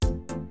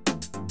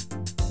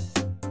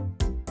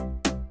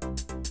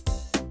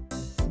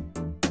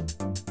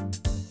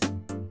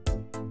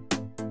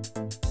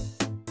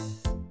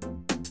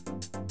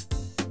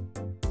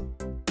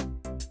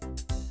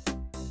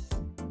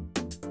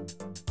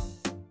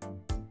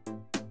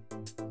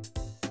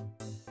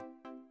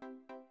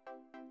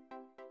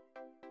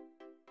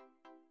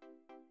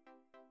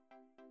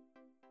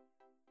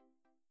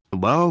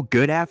Hello,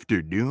 good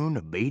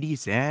afternoon,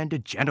 ladies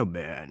and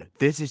gentlemen.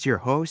 This is your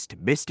host,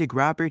 Mystic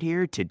Robert,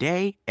 here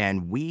today,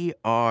 and we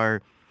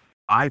are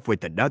live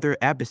with another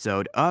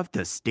episode of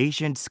the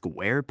Station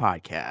Square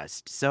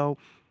podcast. So,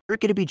 we're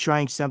going to be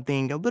trying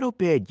something a little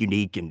bit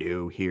unique and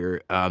new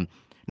here. Not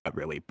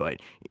really, but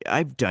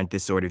I've done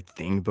this sort of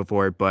thing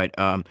before. But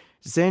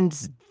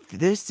since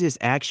this is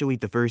actually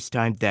the first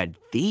time that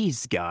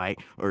these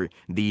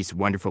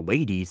wonderful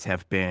ladies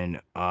have been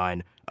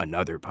on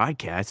another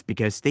podcast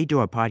because they do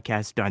a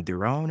podcast on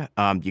their own.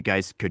 You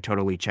guys could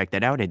totally check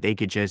that out, and they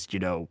could just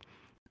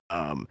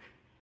um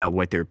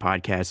what their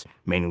podcast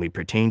mainly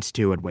pertains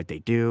to and what they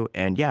do,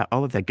 and yeah,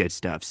 all of that good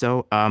stuff.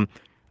 So,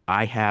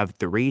 I have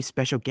three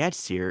special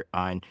guests here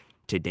on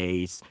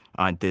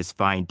this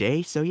fine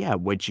day. So yeah,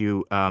 would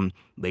you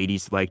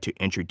ladies like to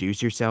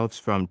introduce yourselves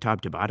from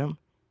top to bottom?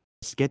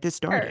 Let's get this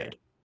Sure. started.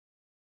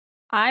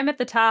 I'm at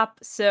the top,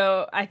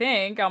 so I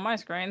think on my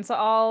screen, so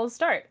I'll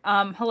start.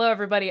 Hello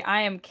everybody.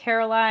 I am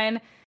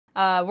Caroline.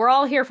 We're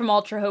all here from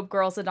Ultra Hope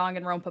Girls, a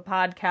Danganronpa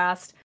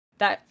podcast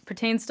that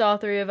pertains to all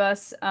three of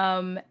us.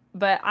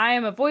 But I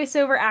am a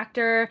voiceover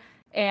actor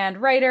and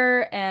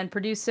writer and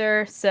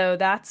producer, so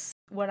that's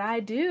what I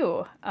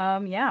do.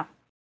 Yeah.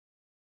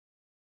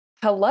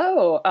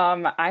 Hello,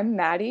 I'm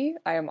Maddie.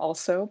 I am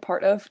also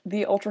part of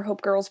the Ultra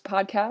Hope Girls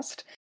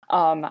podcast.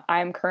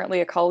 I'm currently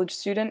a college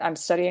student. I'm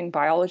studying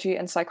biology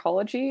and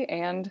psychology,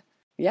 and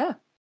yeah.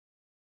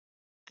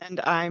 And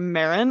I'm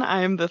Marin.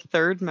 I'm the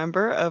third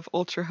member of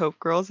Ultra Hope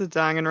Girls, a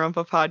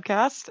Danganronpa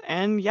podcast.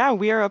 And yeah,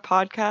 we are a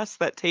podcast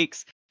that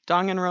takes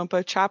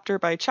Danganronpa chapter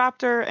by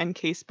chapter and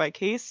case by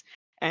case.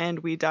 And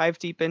we dive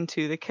deep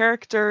into the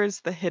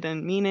characters, the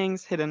hidden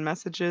meanings, hidden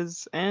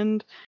messages,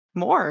 and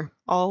more,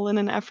 all in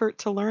an effort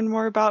to learn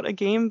more about a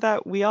game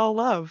that we all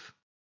love.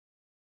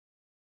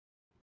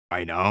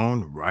 Right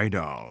on, right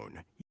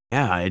on.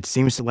 Yeah, it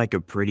seems like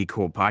a pretty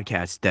cool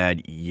podcast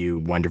that you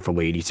wonderful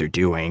ladies are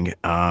doing.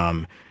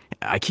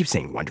 I keep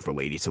saying wonderful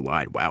ladies a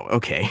lot. Wow,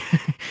 okay.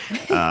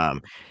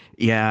 um,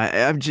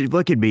 yeah,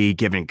 look at me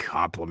giving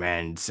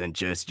compliments and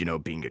just,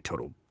 being a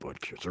total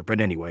butcher. But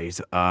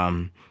anyways,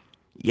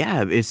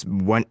 yeah, it's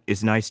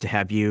nice to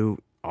have you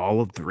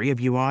all three of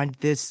you on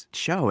this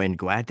show and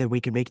glad that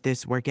we can make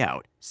this work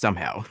out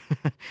somehow.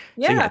 So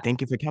yeah, Yeah.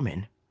 thank you for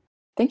coming.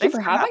 Thank you Thanks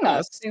for for having having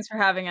us. us. Thanks for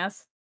having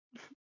us.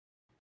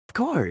 Of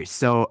course.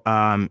 So,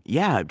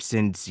 yeah,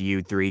 since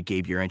you three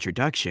gave your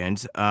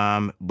introductions,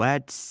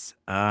 let's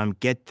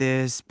get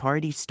this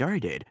party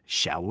started,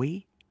 shall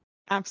we?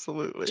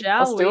 Absolutely. Let's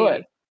Shall do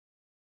it.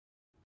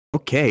 we?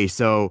 Okay,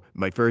 so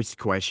my first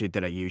question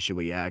that I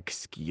usually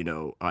ask,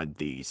 on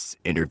these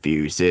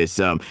interviews is,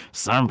 so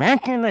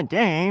back in the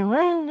day,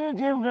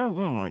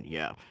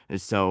 yeah.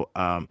 So,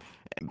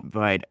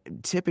 but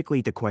typically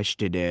the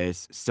question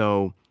is,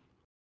 so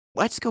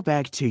let's go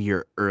back to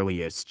your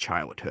earliest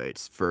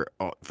childhoods for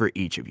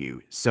each of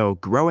you. So,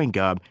 growing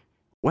up,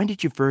 when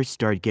did you first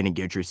start getting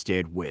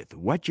interested with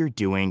what you're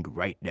doing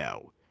right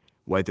now?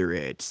 Whether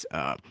it's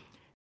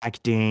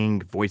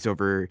acting,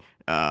 voiceover,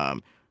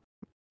 um,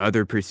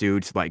 other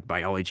pursuits like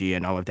biology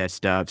and all of that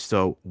stuff.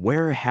 So,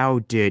 how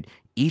did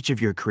each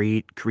of your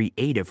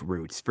creative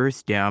roots first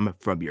stem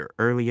from your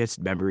earliest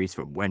memories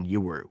from when you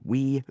were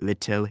wee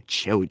little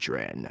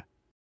children?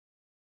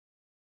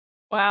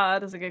 Wow,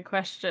 that is a good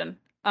question.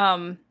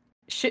 Um,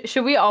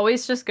 should we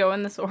always just go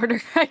in this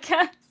order, I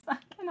guess? I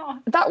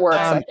cannot. That works,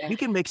 I We think.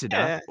 can mix it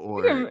up, Yeah. We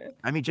or can-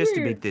 I mean, just to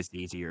we're, make this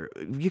easier,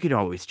 you could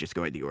always just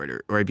go in the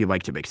order, or if you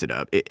like to mix it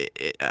up,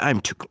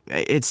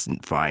 it's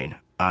fine.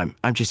 I'm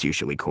just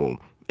usually cool.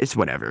 It's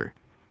whatever,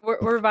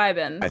 we're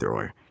vibing. either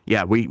or.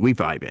 Yeah, we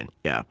vibe in.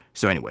 Yeah.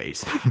 So,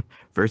 anyways,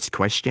 first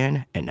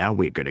question, and now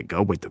we're gonna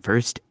go with the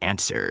first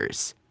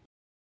answers.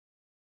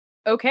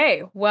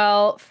 Okay,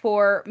 well,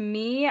 for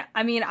me,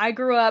 I mean, I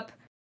grew up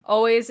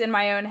always in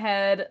my own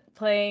head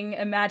playing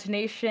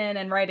imagination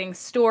and writing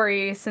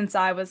stories since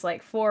I was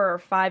like 4 or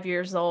 5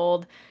 years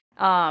old.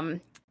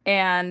 Um,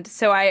 and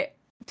so I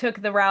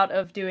took the route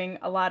of doing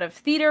a lot of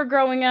theater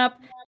growing up,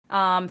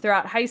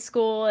 throughout high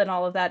school and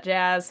all of that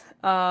jazz.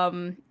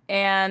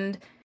 And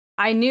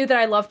I knew that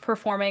I loved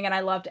performing and I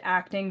loved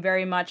acting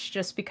very much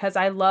just because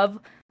I love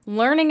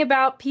learning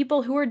about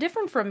people who are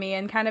different from me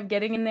and kind of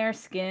getting in their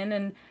skin,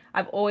 and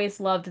I've always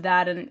loved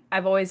that, and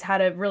I've always had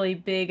a really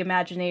big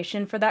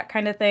imagination for that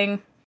kind of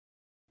thing.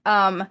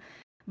 Um,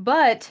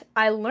 but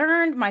I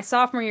learned my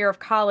sophomore year of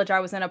college, I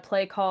was in a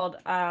play called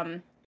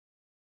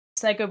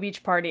Psycho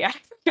Beach Party. I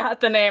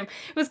forgot the name.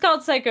 It was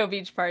called Psycho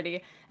Beach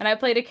Party, and I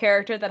played a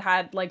character that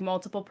had like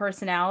multiple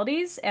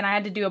personalities, and I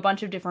had to do a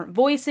bunch of different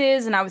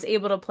voices, and I was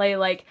able to play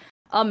like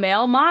a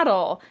male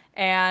model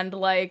and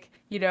like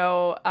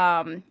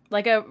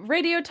a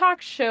radio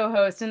talk show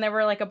host, and there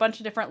were like a bunch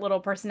of different little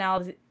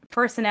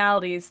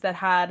personalities that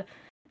had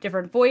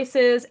different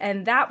voices,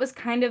 and that was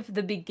kind of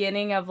the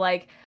beginning of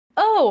like,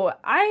 oh,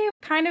 I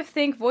kind of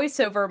think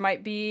voiceover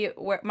might be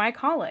my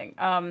calling.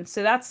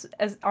 So that's,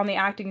 as on the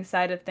acting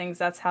side of things,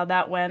 that's how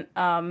that went.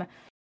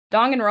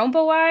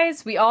 Danganronpa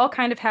wise, we all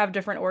kind of have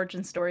different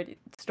origin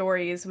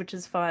stories, which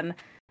is fun.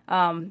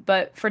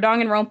 But for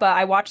Danganronpa,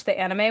 I watched the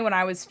anime when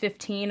I was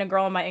 15. A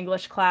girl in my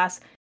English class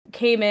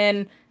came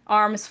in,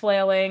 arms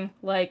flailing,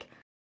 like,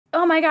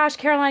 "Oh my gosh,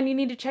 Caroline, you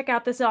need to check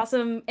out this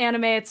awesome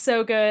anime. It's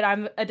so good.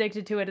 I'm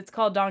addicted to it. It's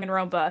called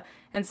Danganronpa."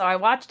 And so I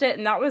watched it,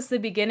 and that was the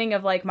beginning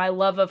of like my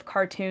love of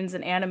cartoons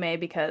and anime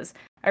because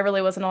I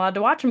really wasn't allowed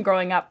to watch them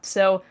growing up.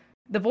 So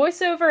the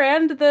voiceover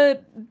and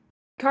the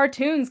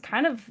cartoons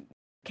kind of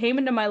came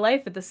into my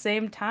life at the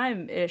same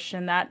time ish,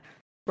 and that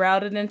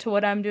sprouted into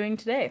what I'm doing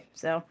today.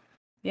 So,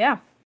 yeah.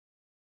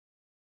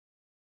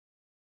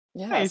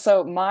 Yeah. Nice.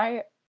 So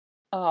my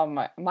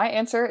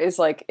answer is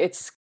like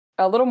it's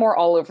a little more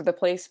all over the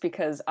place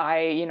because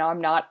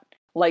I'm not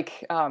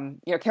like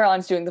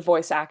Caroline's doing the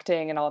voice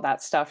acting and all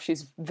that stuff.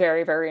 She's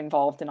very, very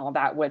involved in all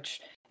that, which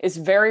is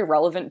very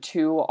relevant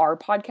to our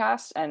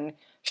podcast, and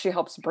she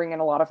helps bring in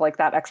a lot of like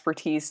that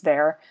expertise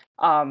there.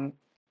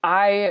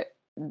 I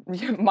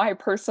my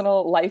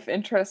personal life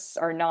interests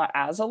are not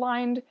as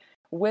aligned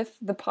with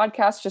the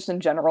podcast just in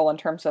general in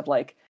terms of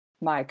like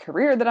my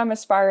career that I'm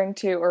aspiring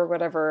to or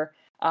whatever.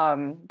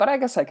 But I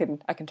guess I can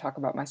talk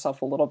about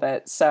myself a little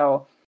bit.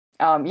 So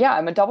yeah,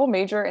 I'm a double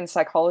major in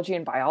psychology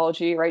and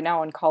biology right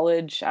now in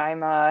college.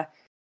 I'm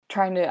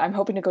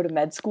hoping to go to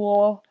med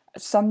school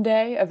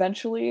someday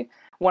eventually.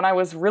 When I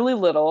was really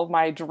little,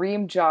 my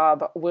dream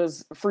job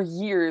was for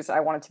years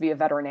I wanted to be a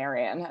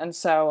veterinarian. And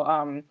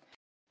so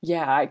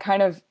yeah, I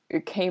kind of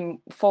it came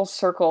full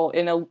circle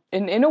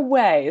in a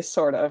way,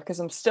 sort of, because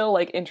I'm still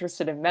like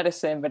interested in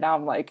medicine, but now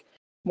I'm like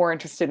more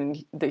interested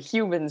in the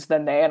humans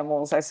than the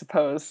animals, I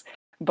suppose.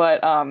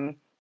 But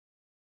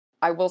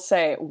I will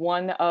say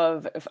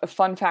a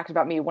fun fact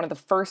about me, one of the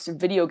first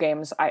video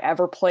games I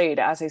ever played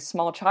as a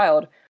small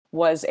child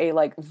was a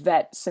like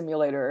vet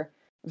simulator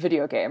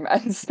video game.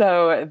 And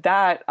so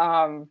that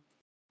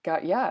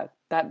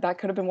that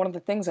could have been one of the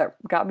things that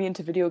got me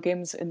into video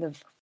games in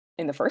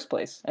the first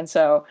place. And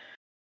so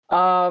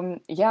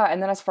yeah,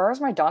 and then as far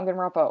as my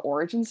Danganronpa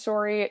origin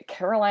story,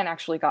 Caroline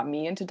actually got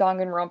me into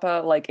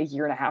Danganronpa like a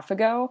year and a half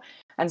ago.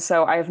 And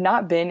so I have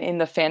not been in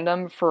the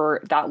fandom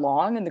for that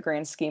long in the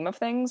grand scheme of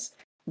things.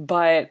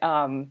 But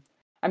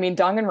I mean,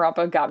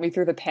 Danganronpa got me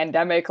through the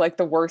pandemic, like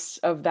the worst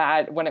of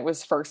that when it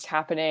was first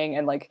happening,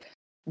 and like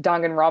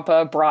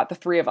Danganronpa brought the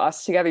three of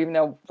us together, even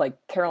though like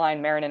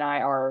Caroline, Marin,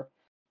 and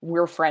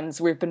we're friends.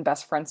 We've been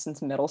best friends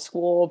since middle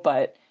school,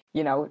 but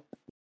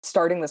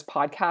starting this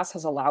podcast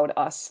has allowed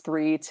us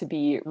three to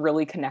be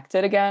really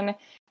connected again,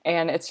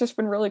 and it's just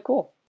been really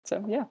cool.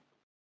 So yeah.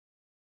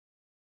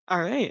 All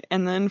right.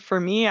 And then for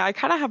me, I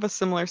kind of have a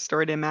similar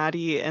story to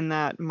Maddie in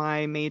that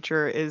my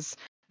major is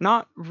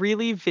not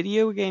really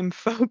video game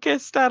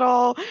focused at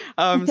all.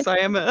 So I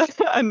am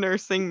a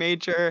nursing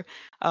major.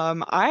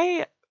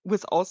 I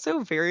was also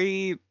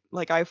very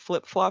like I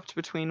flip-flopped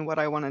between what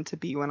I wanted to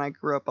be when I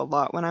grew up a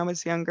lot when I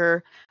was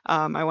younger.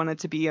 I wanted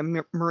to be a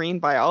marine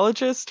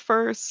biologist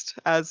first,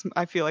 as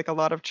I feel like a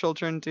lot of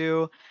children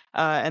do,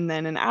 and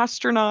then an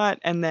astronaut,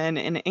 and then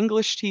an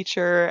English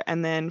teacher,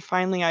 and then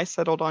finally I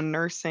settled on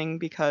nursing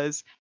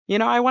because,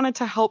 I wanted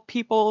to help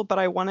people, but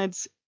I wanted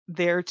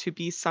there to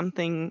be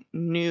something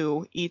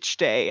new each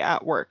day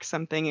at work,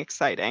 something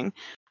exciting.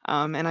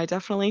 And I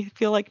definitely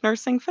feel like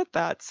nursing fit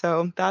that.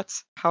 So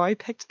that's how I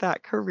picked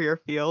that career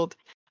field.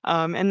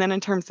 And then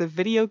in terms of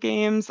video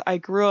games, I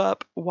grew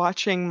up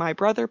watching my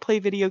brother play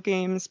video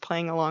games,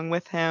 playing along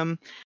with him,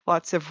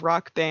 lots of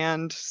Rock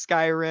Band,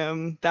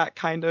 Skyrim, that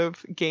kind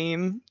of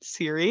game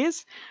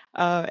series.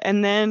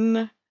 And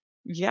then,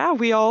 yeah,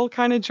 we all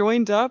kind of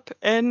joined up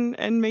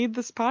and made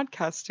this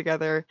podcast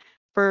together.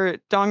 For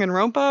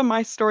Danganronpa,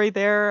 my story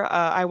there,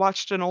 I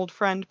watched an old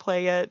friend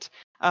play it,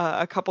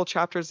 a couple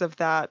chapters of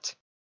that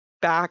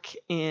back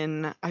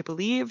in, I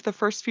believe, the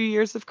first few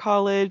years of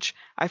college.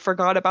 I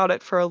forgot about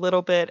it for a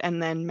little bit,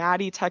 and then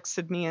Maddie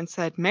texted me and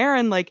said,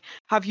 "Marin, like,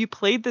 have you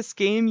played this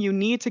game? You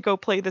need to go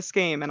play this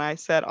game." And I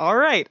said, "All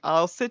right,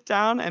 I'll sit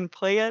down and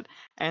play it,"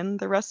 and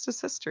the rest is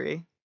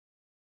history.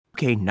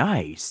 Okay,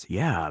 nice.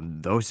 Yeah,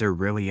 those are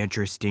really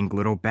interesting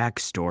little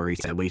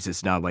backstories. At least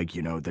it's not like,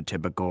 the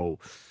typical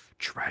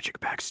tragic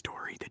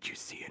backstory that you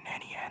see in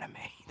any anime,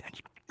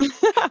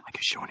 like a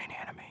shonen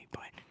anime,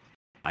 but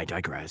I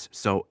digress.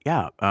 So,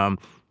 yeah,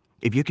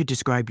 if you could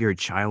describe your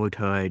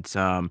childhoods,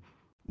 how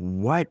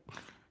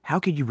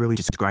could you really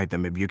describe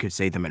them? If you could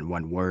say them in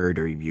one word,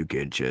 or if you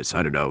could just,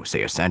 I don't know,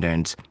 say a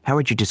sentence, how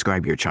would you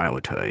describe your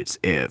childhoods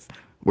if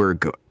we're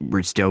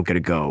still gonna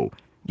go,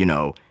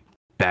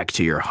 back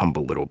to your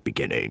humble little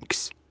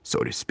beginnings, so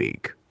to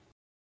speak?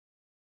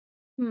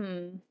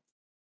 Let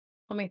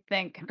me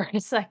think for a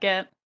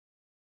second.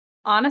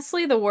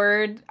 Honestly, the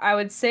word I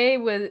would say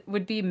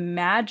would be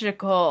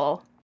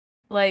magical.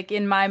 Like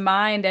in my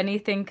mind,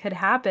 anything could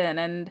happen,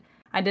 and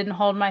I didn't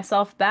hold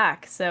myself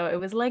back, so it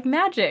was like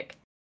magic.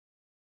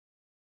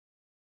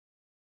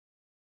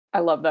 I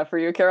love that for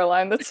you,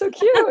 Caroline. That's so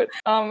cute.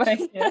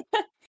 Thank you.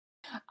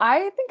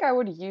 I think I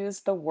would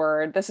use the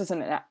word, this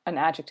isn't an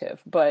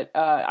adjective, but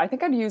I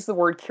think I'd use the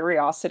word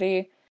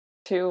curiosity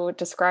to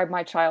describe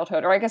my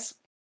childhood, or I guess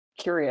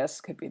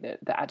curious could be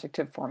the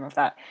adjective form of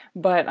that.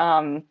 But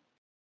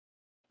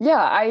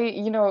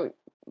Yeah,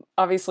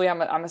 obviously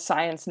I'm a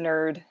science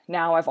nerd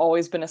now. I've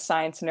always been a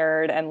science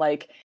nerd, and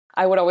like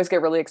I would always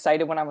get really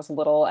excited when I was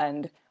little,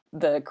 and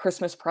the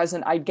Christmas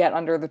present I'd get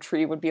under the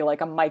tree would be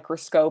like a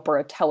microscope or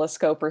a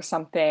telescope or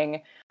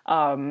something.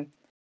 Um,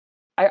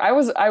 I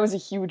was a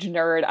huge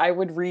nerd. I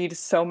would read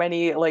so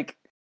many like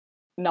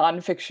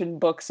nonfiction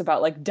books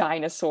about like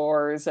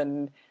dinosaurs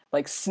and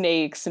like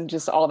snakes and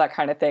just all that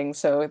kind of thing.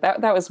 So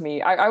that was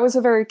me. I was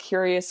a very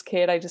curious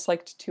kid. I just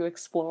liked to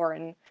explore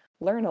and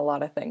learn a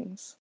lot of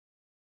things.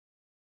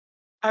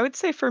 I would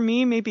say for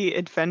me, maybe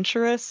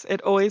adventurous.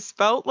 It always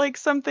felt like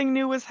something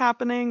new was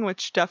happening,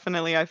 which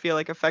definitely I feel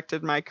like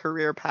affected my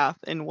career path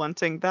in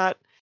wanting that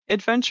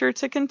adventure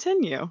to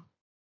continue.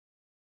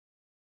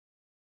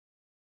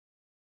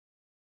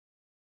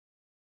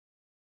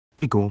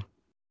 Pretty cool.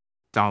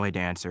 Solid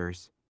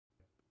answers.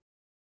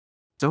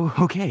 So,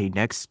 okay,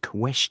 next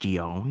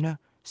question.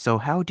 So,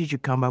 how did you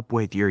come up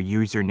with your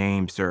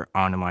usernames or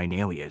online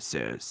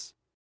aliases?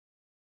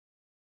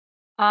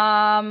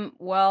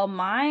 Well,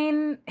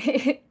 mine,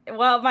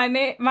 well,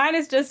 mine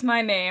is just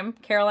my name,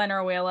 Caroline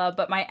Orwela,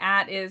 but my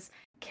 @ is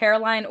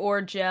Caroline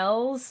or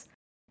Gels.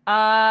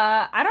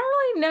 I don't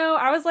really know.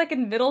 I was like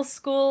in middle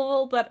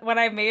school that when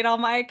I made all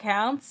my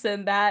accounts,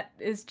 and that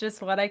is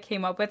just what I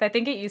came up with. I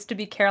think it used to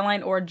be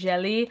Caroline or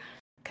Jelly,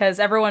 because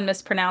everyone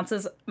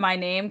mispronounces my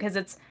name because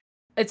it's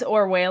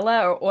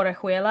Orwela or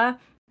Orejuela.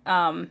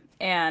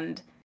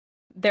 And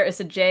there is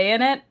a J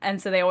in it,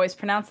 and so they always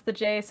pronounce the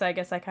J, so I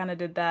guess I kind of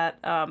did that.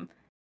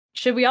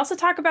 Should we also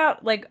talk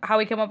about like how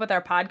we came up with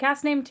our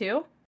podcast name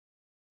too?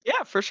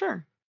 Yeah, for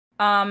sure.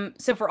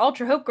 So for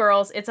Ultra Hope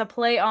Girls, it's a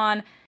play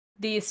on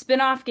the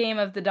spin-off game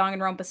of the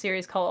Danganronpa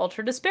series called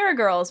Ultra Despair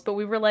Girls, but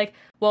we were like,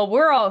 well,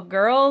 we're all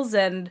girls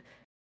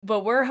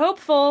but we're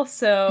hopeful,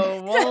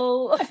 so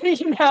we'll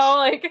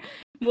like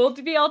we'll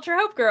be Ultra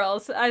Hope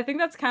Girls. I think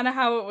that's kind of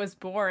how it was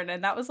born,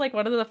 and that was like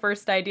one of the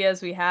first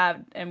ideas we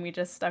had, and we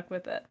just stuck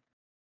with it.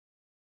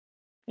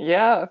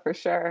 Yeah, for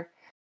sure.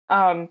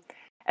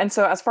 And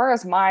so as far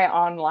as my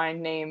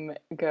online name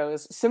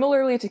goes,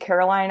 similarly to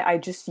Caroline, I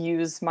just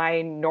use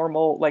my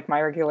normal, like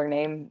my regular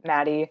name,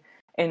 Maddie,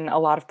 in a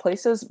lot of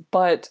places.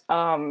 But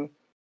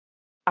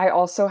I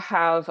also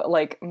have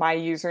like my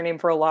username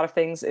for a lot of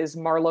things is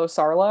Marlo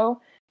Sarlo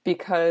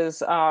because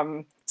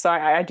so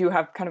I do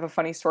have kind of a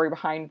funny story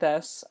behind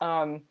this.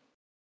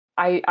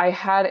 I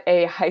had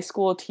a high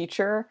school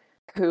teacher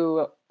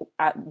who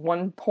at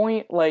one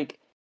point like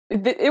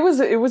it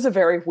was a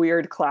very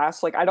weird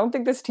class. Like I don't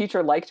think this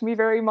teacher liked me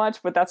very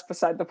much, but that's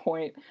beside the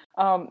point.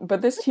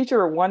 But this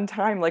teacher one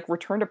time like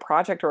returned a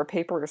project or a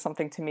paper or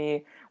something to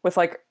me with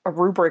like a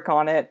rubric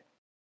on it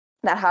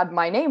that had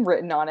my name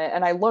written on it,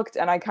 and I looked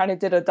and I kind of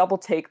did a double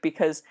take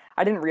because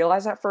I didn't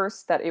realize at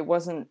first that it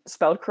wasn't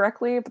spelled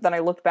correctly, but then I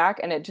looked back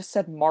and it just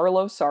said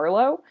Marlo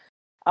Sarlo.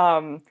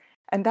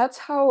 And that's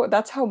how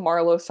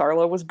Marlo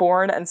Sarlo was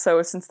born, and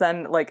so since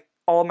then like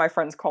all my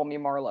friends call me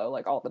Marlo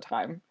like all the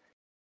time.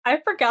 I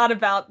forgot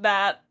about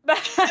that.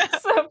 That's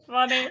so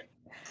funny.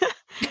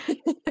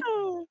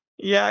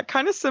 Yeah,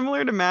 kind of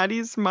similar to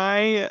Maddie's.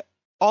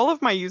 All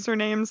of my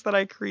usernames that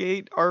I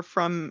create are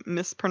from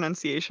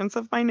mispronunciations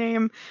of my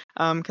name,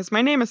 because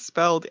my name is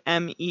spelled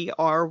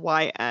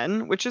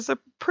Meryn, which is a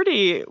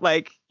pretty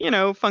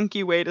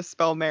funky way to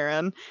spell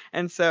Marin,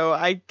 and so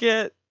I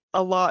get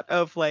a lot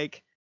of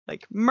like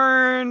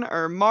Mern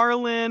or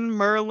Marlin,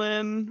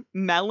 Merlin,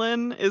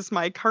 Melon is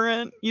my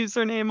current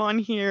username on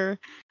here.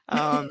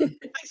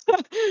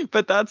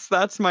 But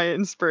that's my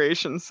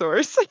inspiration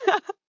source.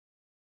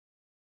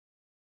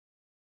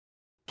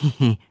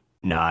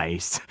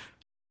 Nice.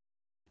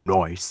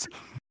 Nice.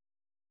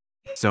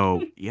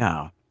 So,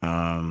 yeah.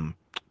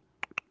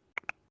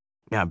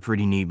 Yeah,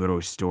 pretty neat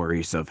little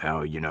stories of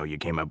how, you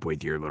came up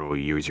with your little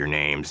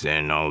usernames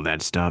and all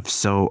that stuff.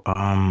 So,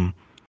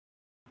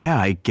 yeah,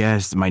 I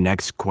guess my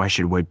next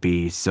question would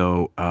be,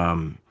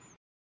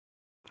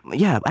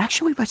 yeah,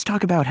 actually, let's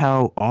talk about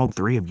how all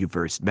three of you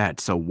first met.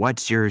 So,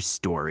 what's your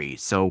story?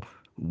 So,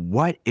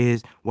 what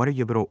are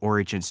your little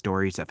origin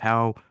stories of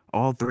how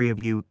all three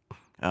of you,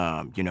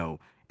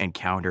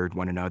 encountered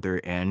one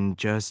another and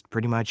just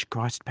pretty much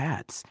crossed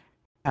paths?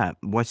 Yeah,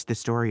 what's the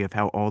story of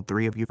how all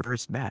three of you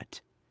first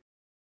met?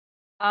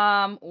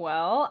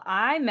 Well,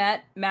 I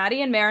met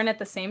Maddie and Marin at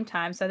the same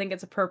time, so I think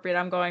it's appropriate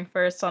I'm going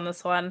first on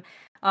this one.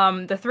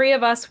 The three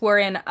of us were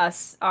in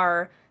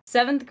our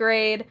 7th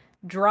grade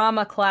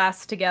drama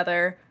class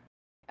together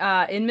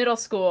in middle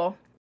school,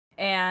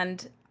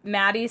 and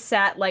Maddie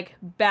sat like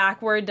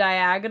backward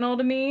diagonal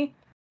to me,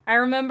 I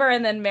remember,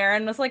 and then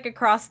Marin was like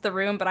across the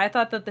room, but I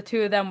thought that the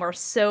two of them were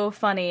so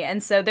funny,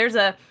 and so there's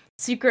a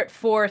secret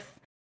fourth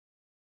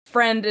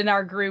friend in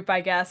our group,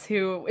 I guess,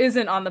 who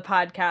isn't on the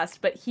podcast,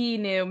 but he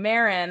knew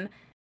Marin,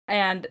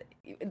 and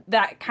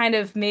that kind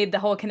of made the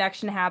whole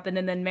connection happen.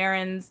 And then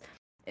Marin's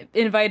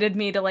invited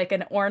me to like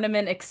an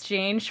ornament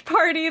exchange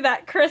party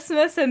that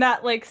Christmas, and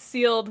that like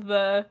sealed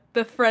the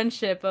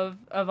friendship of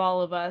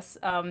all of us.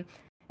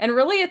 And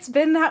really, it's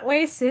been that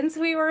way since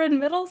we were in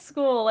middle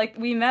school. Like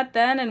we met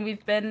then, and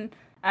we've been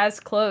as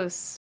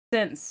close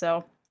since.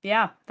 So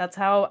yeah, that's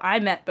how I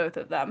met both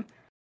of them.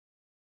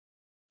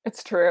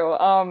 It's true.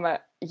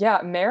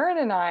 Yeah, Marin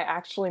and I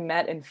actually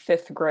met in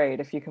 5th grade,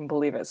 if you can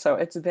believe it. So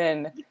it's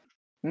been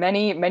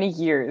many, many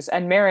years.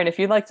 And Marin, if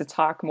you'd like to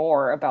talk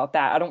more about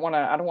that, I don't want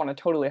to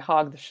totally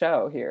hog the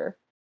show here.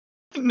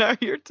 No,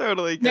 you're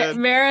totally good.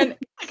 Marin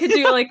could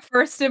do like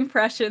first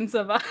impressions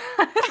of us.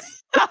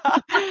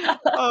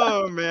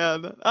 Oh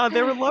man,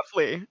 they were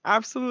lovely,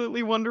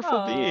 absolutely wonderful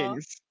Aw.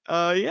 beings.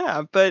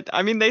 Yeah, but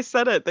I mean, they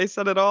said it. They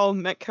said it all.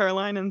 Met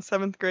Caroline in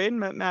 7th grade,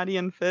 met Maddie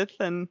in 5th,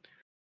 and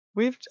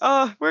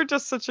we're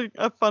just such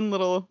a fun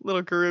little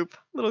group,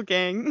 little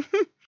gang.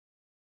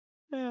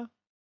 Yeah.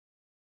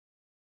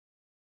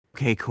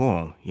 Okay,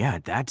 cool. Yeah,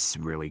 that's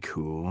really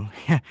cool.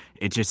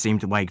 It just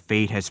seemed like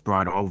fate has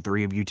brought all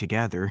three of you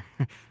together.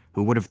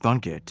 Who would have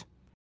thunk it?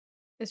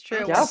 It's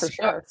true. Yeah, we're for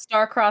sure.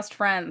 Star-crossed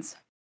friends.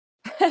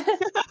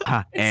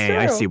 Ha, It's hey,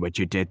 I true. see what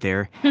you did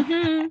there.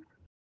 Yeah,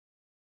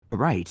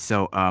 Right,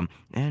 so,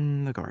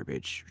 and the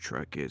garbage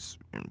truck is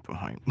in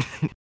behind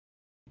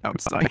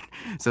outside.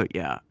 So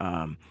yeah,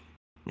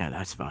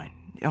 that's fine.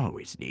 You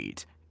always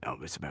need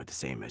it's about the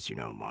same as,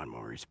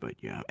 lawnmowers, but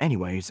yeah.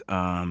 Anyways,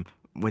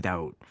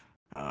 without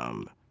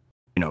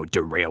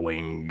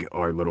derailing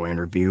our little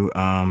interview,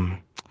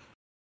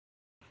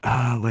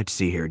 let's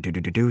see here.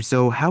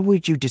 So, how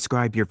would you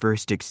describe your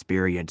first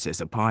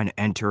experiences upon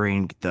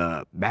entering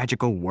the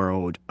magical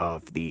world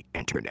of the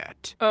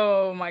internet?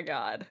 Oh my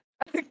god.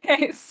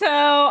 Okay,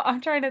 so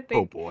I'm trying to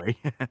Oh think. boy.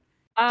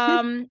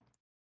 Um,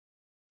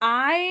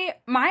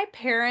 my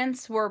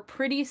parents were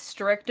pretty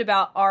strict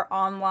about our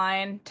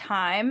online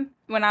time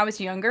when I was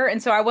younger,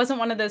 and so I wasn't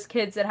one of those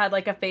kids that had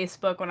like a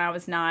Facebook when I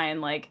was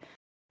 9. Like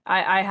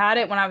I had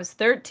it when I was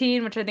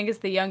 13, which I think is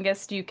the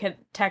youngest you can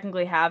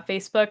technically have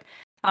Facebook,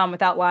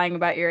 without lying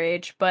about your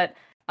age. But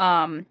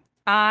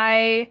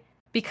I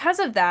because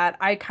of that,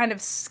 I kind of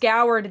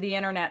scoured the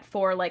internet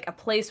for like a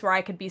place where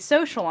I could be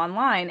social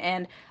online,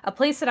 and a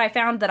place that I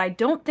found that I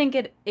don't think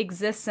it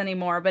exists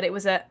anymore, but it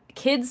was a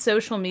kids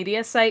social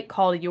media site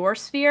called Your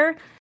Sphere.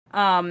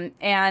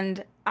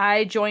 And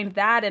I joined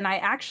that, and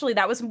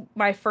that was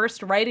my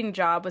first writing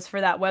job, was for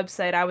that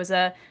website. I was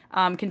a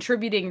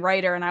contributing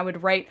writer, and I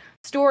would write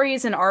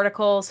stories and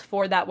articles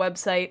for that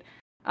website.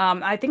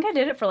 I think I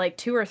did it for like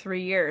 2 or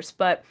 3 years,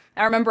 but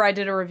I remember I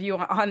did a review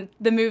on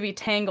the movie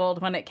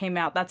Tangled when it came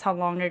out. That's how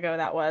long ago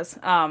that was.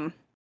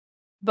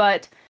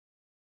 But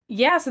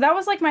yeah, so that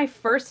was like my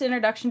first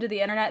introduction to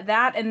the internet.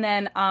 That, and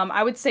then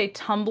I would say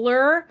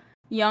Tumblr.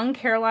 Young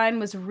Caroline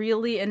was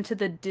really into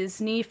the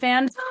Disney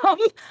fandom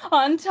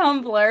on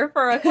Tumblr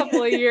for a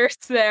couple of years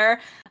there.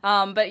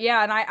 But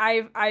yeah, and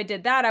I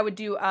did that. I would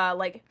do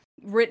like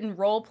written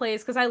role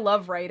plays because I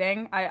love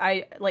writing.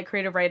 I like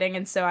creative writing,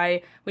 and so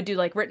I would do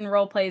like written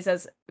role plays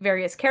as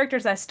various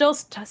characters. I still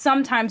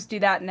sometimes do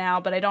that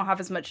now, but I don't have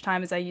as much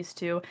time as I used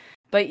to.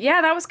 But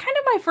yeah, that was kind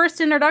of my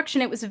first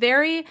introduction. It was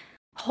very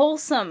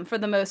wholesome for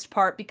the most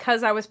part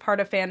because I was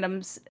part of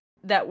fandoms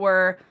that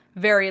were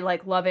very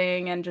like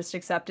loving and just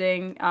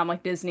accepting.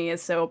 Like Disney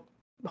is so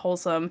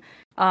wholesome.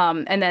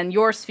 And then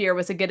Your Sphere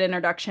was a good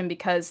introduction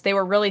because they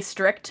were really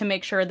strict to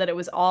make sure that it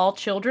was all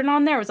children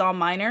on there, it was all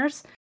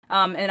minors.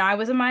 And I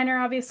was a minor,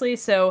 obviously,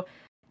 so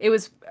it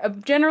was a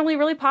generally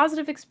really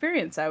positive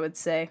experience, I would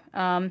say.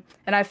 And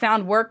I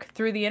found work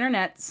through the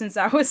internet since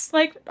I was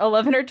like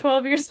 11 or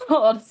 12 years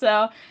old,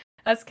 so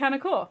that's kind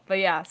of cool. But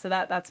yeah, so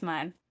that's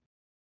mine.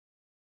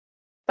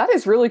 That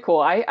is really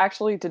cool. I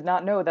actually did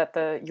not know that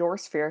the Your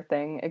Sphere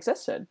thing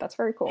existed. That's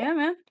very cool. Yeah,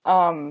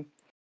 man.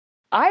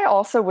 I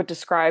also would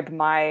describe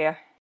my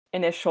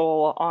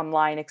initial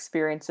online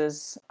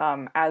experiences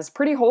as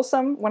pretty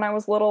wholesome when I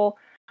was little.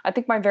 I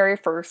think my very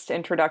first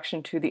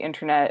introduction to the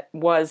internet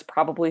was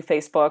probably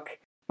Facebook.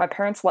 My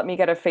parents let me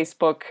get a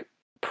Facebook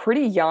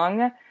pretty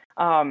young.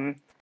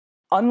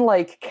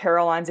 Unlike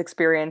Caroline's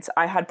experience,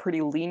 I had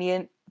pretty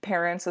lenient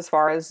parents as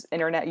far as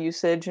internet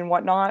usage and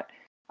whatnot.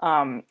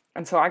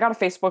 And so I got a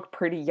Facebook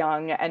pretty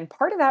young, and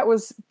part of that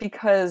was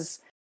because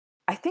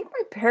I think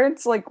my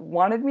parents like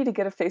wanted me to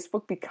get a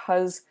Facebook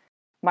because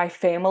my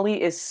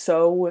family is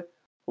so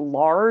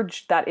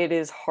large that it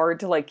is hard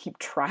to like keep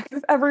track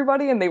of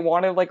everybody, and they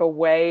wanted like a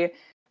way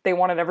they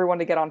wanted everyone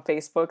to get on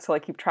Facebook to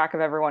like keep track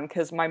of everyone,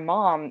 because my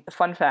mom,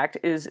 fun fact,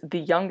 is the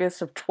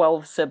youngest of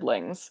 12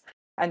 siblings.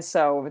 And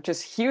so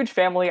just huge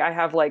family. I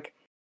have like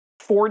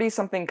 40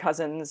 something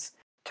cousins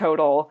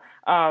total,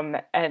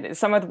 and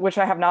some of which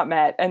I have not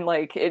met. And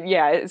like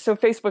so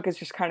Facebook is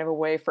just kind of a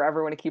way for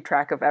everyone to keep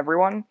track of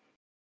everyone.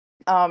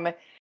 And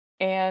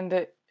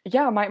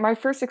yeah, my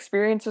first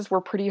experiences were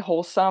pretty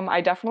wholesome.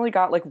 I definitely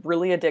got like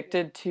really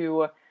addicted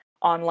to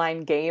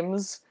online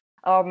games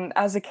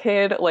as a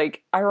kid.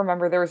 Like I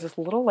remember there was this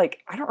little like,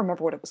 I don't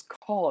remember what it was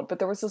called, but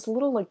there was this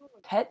little like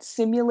pet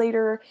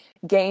simulator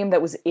game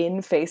that was in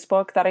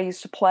Facebook that I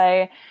used to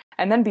play.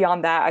 And then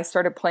beyond that, I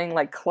started playing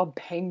like Club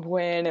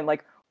Penguin and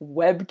like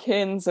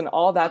Webkins and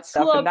all that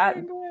stuff. Club And that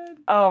Penguin.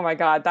 Oh my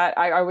god, that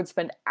I would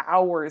spend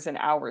hours and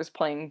hours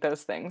playing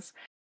those things.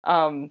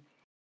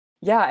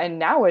 yeah, and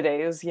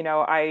nowadays,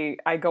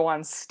 I go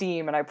on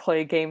Steam and I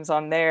play games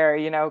on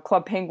there.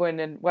 Club Penguin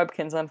and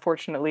Webkins.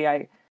 Unfortunately,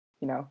 I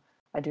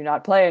do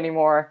not play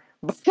anymore.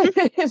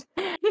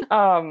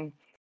 um,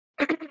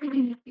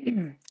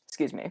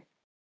 excuse me.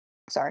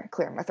 Sorry,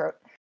 clearing my throat.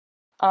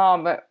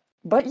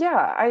 But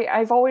yeah,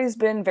 I've always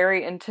been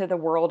very into the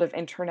world of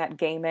internet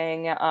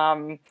gaming.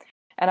 And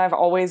I've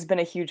always been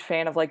a huge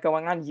fan of like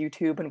going on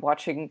YouTube and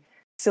watching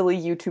silly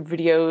YouTube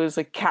videos,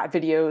 like cat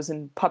videos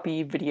and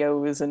puppy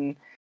videos and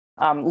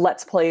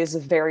let's plays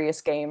of various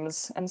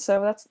games. And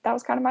so that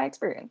was kind of my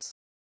experience.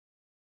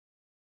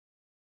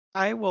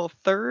 I will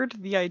third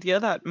the idea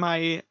that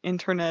my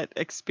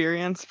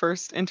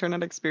first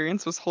internet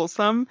experience was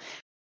wholesome.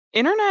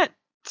 Internet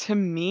to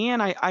me,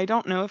 and I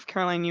don't know if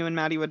Caroline, you and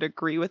Maddie would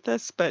agree with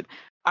this, but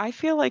I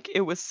feel like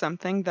it was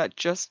something that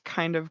just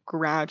kind of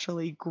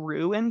gradually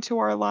grew into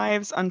our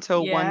lives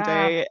until one Yeah.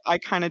 day I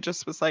kind of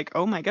just was like,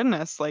 oh my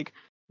goodness, like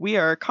we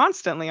are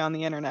constantly on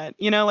the internet.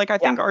 Like I Yeah.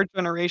 think our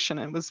generation,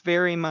 it was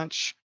very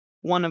much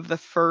one of the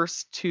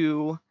first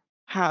to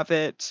have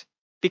it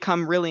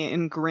become really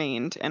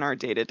ingrained in our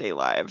day-to-day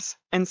lives.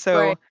 And so,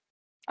 Right.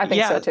 I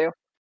think so yeah, too.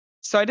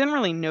 so I didn't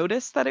really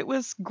notice that it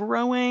was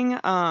growing,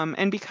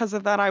 and because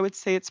of that, I would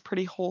say it's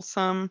pretty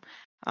wholesome.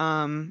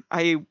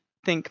 I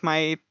think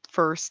my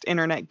first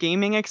internet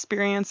gaming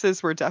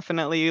experiences were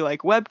definitely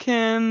like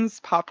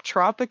Webkins, Pop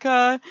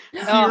Tropica. Do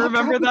you Oh,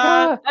 remember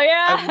that? Oh I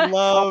yeah.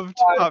 loved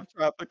God. Pop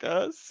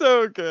Tropica.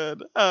 So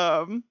good.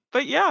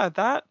 But yeah,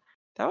 that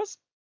was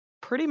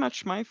pretty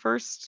much my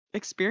first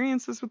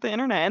experiences with the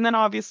internet. And then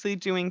obviously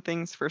doing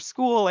things for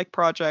school, like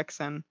projects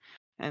and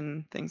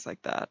things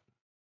like that.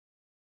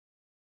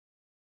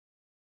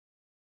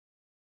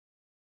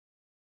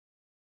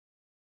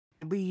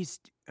 At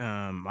least,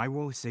 I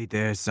will say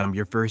this,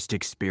 your first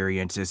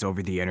experiences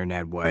over the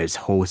internet was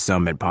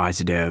wholesome and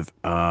positive.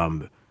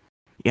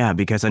 Yeah,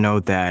 because I know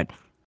that,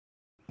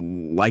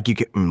 like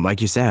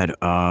you said,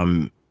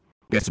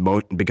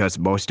 because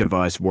most of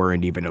us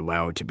weren't even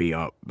allowed to be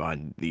up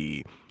on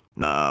the,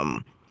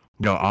 um,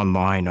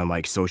 online on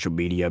like social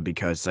media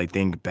because I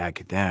think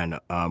back then,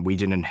 we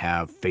didn't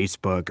have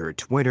Facebook or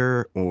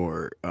Twitter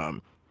or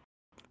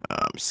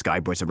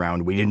Skype was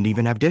around. We didn't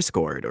even have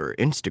Discord or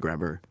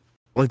Instagram or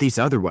all of these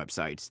other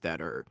websites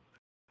that are,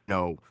 you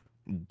know,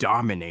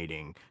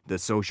 dominating the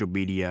social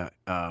media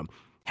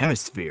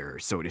hemisphere,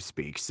 so to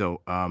speak.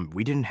 So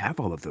we didn't have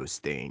all of those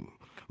things.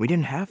 We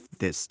didn't have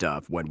this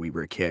stuff when we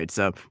were kids.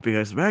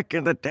 Because back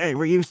in the day,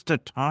 we used to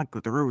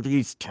talk through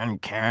these tin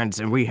cans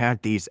and we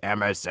had these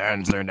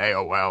MSNs and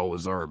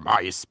AOLs or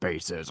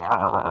MySpaces.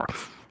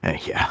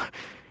 Yeah.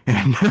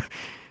 And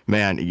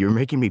man, you're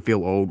making me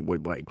feel old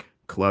with like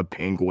Club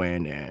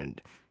Penguin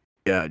and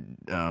yeah,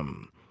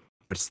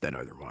 what's that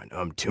other one?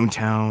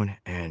 Toontown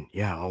and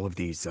yeah, all of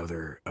these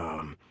other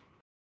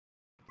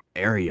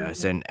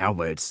areas and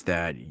outlets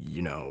that,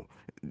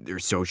 they're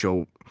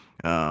social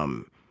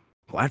um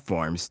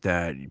platforms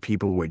that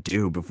people would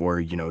do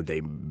before, they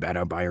met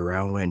up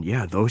IRL. And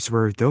yeah, those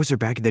are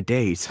back in the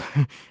days.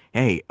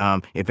 Hey,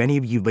 if any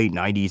of you late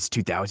 90s,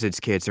 2000s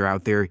kids are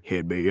out there,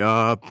 hit me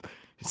up.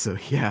 So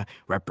yeah,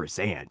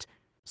 represent.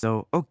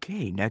 So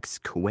okay,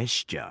 next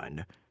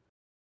question.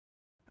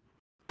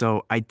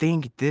 So I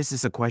think this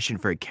is a question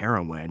for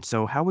Carolyn.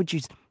 So how would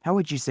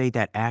you say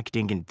that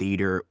acting in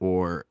theater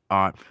or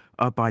up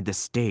on the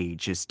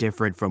stage is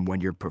different from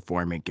when you're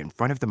performing in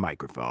front of the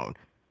microphone?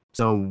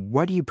 So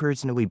what do you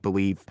personally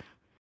believe?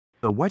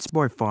 So what's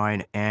more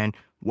fun and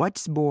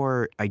what's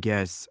more, I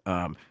guess,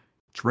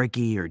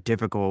 tricky or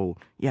difficult?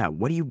 Yeah,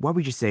 what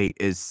would you say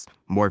is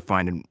more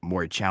fun and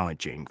more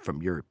challenging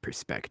from your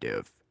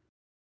perspective?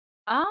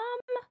 Um,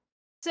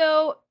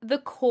 so the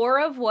core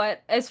of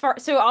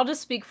so I'll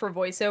just speak for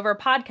voiceover.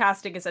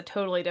 Podcasting is a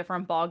totally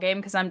different ball game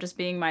because I'm just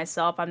being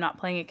myself. I'm not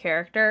playing a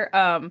character.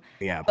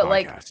 Yeah, But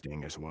like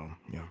podcasting as well.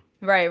 Yeah.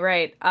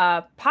 right.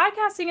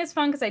 Podcasting is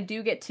fun because I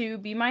do get to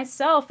be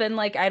myself and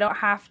like I don't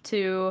have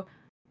to,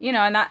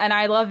 and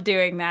I love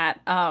doing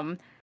that.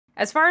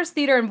 As far as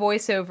theater and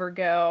voiceover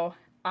go,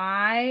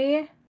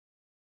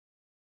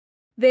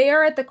 they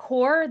are at the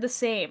core the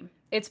same.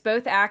 It's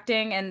both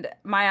acting, and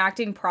my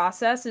acting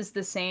process is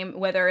the same,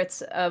 whether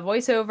it's a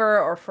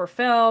voiceover or for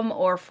film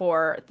or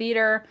for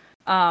theater.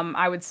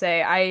 I would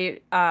say I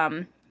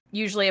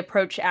usually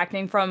approach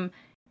acting from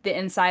the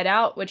inside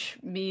out, which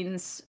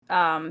means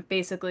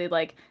basically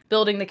like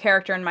building the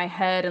character in my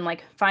head and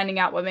like finding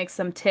out what makes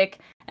them tick,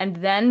 and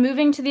then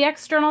moving to the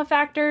external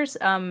factors.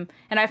 And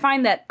I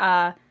find that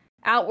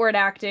outward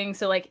acting,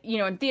 so like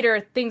in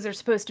theater things are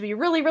supposed to be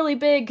really really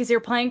big because you're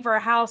playing for a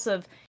house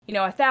of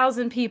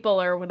 1,000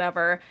 people or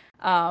whatever,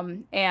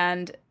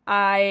 and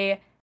I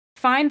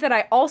find that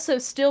I also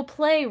still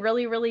play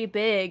really really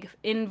big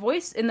in the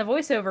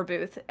voiceover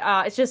booth.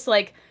 It's just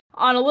like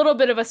on a little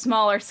bit of a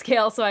smaller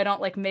scale so I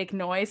don't like make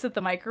noise that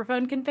the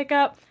microphone can pick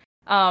up,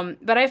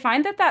 but I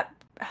find that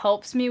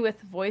helps me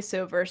with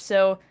voiceover.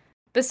 So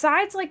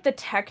besides like the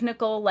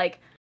technical like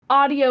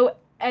audio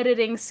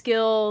editing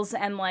skills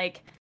and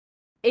like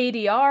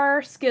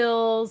ADR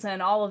skills and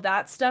all of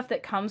that stuff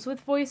that comes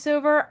with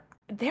voiceover,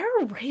 they're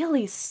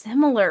really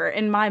similar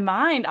in my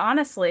mind,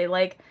 honestly.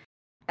 Like,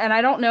 and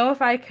I don't know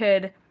if I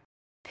could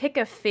pick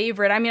a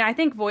favorite. I mean, I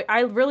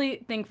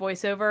really think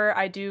voiceover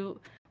I do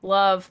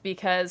love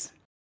because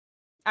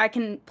I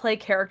can play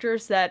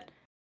characters that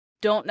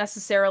don't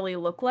necessarily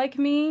look like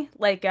me.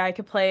 Like I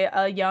could play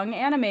a young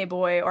anime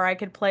boy or I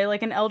could play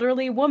like an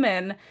elderly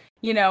woman,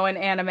 in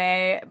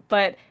anime.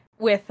 But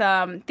with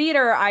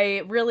theater, I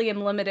really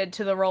am limited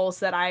to the roles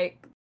that I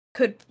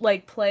could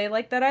like play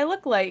like that I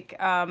look like.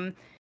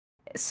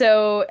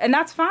 So and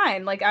that's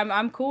fine. Like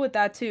I'm cool with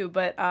that too.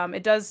 But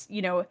it does,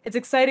 it's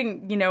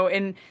exciting,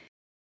 in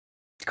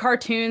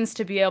cartoons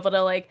to be able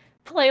to like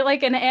play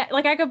like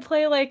like I could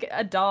play like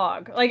a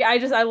dog. Like I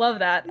love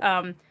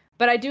that.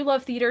 But I do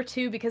love theater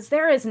too because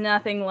there is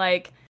nothing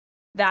like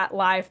that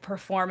live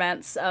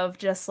performance of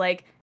just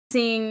like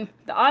seeing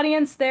the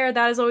audience there.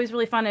 That is always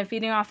really fun and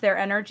feeding off their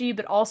energy,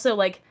 but also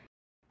like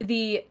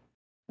the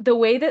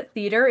way that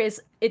theater is,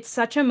 it's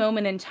such a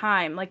moment in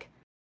time. Like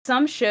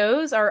some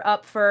shows are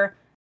up for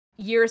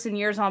years and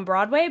years on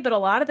Broadway, but a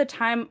lot of the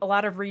time, a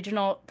lot of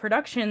regional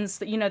productions,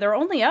 they're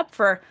only up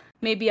for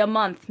maybe a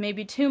month,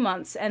 maybe 2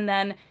 months. And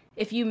then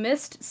if you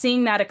missed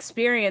seeing that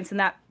experience and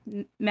that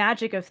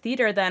magic of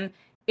theater, then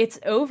it's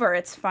over,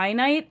 it's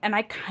finite. And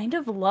I kind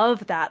of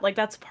love that. Like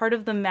that's part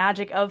of the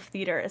magic of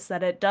theater is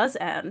that it does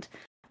end.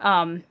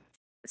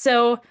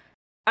 So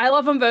I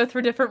love them both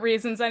for different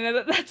reasons. I know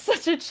that that's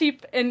such a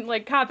cheap and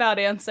like cop out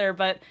answer,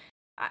 but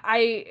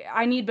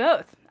I need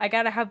both. I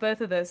gotta have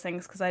both of those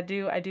things because I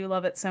do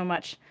love it so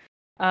much.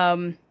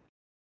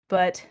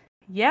 But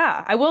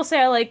yeah, I will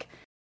say I like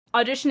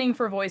auditioning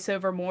for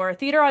voiceover more.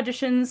 Theater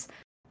auditions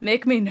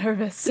make me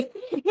nervous.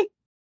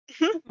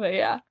 But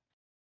yeah.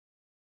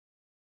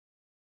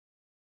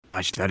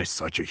 Gosh, that is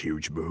such a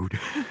huge mood.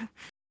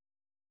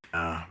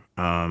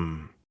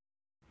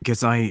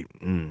 Because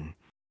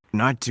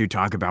not to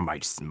talk about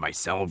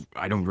myself,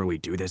 I don't really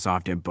do this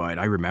often, but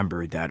I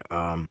remember that,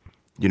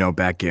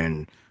 back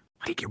in,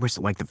 I think it was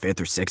like the 5th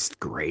or 6th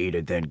grade,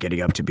 and then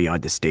getting up to be on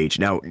the stage.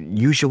 Now,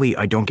 usually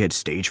I don't get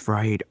stage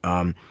fright.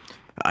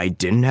 I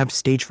didn't have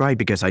stage fright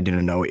because I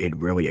didn't know it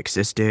really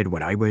existed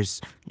when I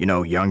was,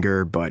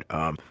 younger, but,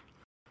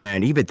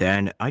 and even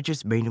then, I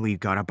just mainly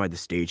got up on the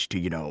stage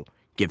to,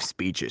 give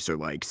speeches or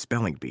like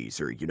spelling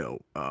bees or,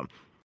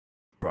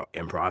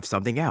 improv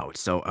something out.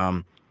 So,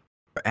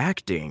 for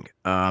acting,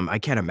 I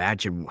can't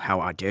imagine how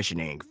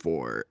auditioning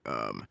for,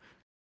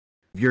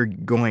 if you're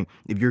going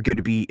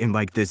to be in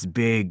like this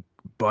big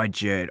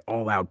budget,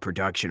 all out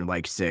production,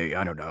 like say,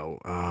 I don't know,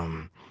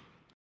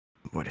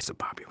 what is a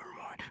popular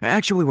one?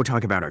 Actually, we'll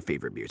talk about our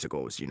favorite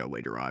musicals,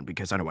 later on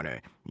because I don't want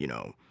to,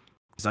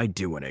 because I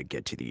do want to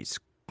get to these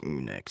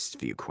next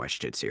few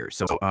questions here.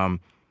 So,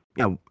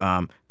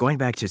 going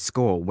back to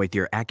school with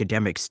your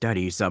academic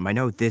studies, I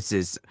know this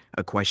is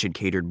a question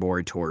catered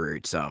more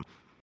towards,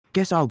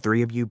 guess all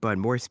three of you, but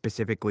more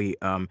specifically,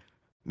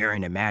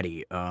 Marin and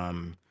Maddie.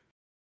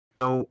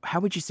 So how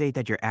would you say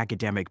that your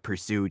academic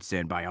pursuits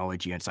in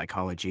biology and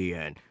psychology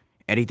and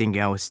anything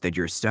else that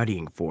you're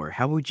studying for, so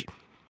how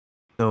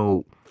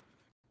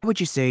would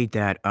you say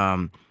that,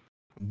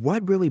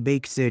 what really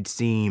makes it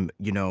seem,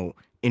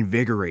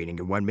 invigorating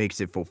and what makes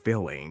it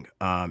fulfilling?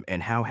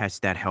 And how has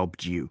that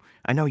helped you?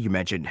 I know you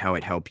mentioned how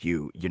it helped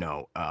you,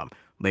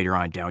 later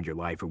on down your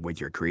life or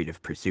with your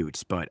creative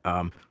pursuits, but,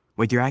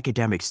 with your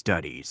academic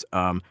studies,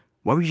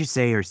 what would you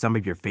say are some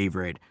of your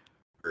favorite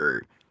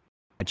or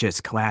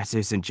just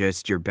classes and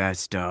just your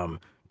best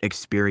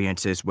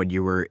experiences when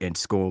you were in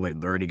school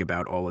and learning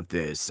about all of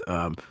this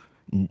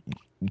n-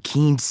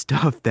 keen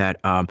stuff that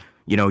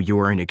you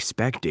weren't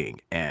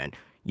expecting and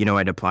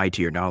it applied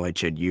to your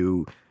knowledge and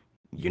you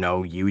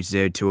use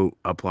it to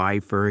apply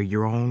for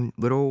your own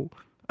little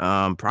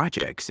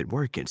projects and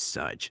work and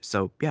such.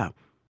 So yeah,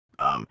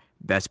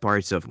 best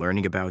parts of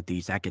learning about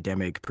these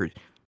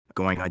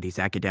going on these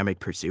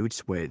academic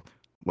pursuits with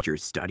what you're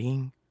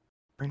studying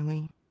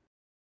currently.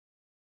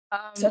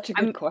 Such a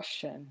I'm good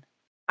question.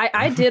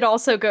 I did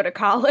also go to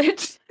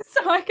college,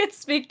 so I could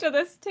speak to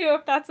this too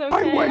if that's I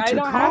okay. went I to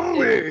don't have to.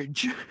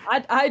 college.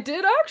 I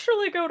did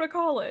actually go to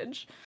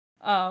college.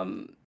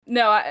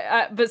 No,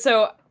 but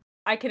so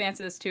I can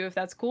answer this too if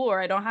that's cool, or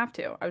I don't have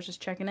to. I was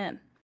just checking in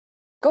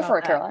Go about for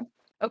it, that. Caroline.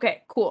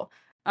 Okay, cool.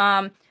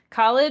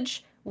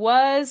 College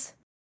was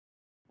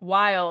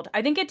wild.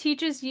 I think it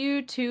teaches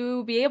you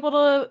to be able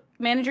to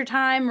manage your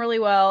time really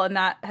well, and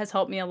that has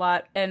helped me a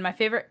lot. And my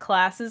favorite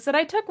classes that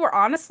I took were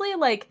honestly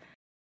like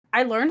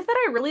I learned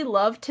that I really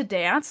loved to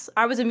dance.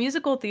 I was a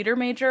musical theater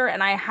major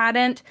and I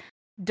hadn't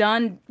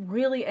done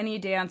really any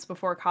dance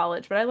before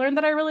college, but I learned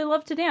that I really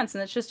love to dance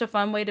and it's just a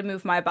fun way to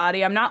move my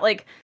body. I'm not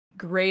like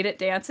great at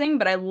dancing,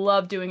 but I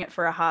love doing it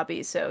for a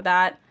hobby. So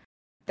that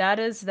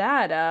is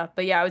that.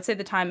 But yeah, I would say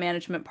the time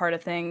management part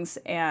of things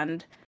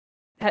and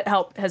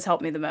has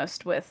helped me the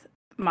most with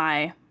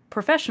my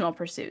professional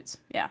pursuits.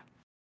 Yeah.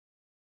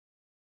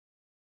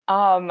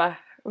 I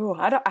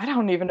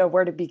don't even know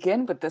where to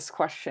begin with this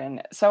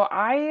question. So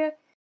I'm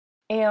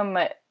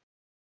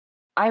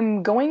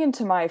going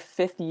into my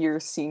 5th year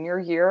senior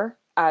year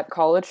at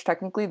college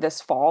technically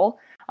this fall.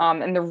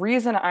 And the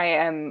reason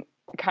I'm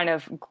going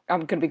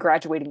to be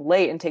graduating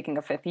late and taking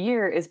a 5th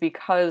year is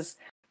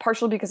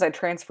partially because I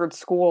transferred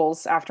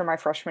schools after my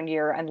freshman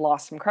year and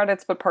lost some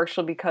credits, but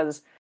partially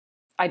because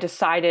I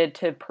decided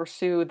to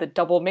pursue the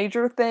double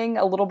major thing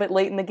a little bit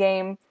late in the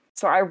game.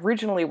 So I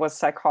originally was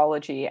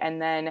psychology,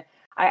 and then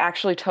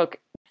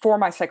for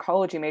my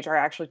psychology major, I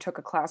actually took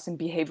a class in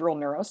behavioral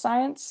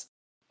neuroscience,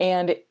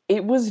 and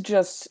it was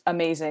just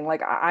amazing. Like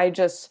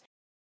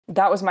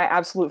that was my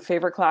absolute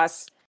favorite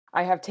class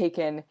I have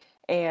taken,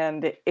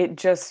 and it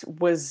just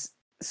was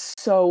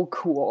so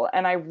cool.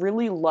 And I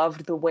really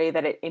loved the way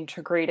that it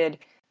integrated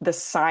the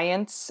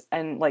science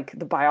and like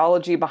the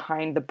biology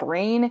behind the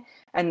brain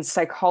and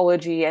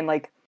psychology and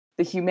like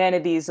the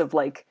humanities of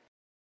like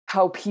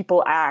how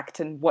people act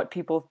and what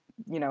people,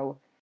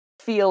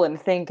 feel and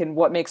think and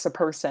what makes a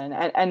person.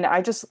 And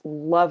I just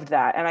loved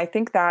that. And I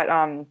think that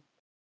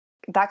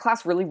that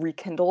class really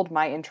rekindled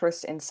my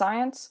interest in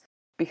science,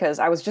 because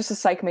I was just a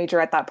psych major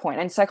at that point.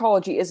 And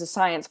psychology is a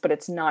science, but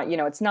it's not,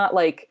 it's not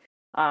like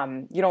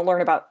you don't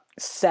learn about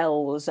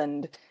cells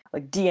and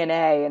like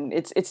DNA, and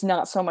it's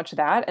not so much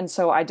that. And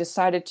so I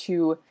decided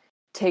to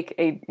take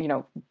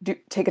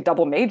a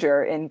double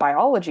major in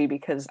biology,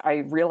 because I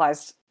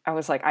realized I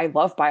was like, I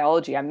love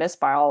biology. I miss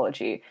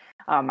biology.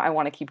 I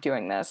want to keep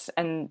doing this.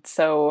 And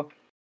so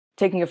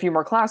taking a few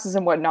more classes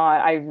and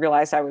whatnot, I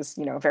realized I was,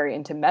 very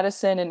into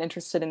medicine and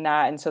interested in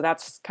that. And so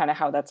that's kind of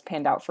how that's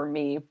panned out for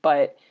me.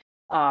 But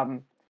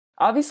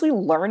obviously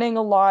learning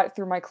a lot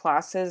through my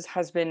classes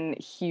has been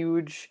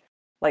huge.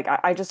 Like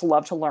I just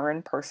love to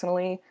learn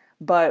personally.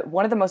 But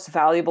one of the most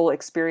valuable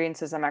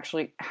experiences I'm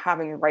actually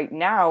having right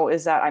now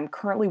is that I'm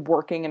currently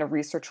working in a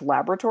research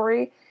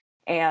laboratory,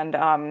 and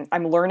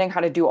I'm learning how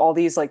to do all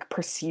these like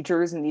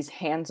procedures and these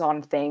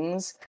hands-on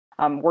things,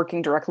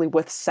 working directly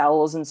with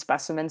cells and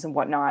specimens and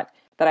whatnot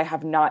that I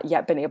have not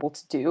yet been able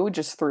to do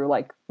just through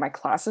like my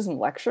classes and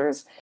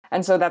lectures.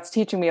 And so that's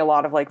teaching me a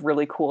lot of like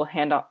really cool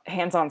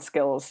hands-on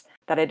skills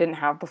that I didn't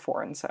have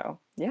before. And so,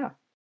 yeah.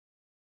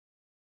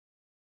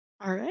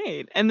 All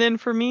right. And then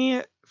for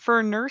me,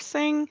 for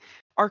nursing,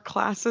 our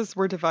classes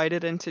were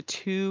divided into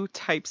 2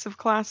 types of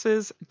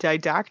classes: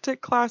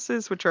 didactic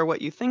classes, which are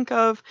what you think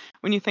of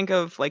when you think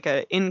of like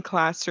a in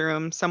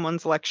classroom,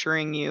 someone's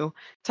lecturing you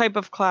type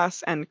of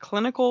class, and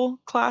clinical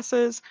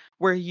classes,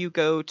 where you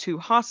go to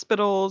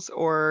hospitals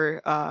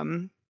or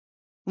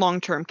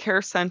long-term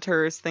care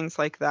centers, things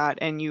like that,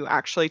 and you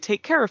actually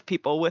take care of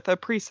people with a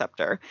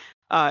preceptor.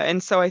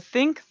 And so I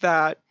think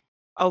that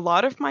a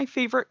lot of my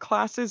favorite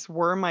classes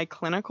were my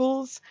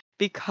clinicals,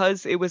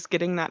 because it was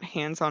getting that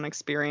hands-on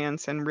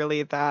experience and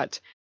really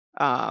that,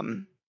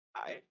 um,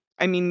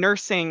 I mean,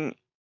 nursing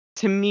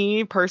to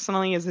me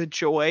personally is a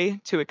joy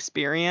to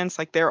experience.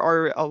 Like there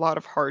are a lot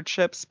of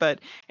hardships, but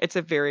it's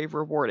a very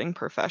rewarding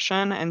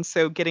profession. And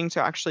so getting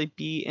to actually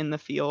be in the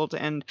field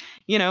and,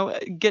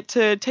 get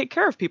to take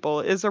care of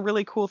people is a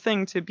really cool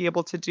thing to be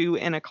able to do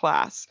in a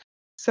class.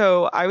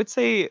 So I would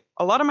say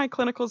a lot of my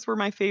clinicals were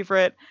my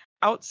favorite.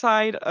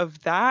 Outside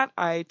of that,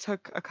 I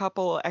took a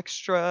couple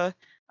extra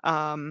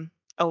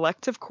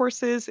elective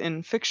courses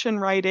in fiction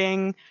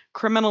writing,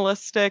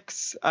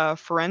 criminalistics,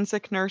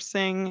 forensic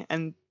nursing,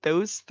 and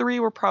those 3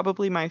 were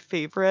probably my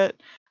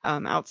favorite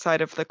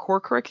outside of the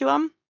core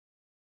curriculum.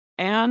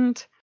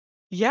 And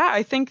yeah,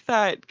 I think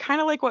that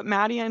kind of like what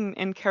Maddie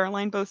and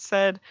Caroline both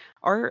said,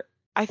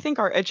 I think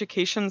our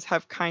educations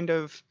have kind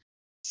of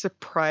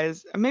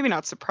maybe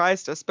not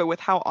surprised us, but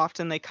with how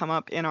often they come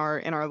up in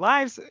our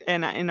lives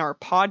and in our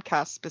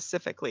podcast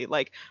specifically.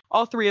 Like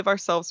all 3 of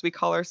ourselves, we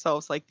call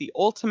ourselves like the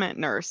ultimate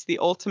nurse, the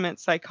ultimate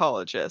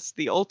psychologist,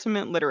 the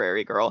ultimate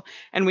literary girl,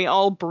 and we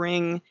all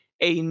bring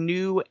a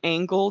new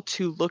angle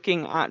to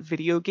looking at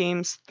video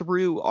games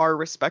through our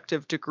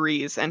respective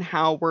degrees and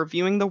how we're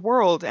viewing the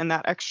world and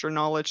that extra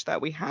knowledge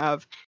that we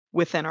have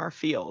within our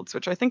fields,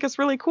 which I think is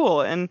really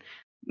cool and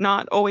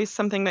not always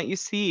something that you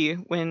see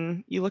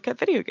when you look at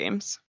video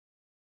games.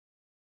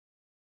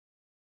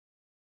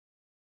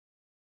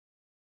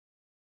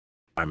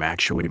 I'm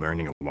actually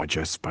learning a lot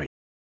just by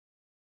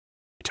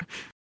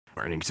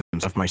learning some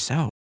stuff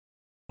myself.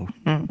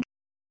 I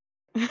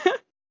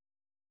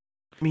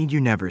mean, you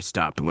never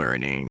stop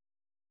learning.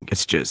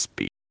 It's just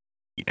be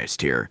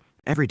honest here.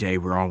 Every day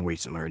we're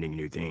always learning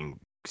new things,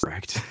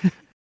 correct?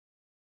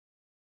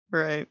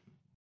 Right.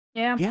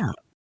 Yeah. Yeah.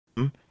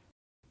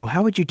 Well,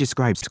 how would you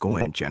describe school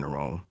in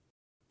general?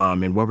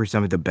 And what were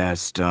some of the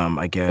best,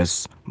 I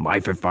guess,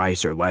 life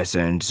advice or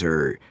lessons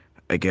or,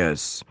 I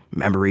guess,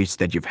 memories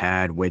that you've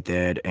had with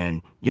it?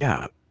 And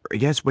yeah, I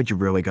guess what you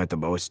really got the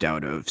most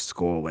out of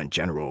school in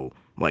general,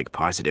 like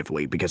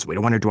positively, because we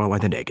don't want to dwell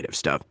on the negative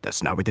stuff.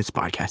 That's not what this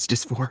podcast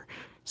is for.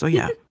 So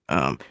yeah,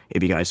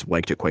 if you guys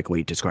like to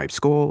quickly describe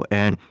school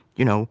and,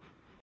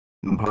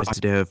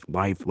 positive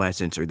life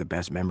lessons or the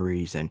best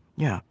memories and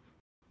yeah,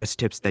 best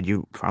tips that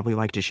you probably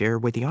like to share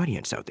with the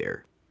audience out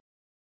there,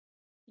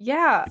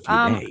 Yeah. if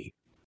you may.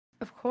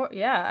 Of course.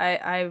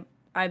 Yeah.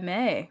 I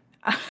may.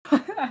 I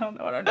don't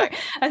know what I'm doing.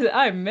 I said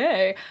I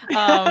may.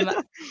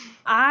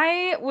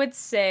 I would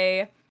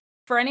say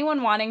for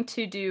anyone wanting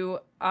to do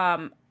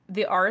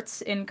the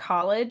arts in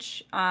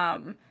college,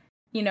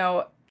 you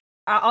know,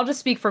 I'll just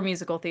speak for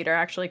musical theater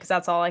actually, because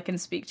that's all I can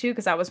speak to,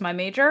 because that was my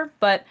major.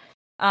 But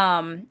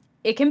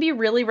it can be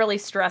really, really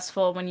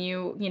stressful when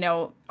you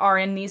know, are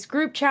in these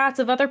group chats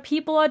of other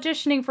people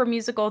auditioning for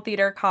musical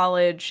theater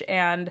college,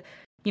 and,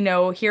 you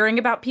know, hearing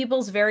about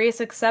people's various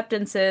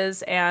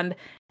acceptances and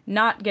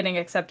not getting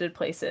accepted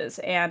places.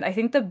 And I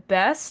think the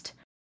best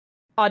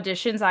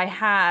auditions I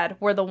had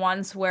were the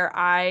ones where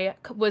I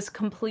was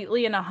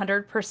completely and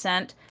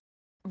 100%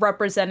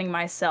 representing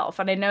myself.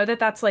 And I know that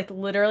that's like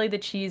literally the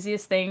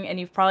cheesiest thing, and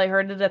you've probably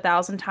heard it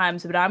 1,000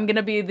 times, but I'm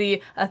gonna be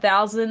the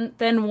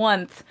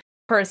 1,001th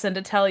person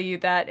to tell you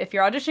that if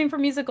you're auditioning for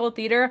musical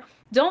theater,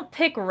 don't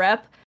pick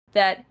rep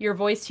that your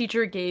voice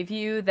teacher gave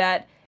you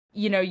that,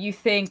 you know, you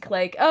think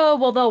like, oh,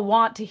 well, they'll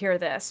want to hear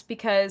this.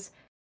 Because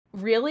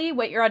really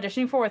what you're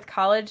auditioning for with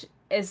college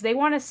is they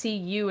want to see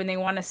you, and they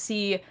want to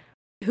see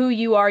who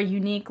you are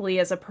uniquely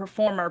as a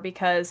performer.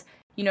 Because,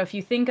 you know, if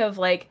you think of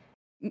like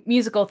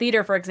musical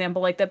theater, for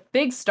example, like the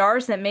big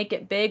stars that make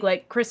it big,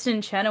 like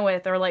Kristen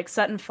Chenoweth or like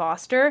Sutton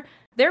Foster,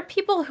 they're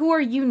people who are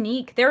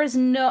unique. There is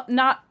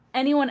not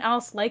anyone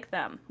else like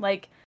them.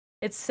 Like,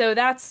 it's, so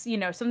that's, you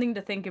know, something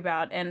to think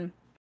about. And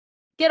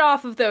get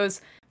off of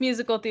those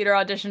musical theater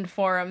audition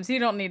forums. You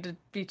don't need to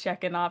be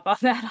checking off on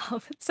that all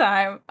the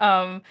time.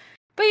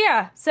 But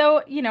yeah,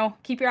 so, you know,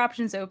 keep your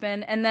options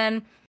open. And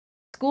then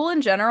school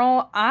in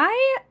general,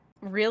 I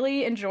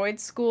really enjoyed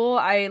school.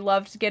 I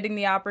loved getting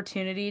the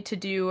opportunity to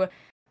do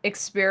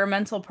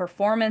experimental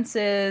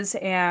performances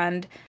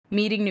and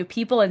meeting new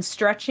people and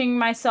stretching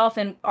myself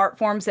in art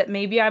forms that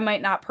maybe I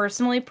might not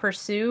personally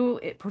pursue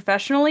it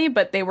professionally,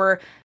 but they were,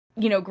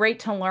 you know, great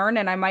to learn,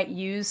 and I might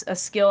use a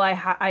skill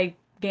I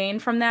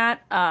gained from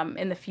that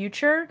in the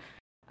future.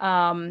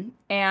 And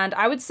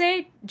I would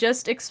say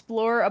just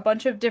explore a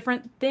bunch of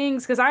different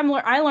things, because I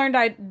learned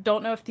I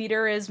don't know if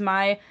theater is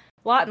my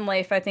lot in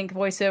life. I think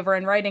voiceover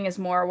and writing is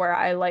more where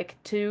I like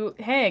to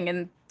hang,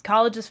 and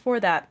college is for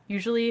that.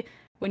 Usually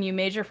when you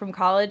major from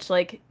college,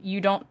 like, you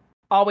don't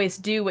always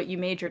do what you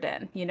majored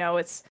in. You know,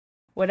 it's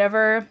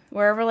wherever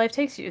life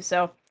takes you.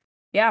 So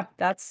yeah,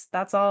 that's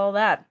all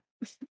that.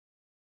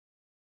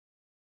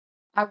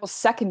 I will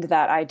second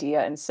that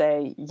idea and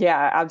say,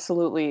 yeah,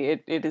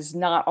 absolutely. It is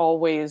not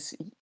always,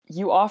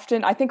 you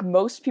often, I think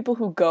most people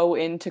who go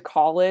into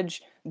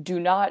college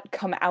do not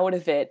come out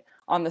of it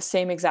on the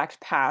same exact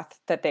path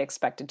that they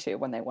expected to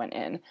when they went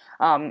in.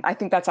 I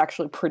think that's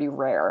actually pretty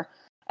rare.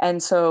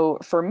 And so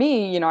for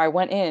me, you know, I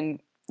went in,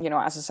 you know,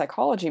 as a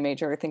psychology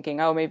major thinking,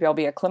 oh, maybe I'll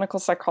be a clinical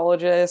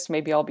psychologist,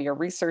 maybe I'll be a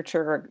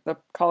researcher, or the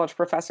college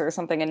professor or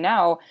something. And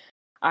now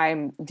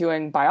I'm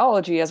doing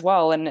biology as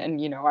well. And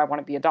you know, I want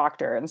to be a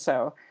doctor. And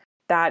so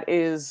that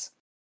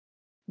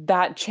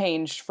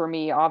changed for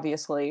me,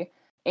 obviously.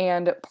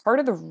 And part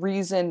of the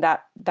reason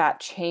that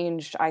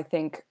changed, I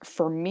think,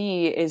 for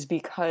me is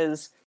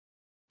because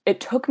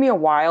it took me a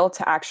while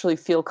to actually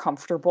feel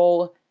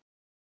comfortable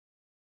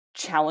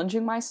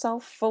challenging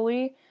myself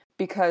fully.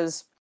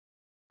 Because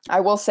I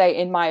will say,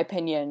 in my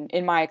opinion,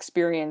 in my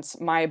experience,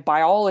 my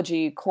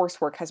biology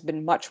coursework has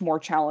been much more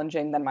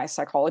challenging than my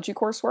psychology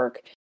coursework.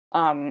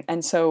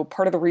 And so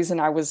part of the reason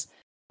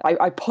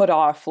I put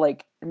off,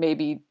 like,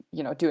 maybe,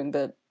 you know, doing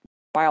the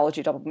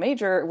biology double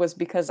major was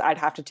because I'd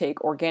have to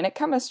take organic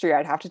chemistry,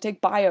 I'd have to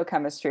take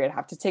biochemistry, I'd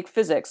have to take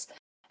physics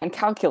and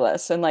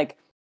calculus, and, like,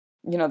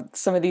 you know,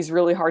 some of these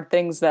really hard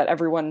things that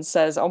everyone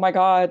says, oh my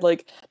God,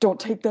 like, don't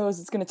take those,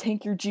 it's going to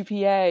tank your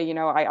GPA. You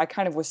know, I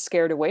kind of was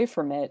scared away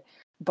from it.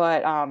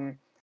 But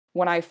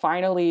when I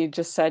finally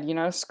just said, you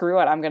know, screw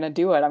it, I'm going to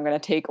do it, I'm going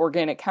to take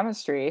organic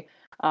chemistry,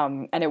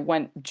 and it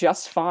went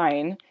just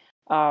fine.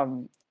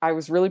 I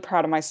was really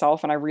proud of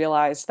myself, and I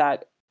realized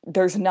that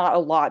there's not a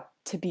lot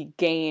to be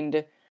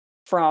gained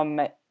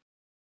from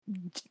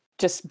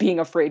just being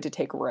afraid to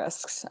take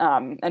risks,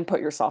 and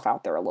put yourself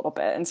out there a little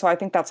bit. And so I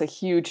think that's a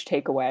huge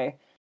takeaway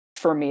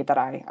for me that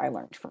I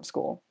learned from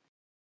school.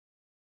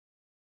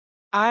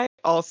 I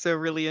also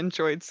really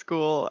enjoyed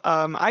school.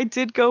 I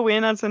did go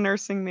in as a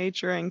nursing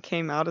major and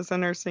came out as a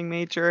nursing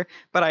major,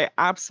 but I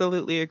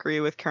absolutely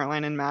agree with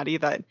Caroline and Maddie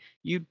that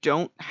you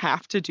don't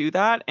have to do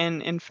that.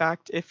 And in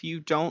fact, if you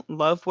don't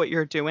love what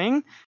you're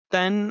doing,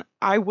 then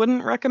I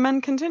wouldn't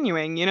recommend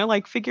continuing. You know,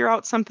 like, figure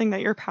out something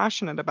that you're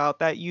passionate about,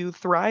 that you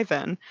thrive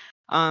in,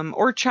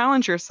 or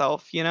challenge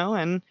yourself. You know,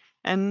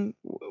 and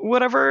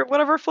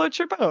whatever floats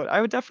your boat.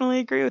 I would definitely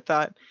agree with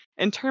that.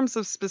 In terms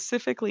of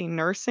specifically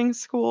nursing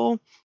school,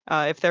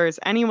 if there is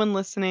anyone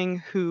listening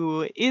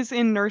who is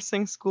in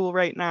nursing school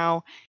right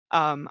now,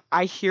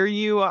 I hear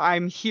you.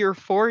 I'm here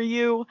for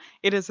you.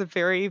 It is a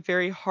very,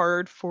 very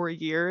hard 4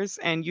 years,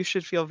 and you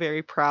should feel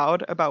very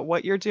proud about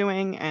what you're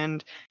doing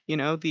and, you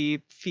know, the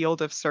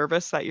field of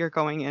service that you're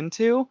going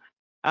into.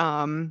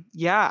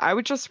 Yeah, I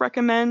would just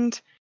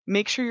recommend,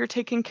 make sure you're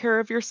taking care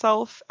of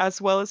yourself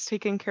as well as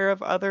taking care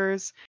of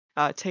others.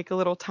 Take a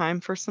little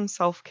time for some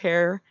self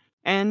care,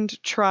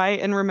 and try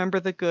and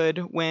remember the good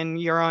when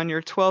you're on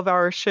your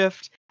 12-hour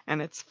shift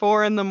and it's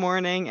 4 in the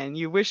morning and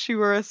you wish you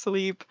were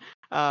asleep.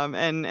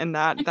 And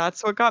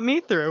that's what got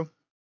me through.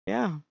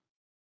 Yeah.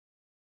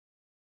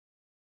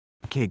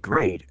 Okay,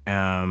 great.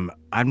 I'm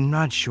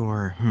not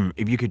sure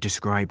if you could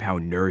describe how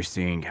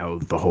nursing, how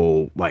the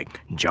whole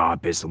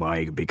job is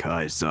like,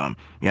 because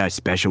yeah,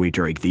 especially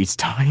during these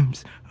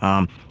times.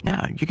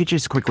 Yeah, you could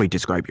just quickly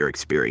describe your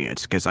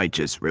experience, because I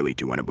just really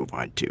do want to move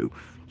on to,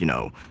 you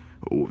know,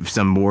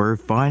 some more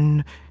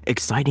fun,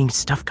 exciting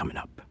stuff coming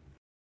up.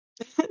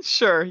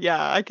 Sure,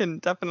 yeah, I can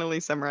definitely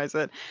summarize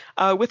it.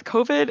 With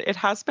COVID, it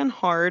has been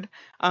hard.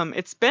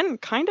 It's been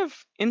kind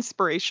of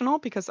inspirational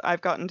because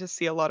I've gotten to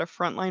see a lot of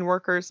frontline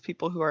workers,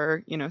 people who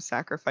are,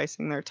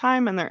 sacrificing their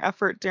time and their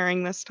effort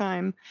during this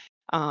time.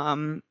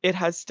 It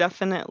has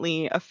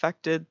definitely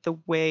affected the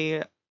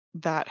way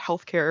that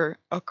healthcare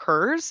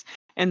occurs,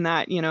 and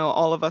that,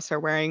 all of us are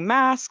wearing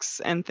masks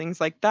and things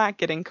like that,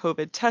 getting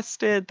COVID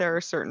tested. There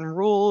are certain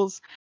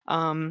rules.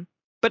 Um,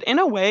 but in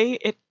a way,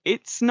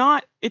 it's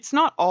not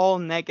all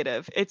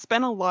negative. It's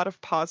been a lot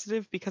of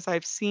positive because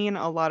I've seen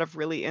a lot of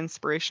really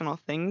inspirational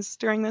things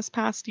during this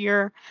past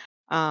year,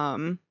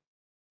 um,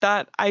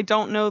 that I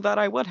don't know that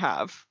I would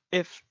have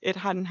if it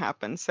hadn't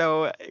happened.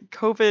 So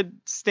COVID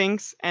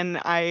stinks,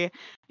 and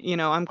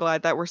I'm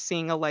glad that we're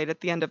seeing a light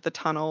at the end of the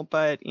tunnel.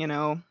 But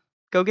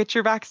go get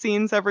your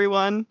vaccines,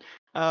 everyone.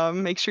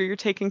 Make sure you're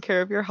taking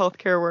care of your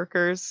healthcare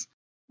workers,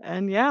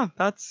 and yeah,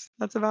 that's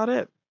about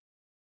it.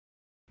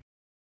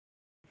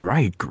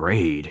 Right,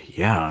 great.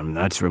 Yeah,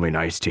 that's really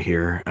nice to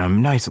hear.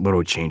 Nice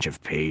little change of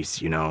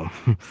pace,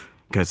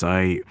 because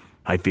I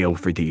feel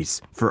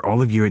for all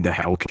of you in the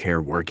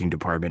healthcare working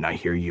department. I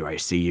hear you, I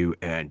see you,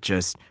 and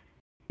just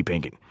keep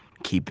hanging,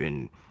 keep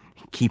in,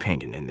 keep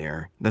hanging in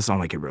there. That's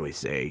all I can really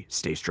say.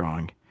 Stay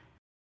strong.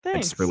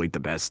 That's Thanks. really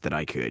the best that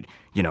I could,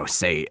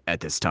 say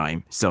at this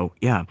time. So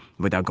yeah,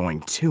 without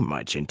going too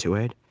much into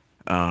it.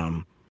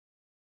 Um,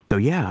 so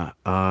yeah,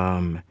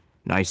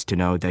 nice to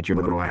know that your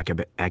little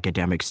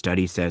academic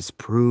studies has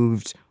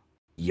proved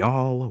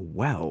y'all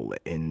well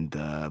in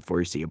the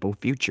foreseeable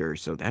future.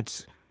 So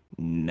that's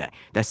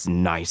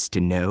nice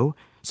to know.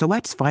 So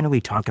let's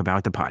finally talk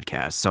about the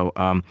podcast. So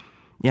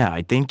yeah,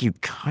 I think you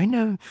kind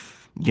of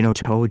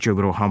told your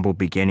little humble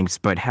beginnings,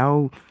 but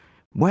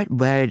what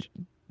led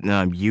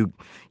you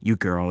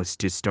girls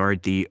to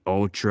start the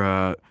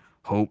Ultra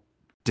Hope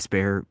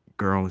Despair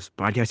Girls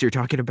podcast you're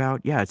talking about?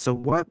 Yeah. So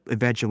what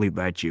eventually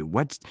led you?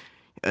 What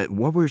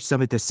were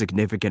some of the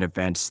significant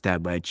events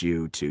that led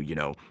you to,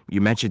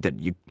 you mentioned that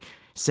you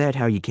said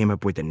how you came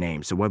up with the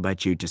name. So what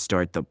led you to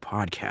start the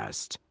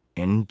podcast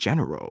in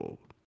general?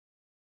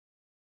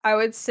 I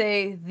would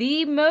say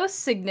the most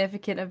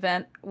significant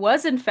event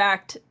was, in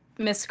fact,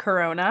 Miss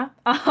Corona.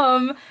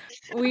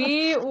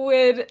 We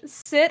would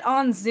sit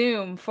on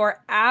Zoom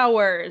for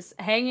hours,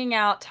 hanging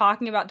out,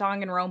 talking about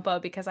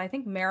Danganronpa because I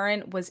think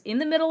Marin was in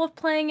the middle of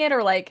playing it,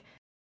 or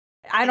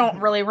I don't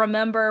Mhm. really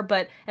remember,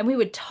 and we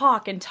would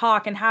talk and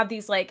have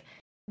these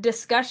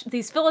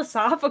these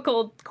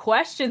philosophical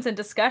questions and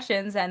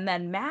discussions, and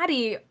then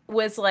Maddie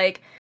was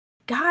like,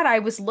 God, I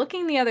was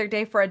looking the other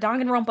day for a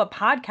Danganronpa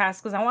podcast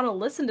because I want to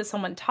listen to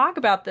someone talk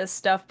about this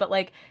stuff, but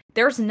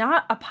there's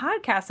not a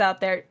podcast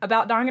out there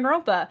about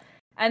Danganronpa.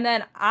 And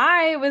then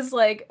I was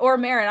like, or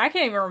Marin, I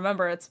can't even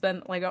remember. It's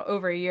been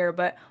over a year,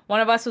 but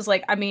one of us was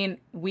like, I mean,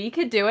 we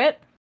could do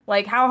it.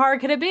 Like, how hard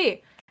could it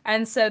be?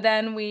 And so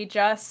then we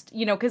just,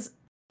 because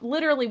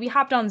literally we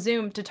hopped on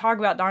Zoom to talk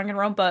about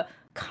Danganronpa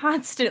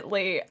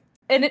constantly,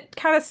 and it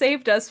kind of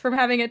saved us from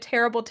having a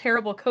terrible,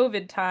 terrible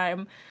COVID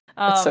time.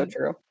 That's so Um,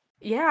 true.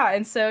 yeah,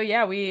 and so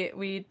yeah,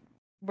 we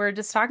were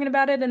just talking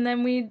about it, and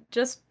then we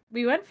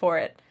went for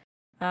it.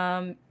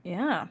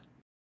 Yeah.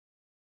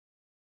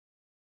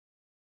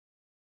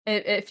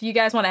 If you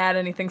guys want to add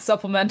anything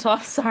supplemental, I'm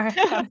sorry.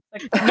 I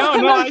was No,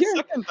 no, No, I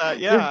second that.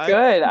 Yeah, you're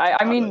good. I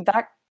got mean it.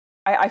 that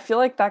I feel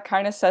like that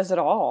kind of says it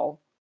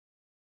all.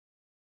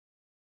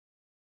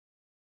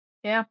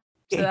 yeah.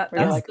 So Okay, We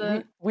were yeah. that's like,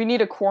 the we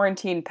need a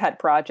quarantine pet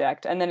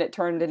project, and then it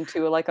turned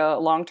into like a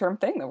long-term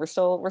thing that we're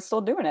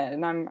still doing it,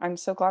 and I'm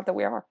so glad that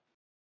we are.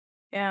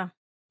 yeah.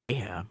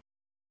 Yeah.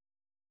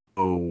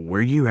 Oh,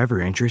 were you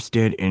ever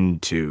interested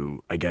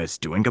into, I guess,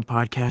 doing a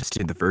podcast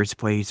in the first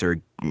place,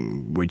 or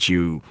would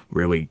you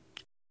really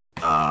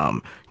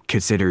um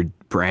consider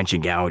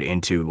branching out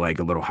into like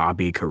a little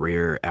hobby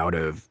career out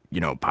of,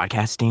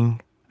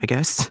 podcasting, I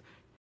guess?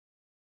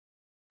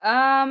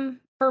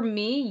 For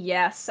me,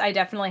 yes, I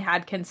definitely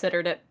had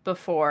considered it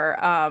before.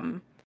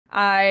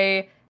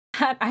 I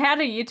I had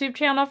a YouTube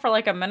channel for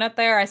a minute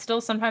there. I still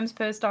sometimes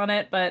post on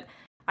it, but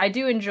I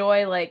do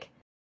enjoy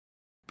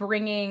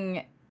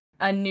bringing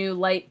a new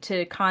light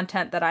to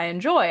content that I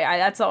enjoy.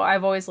 That's all.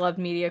 I've always loved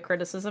media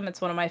criticism. It's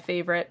one of my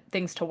favorite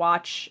things to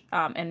watch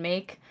and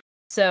make.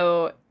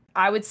 So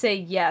I would say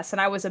yes.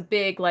 And I was a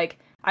big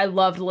I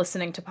loved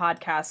listening to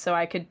podcasts. So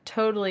I could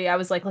totally. I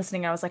was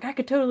listening. I was like, I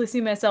could totally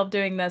see myself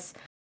doing this.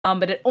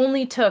 But it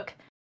only took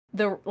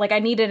I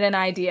needed an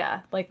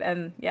idea.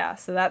 And yeah.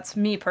 So that's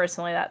me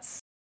personally. That's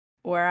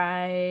where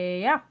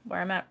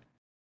I'm at.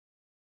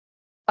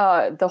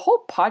 The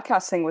whole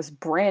podcast thing was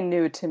brand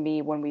new to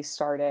me when we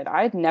started.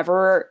 I had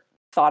never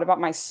thought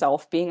about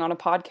myself being on a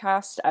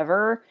podcast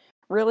ever.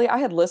 Really, I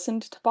had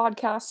listened to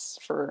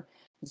podcasts for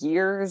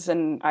years,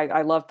 and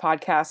I love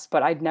podcasts,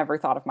 but I'd never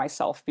thought of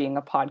myself being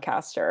a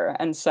podcaster.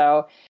 And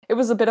so it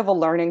was a bit of a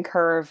learning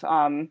curve.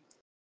 And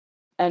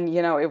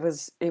it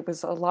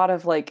was a lot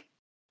of like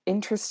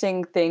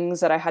interesting things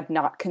that I had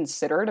not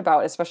considered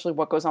about, especially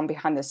what goes on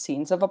behind the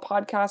scenes of a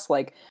podcast.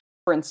 Like,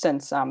 for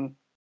instance, I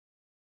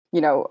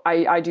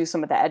do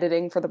some of the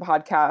editing for the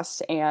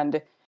podcast,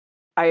 and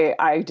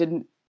I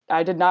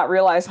did not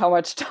realize how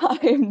much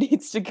time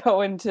needs to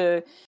go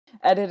into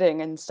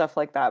editing and stuff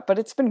like that. But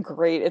it's been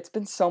great. It's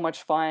been so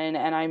much fun,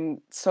 and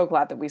I'm so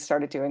glad that we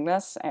started doing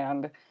this.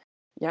 And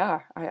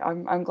yeah,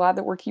 I'm glad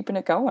that we're keeping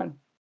it going.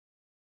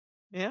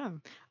 Yeah.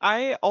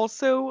 I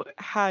also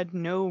had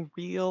no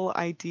real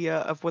idea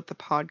of what the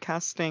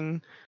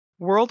podcasting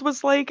world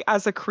was like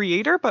as a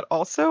creator, but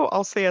also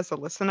I'll say as a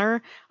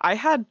listener, I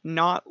had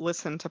not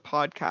listened to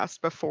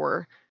podcasts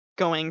before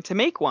going to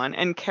make one.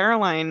 And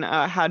Caroline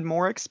had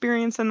more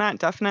experience in that,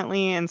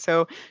 definitely. And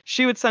so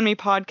she would send me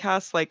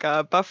podcasts like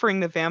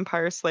Buffering the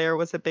Vampire Slayer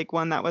was a big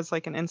one that was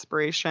like an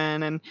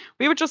inspiration. And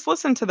we would just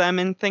listen to them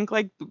and think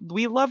like,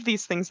 we love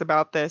these things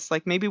about this.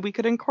 Like maybe we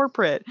could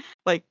incorporate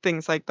like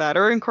things like that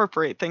or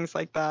incorporate things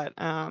like that.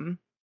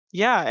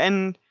 Yeah,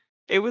 and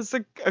it was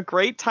a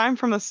great time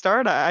from the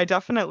start. I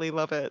definitely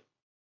love it.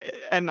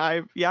 And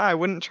I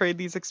wouldn't trade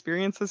these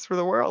experiences for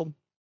the world.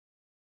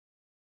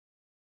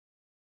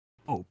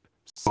 Oh,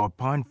 so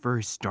upon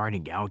first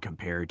starting out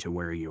compared to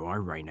where you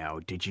are right now,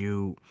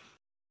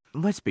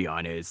 let's be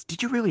honest,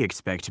 did you really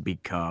expect to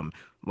become,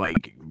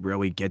 like,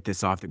 really get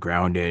this off the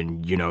ground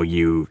and,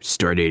 you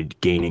started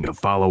gaining a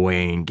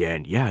following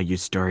and, yeah, you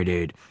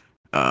started,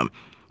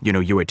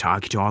 you would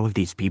talk to all of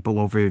these people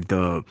over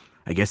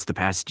I guess the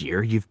past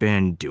year you've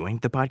been doing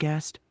the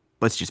podcast?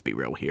 Let's just be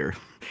real here.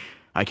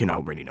 I can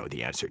already know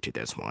the answer to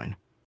this one.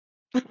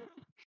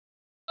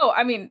 Oh,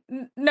 I mean,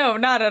 no,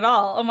 not at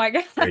all. Oh my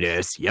god. There it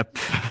is. Yep.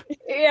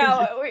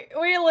 Yeah,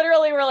 we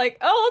literally were like,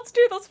 oh, let's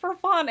do this for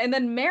fun. And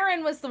then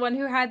Marin was the one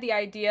who had the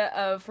idea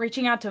of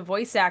reaching out to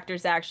voice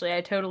actors, actually.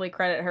 I totally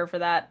credit her for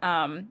that.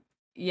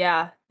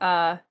 Yeah.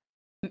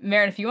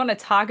 Marin, if you want to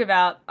talk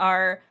about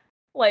our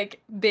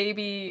like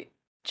baby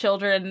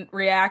children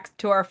react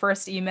to our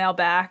first email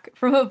back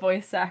from a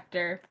voice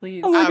actor,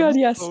 please. Oh my god,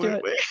 yes, do it.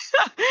 Absolutely.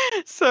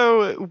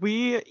 So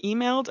we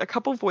emailed a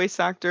couple voice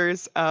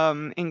actors,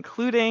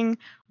 including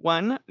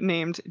one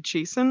named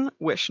Jason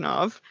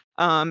Wishnov,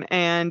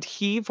 and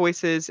he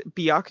voices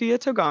Byakuya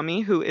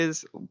Togami, who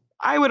is,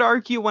 I would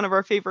argue, one of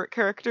our favorite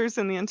characters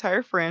in the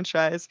entire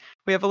franchise.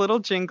 We have a little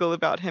jingle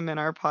about him in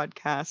our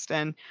podcast,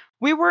 and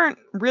we weren't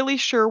really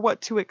sure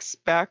what to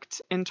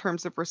expect in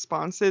terms of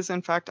responses.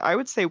 In fact, I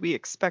would say we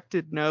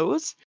expected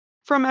no's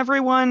from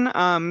everyone.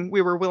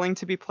 We were willing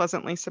to be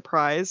pleasantly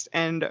surprised,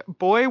 and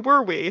boy,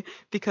 were we,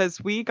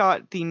 because we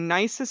got the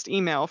nicest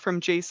email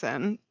from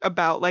Jason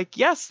about, like,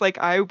 yes, like,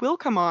 I will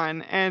come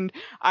on. And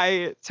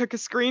I took a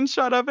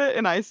screenshot of it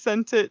and I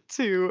sent it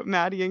to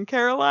Maddie and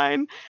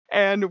Caroline,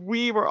 and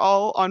we were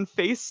all on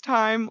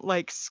FaceTime,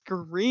 like,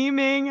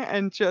 screaming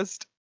and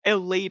just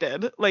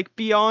elated, like,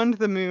 beyond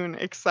the moon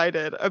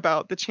excited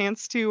about the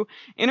chance to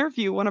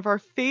interview one of our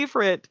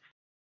favorite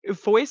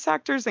voice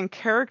actors and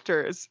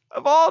characters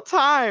of all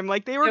time.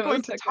 Like they were It going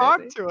was to so talk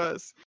crazy. to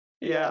us.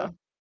 Yeah.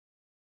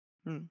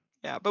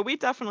 Yeah, but we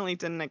definitely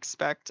didn't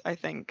expect, I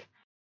think,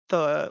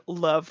 the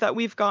love that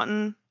we've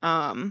gotten,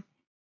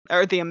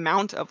 or the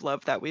amount of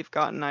love that we've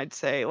gotten, I'd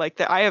say. Like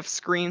I have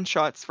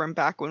screenshots from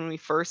back when we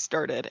first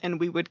started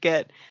and we would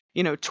get,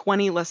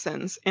 20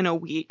 listens in a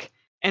week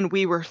and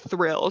we were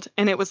thrilled.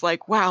 And it was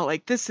like, wow,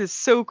 like this is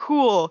so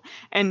cool.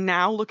 And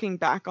now looking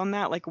back on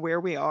that, like where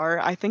we are,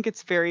 I think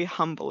it's very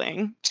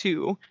humbling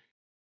to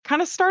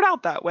kind of start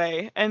out that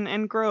way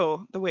and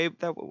grow the way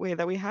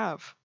that we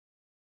have.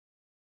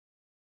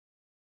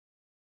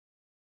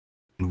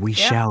 We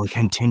Yeah. shall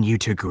continue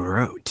to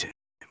grow.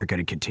 We're going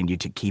to continue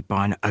to keep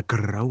on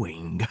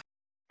growing.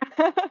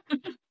 But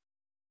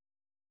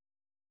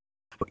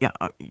yeah,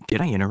 did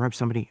I interrupt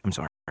somebody? I'm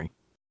sorry.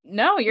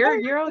 No,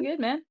 you're all good,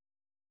 man.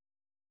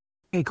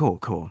 Okay,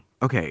 cool.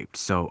 Okay,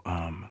 so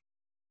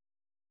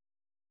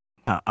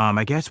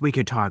I guess we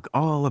could talk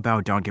all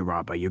about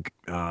Danganronpa.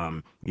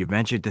 You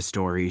mentioned the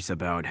stories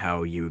about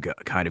how you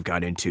kind of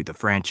got into the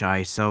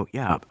franchise. So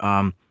yeah,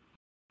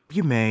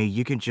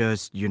 you can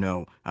just, I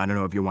don't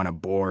know if you want to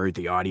bore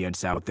the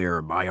audience out there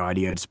or my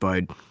audience,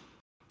 but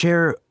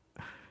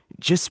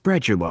just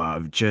spread your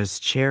love.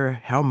 Just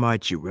share how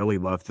much you really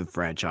love the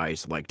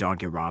franchise, like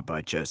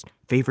Danganronpa. Just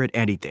favorite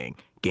anything,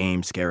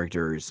 games,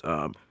 characters,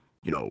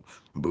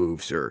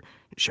 moves or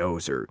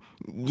shows or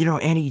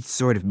any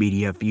sort of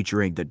media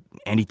featuring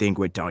anything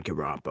with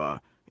Danganronpa.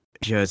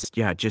 Just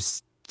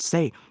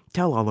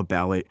tell all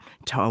about it.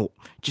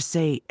 Just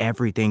say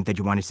everything that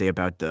you want to say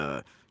about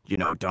the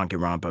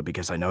Danganronpa,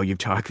 because I know you've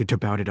talked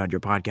about it on your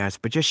podcast,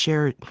 but just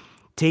share it.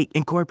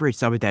 Incorporate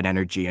some of that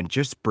energy and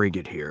just bring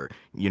it here.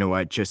 You know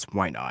what? Just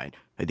why not?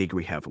 I think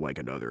we have like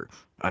another,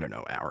 I don't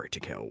know, hour to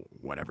kill,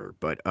 whatever.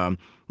 But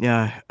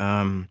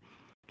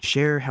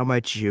share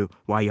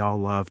why y'all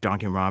love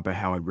Danganronpa,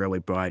 how it really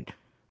brought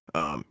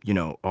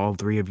all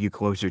three of you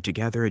closer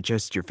together, and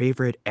just your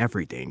favorite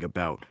everything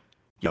about,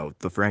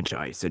 the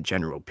franchise in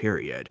general,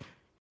 period.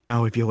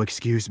 Now, if you'll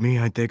excuse me,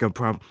 I think I'm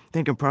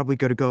probably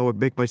gonna go and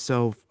make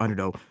myself, I don't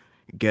know,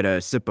 get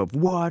a sip of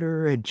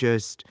water and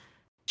just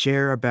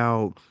share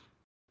about.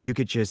 You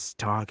could just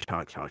talk,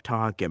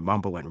 and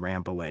mumble and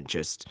ramble and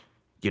just,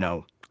 you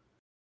know,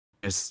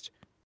 just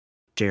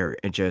share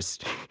and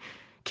just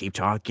keep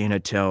talking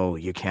until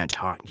you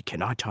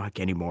cannot talk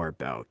anymore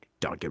about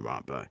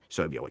Danganronpa.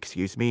 So if you'll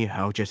excuse me,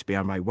 I'll just be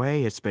on my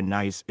way. It's been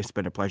nice. It's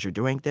been a pleasure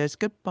doing this.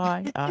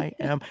 Goodbye. I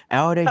am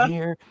out of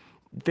here.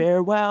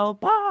 Farewell.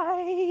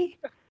 Bye.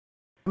 Let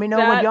me know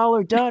when That y'all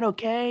are done,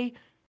 okay?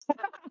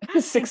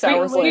 6 We-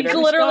 hours we later. could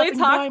literally stopping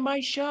talk- by my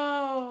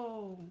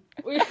show.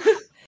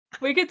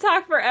 we could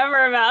talk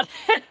forever about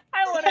it.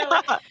 I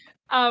literally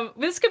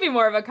this could be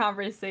more of a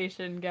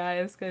conversation,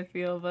 guys, I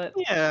feel, but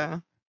Yeah.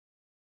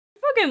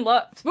 fucking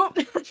love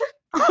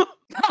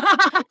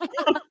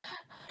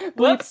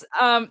Whoops.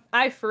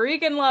 I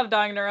freaking love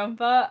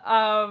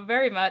Danganronpa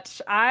very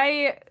much.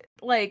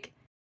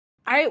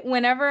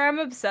 Whenever I'm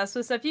obsessed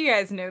with stuff, you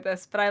guys know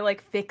this, but I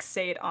like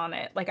fixate on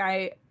it. Like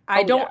I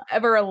Oh, don't yeah.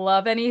 ever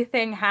love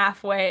anything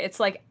halfway. It's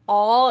like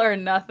all or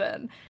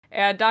nothing.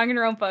 And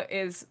Danganronpa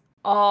is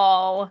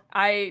all.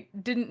 I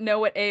didn't know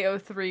what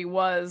AO3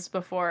 was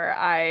before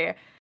I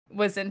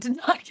was into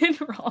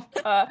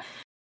Danganronpa.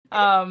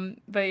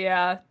 But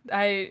yeah,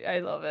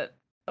 I love it.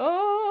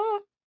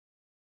 Oh,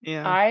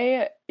 Yeah.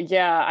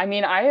 I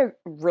mean, I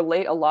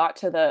relate a lot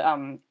to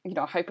the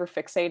hyper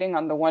fixating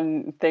on the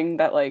one thing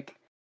that like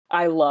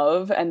I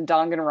love, and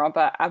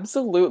Danganronpa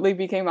absolutely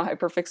became a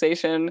hyper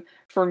fixation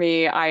for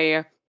me.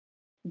 I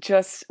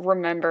just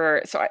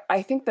remember, so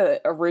I think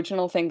the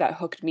original thing that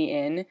hooked me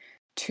in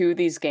to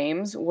these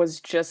games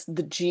was just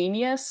the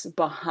genius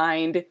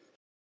behind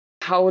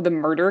how the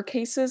murder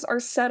cases are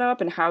set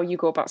up and how you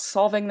go about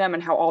solving them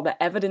and how all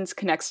the evidence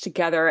connects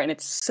together, and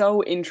it's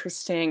so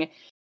interesting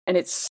and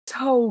it's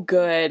so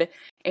good.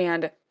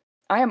 And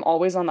I am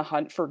always on the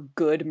hunt for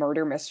good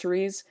murder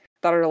mysteries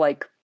that are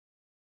like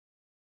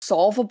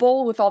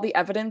solvable with all the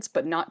evidence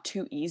but not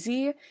too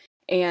easy,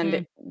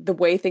 and the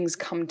way things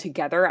come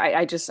together,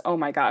 I just, oh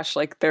my gosh,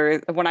 like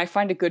when I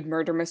find a good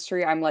murder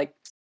mystery, I'm like,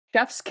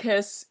 chef's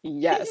kiss,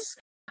 yes.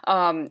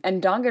 And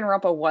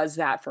Danganronpa was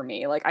that for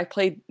me. Like I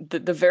played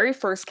the very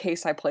first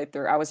case I played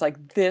through, I was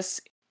like,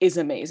 this is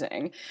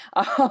amazing.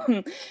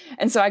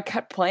 And so I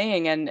kept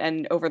playing,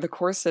 and over the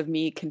course of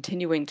me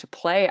continuing to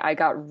play, I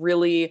got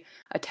really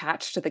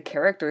attached to the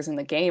characters in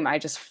the game. I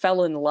just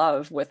fell in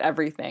love with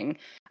everything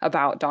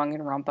about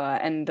Danganronpa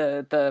and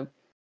the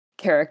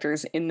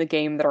characters in the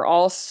game that are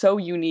all so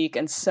unique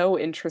and so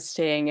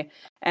interesting,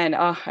 and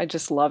I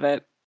just love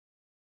it.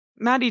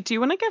 Maddie, do you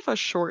want to give a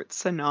short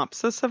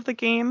synopsis of the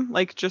game?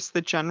 Like just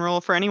the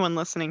general, for anyone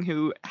listening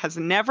who has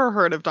never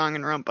heard of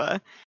Danganronpa.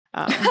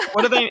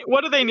 What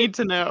do they need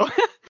to know?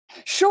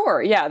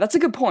 Sure, yeah, that's a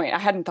good point. I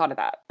hadn't thought of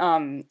that.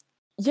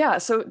 Yeah,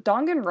 so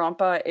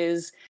Danganronpa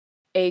is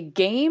a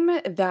game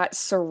that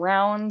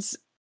surrounds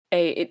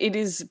it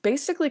is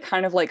basically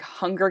kind of like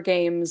Hunger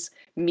Games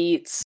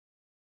meets,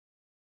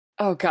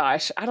 oh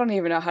gosh, I don't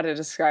even know how to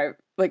describe,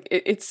 like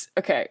it's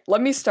okay,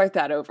 let me start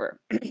that over.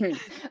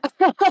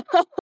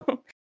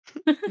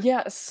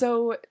 Yeah,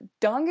 so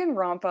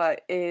Danganronpa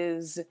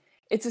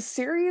it's a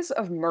series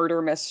of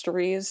murder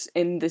mysteries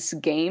in this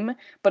game,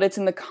 but it's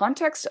in the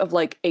context of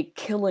like a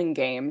killing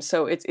game.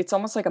 So it's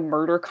almost like a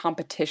murder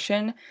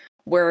competition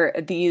where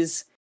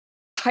these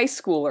high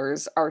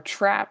schoolers are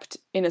trapped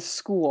in a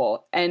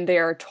school and they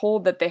are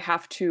told that they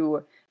have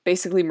to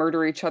basically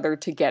murder each other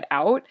to get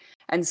out.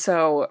 And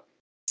so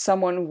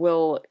someone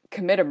will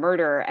commit a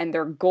murder and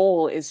their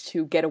goal is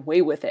to get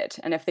away with it.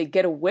 And if they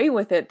get away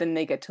with it, then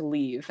they get to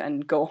leave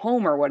and go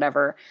home or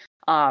whatever.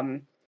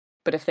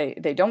 But if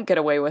they don't get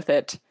away with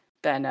it,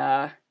 then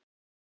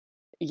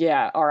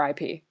yeah,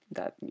 RIP.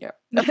 That, yeah.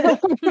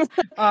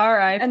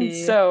 R.I.P.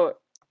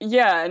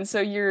 And so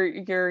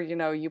you're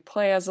you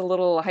play as a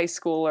little high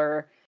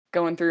schooler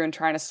going through and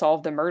trying to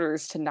solve the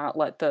murders to not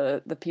let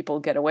the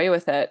people get away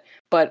with it,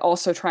 but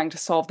also trying to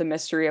solve the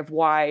mystery of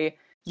why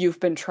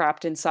you've been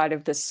trapped inside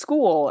of this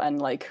school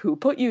and like who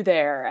put you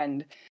there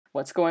and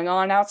what's going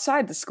on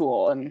outside the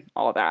school and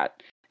all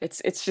that. It's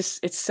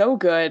so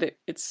good.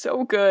 It's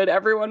so good.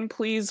 Everyone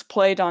please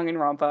play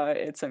Danganronpa.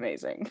 It's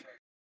amazing.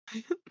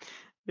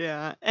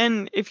 Yeah,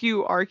 and if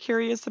you are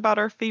curious about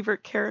our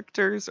favorite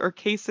characters or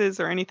cases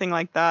or anything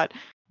like that,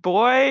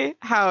 boy,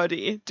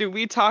 howdy, do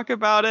we talk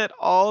about it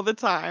all the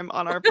time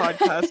on our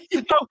podcast.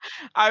 So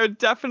I would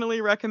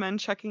definitely recommend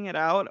checking it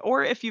out.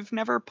 Or if you've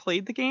never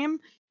played the game,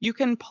 you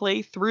can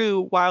play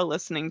through while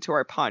listening to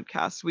our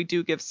podcast. We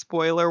do give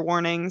spoiler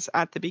warnings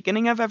at the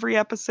beginning of every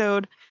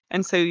episode,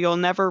 and so you'll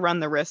never run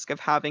the risk of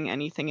having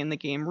anything in the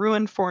game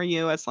ruined for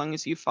you as long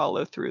as you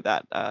follow through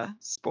that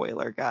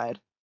spoiler guide.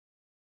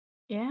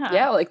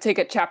 Yeah, like take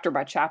it chapter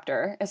by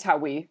chapter is how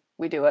we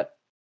do it.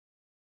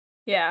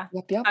 Yeah.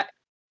 Yep.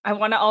 I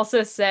want to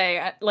also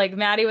say, like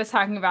Maddie was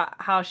talking about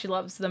how she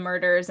loves the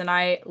murders, and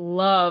I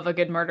love a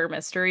good murder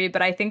mystery,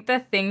 but I think the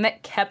thing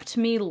that kept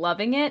me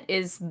loving it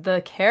is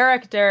the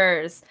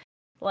characters.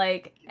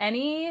 Like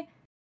any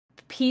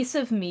piece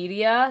of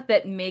media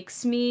that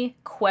makes me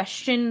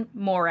question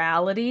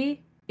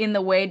morality in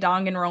the way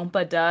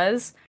Danganronpa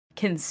does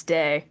can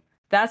stay.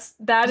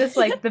 That is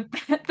like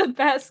the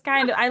best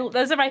kind of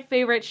those are my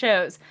favorite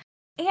shows.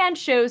 And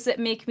shows that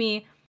make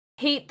me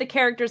hate the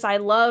characters I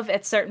love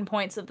at certain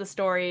points of the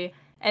story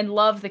and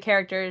love the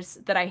characters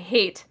that I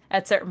hate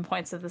at certain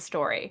points of the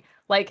story.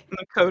 Like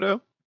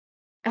Makoto.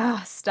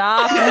 oh,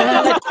 stop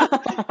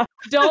it.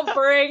 Don't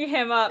bring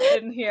him up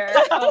in here.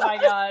 Oh my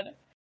god.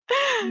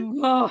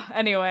 Oh,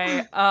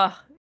 anyway,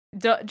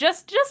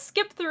 just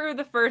skip through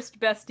the first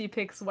Bestie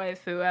Picks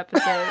Waifu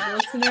episode,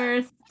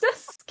 listeners.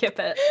 Just skip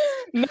it.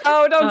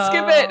 No, don't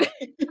skip it.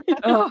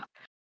 Oh.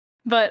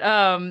 But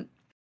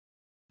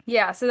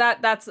yeah, so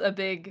that's a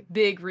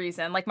big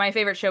reason. Like my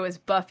favorite show is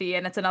Buffy,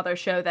 and it's another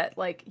show that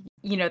like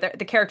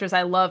the characters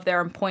I love, there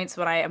are points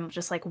when I am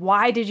just like,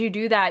 why did you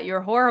do that?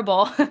 You're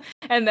horrible.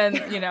 And then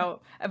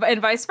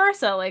and vice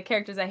versa, like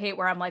characters I hate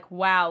where I'm like,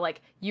 wow,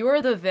 like you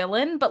are the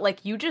villain, but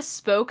like you just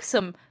spoke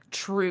some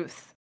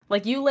truth,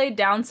 like you laid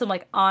down some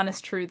like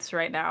honest truths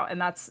right now,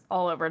 and that's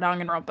all over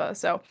Danganronpa.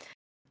 So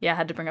yeah, I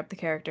had to bring up the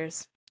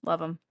characters. Love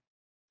them.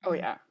 Oh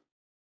yeah.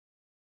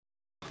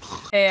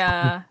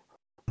 Yeah.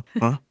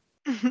 Huh?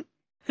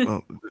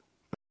 Oh,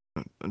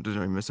 did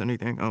I miss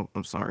anything? Oh,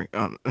 I'm sorry.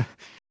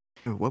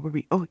 What were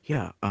we? Oh,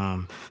 yeah.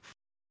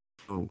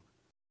 Oh,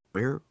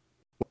 where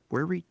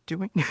are we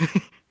doing?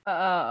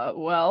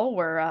 Well,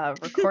 we're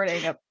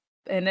recording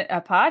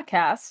a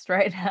podcast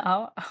right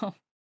now.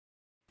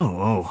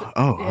 Yeah,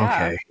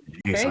 Okay.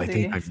 Jeez, I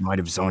think crazy. I might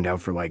have zoned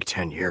out for like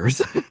 10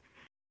 years.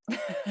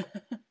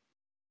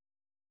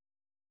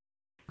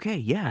 Okay,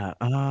 yeah.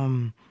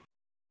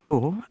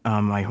 Cool.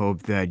 I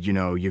hope that,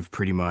 you've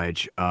pretty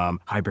much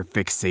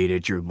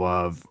hyperfixated your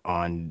love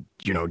on,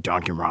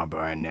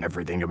 Danganronpa and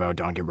everything about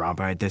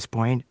Danganronpa at this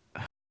point.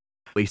 At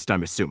least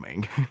I'm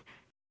assuming.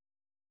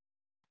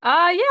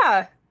 Yeah.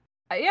 Yeah,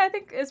 I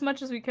think as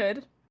much as we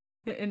could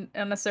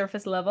on a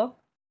surface level.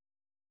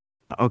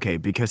 Okay,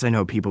 because I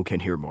know people can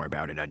hear more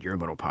about it on your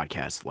little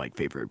podcast, like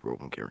favorite rule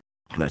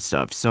and that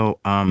stuff. So,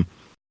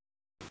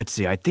 let's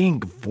see. I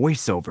think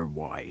voiceover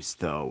wise,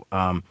 though,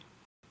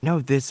 no,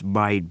 this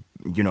might,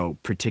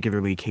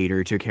 particularly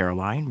cater to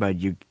Caroline, but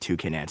you two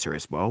can answer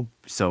as well.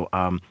 So,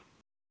 what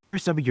are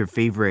some of your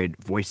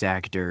favorite voice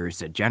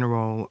actors in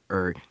general,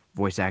 or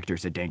voice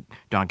actors at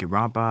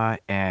Danganronpa?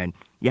 And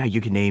yeah,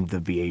 you can name the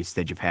VAs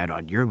that you've had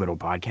on your little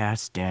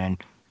podcast.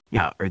 And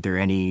yeah, are there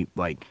any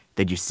like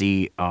that you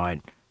see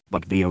on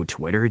like VO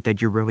Twitter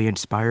that you're really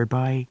inspired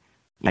by?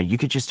 Yeah, you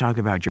could just talk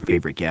about your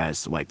favorite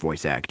guests, like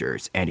voice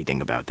actors,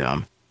 anything about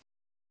them.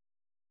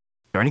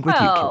 Starting with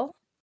you, Well,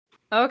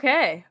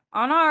 okay.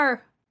 On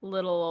our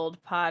little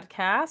old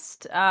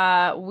podcast,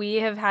 we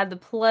have had the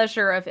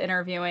pleasure of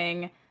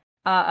interviewing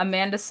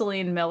Amanda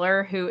Celine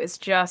Miller, who is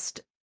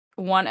just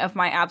one of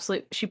my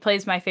absolute. She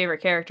plays my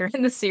favorite character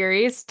in the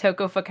series,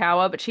 Toko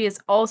Fukawa, but she is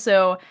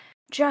also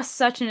just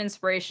such an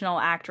inspirational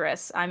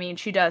actress. I mean,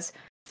 she does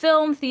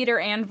film, theater,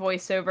 and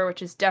voiceover,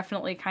 which is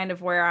definitely kind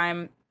of where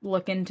I'm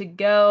looking to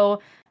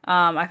go.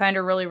 I find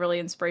her really, really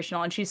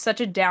inspirational, and she's such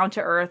a down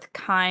to earth,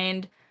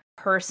 kind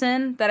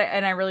person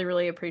and I really,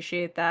 really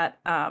appreciate that.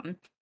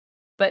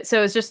 But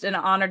so it's just an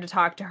honor to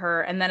talk to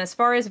her. And then as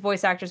far as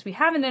voice actors we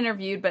haven't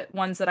interviewed, but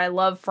ones that I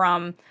love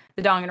from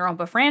the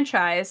Danganronpa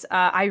franchise,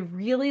 I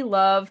really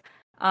love.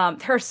 There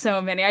are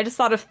so many. I just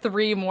thought of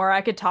 3 more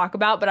I could talk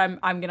about, but I'm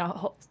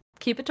gonna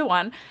keep it to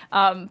one.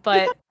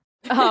 But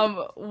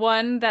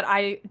one that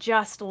I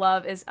just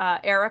love is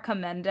Erica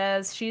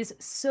Mendez. She's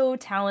so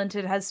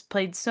talented, has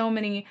played so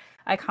many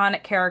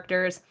iconic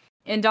characters.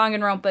 In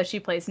Danganronpa, she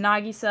plays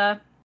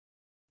Nagisa.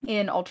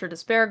 In Ultra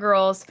Despair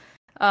Girls.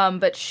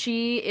 But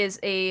she is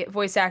a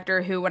voice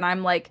actor who, when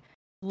I'm like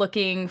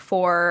looking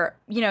for,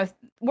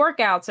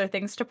 workouts or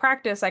things to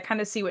practice, I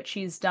kind of see what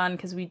she's done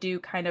because we do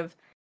kind of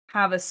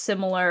have a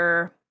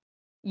similar,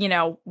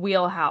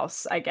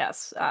 wheelhouse, I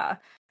guess,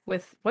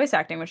 with voice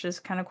acting, which is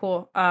kind of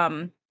cool.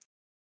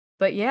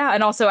 But yeah,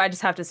 and also I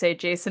just have to say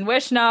Jason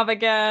Wishnov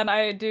again.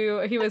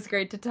 He was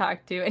great to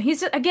talk to. And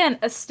he's, again,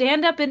 a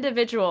stand-up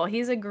individual.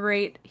 He's a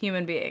great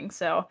human being.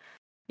 So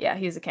yeah,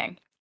 he's a king.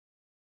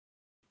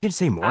 You can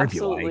say more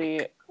Absolutely. if you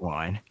like. Go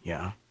on,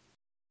 yeah.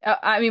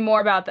 I mean, more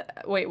about the.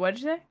 Wait, what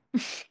did you say?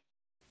 I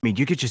mean,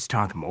 you could just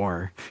talk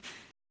more.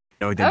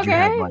 That you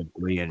had like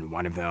 3 and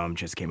one of them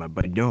just came up,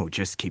 but no,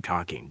 just keep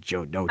talking,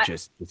 Joe. No,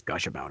 just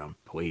gush about them,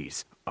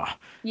 please.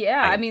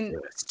 Yeah, I mean,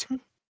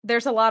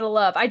 there's a lot of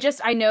love.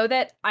 I know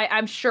that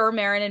I'm sure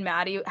Marin and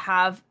Maddie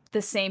have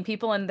the same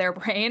people in their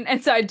brain,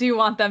 and so I do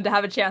want them to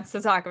have a chance to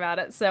talk about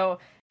it. So.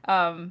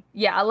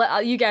 Yeah,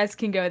 you guys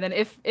can go then.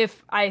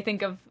 If I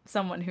think of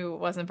someone who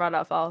wasn't brought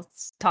up, I'll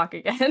talk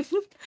again.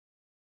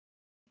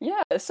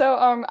 Yeah,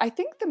 so I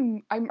think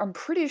I'm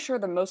pretty sure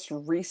the most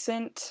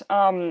recent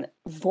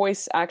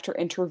voice actor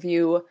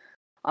interview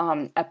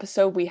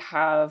episode we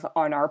have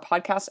on our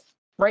podcast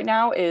right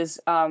now is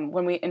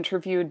when we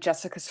interviewed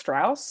Jessica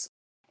Strauss,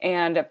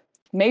 and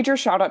major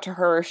shout out to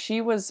her.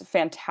 She was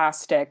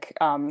fantastic.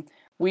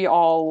 We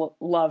all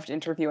loved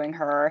interviewing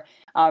her,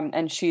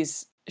 and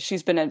she's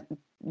been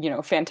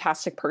a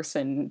fantastic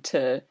person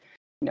to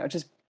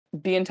just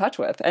be in touch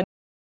with. And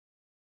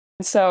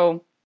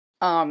so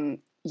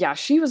yeah,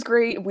 she was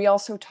great. We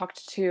also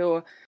talked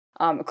to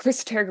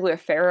Chris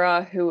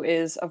Tagliaferra, who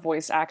is a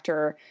voice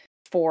actor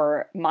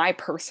for my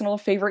personal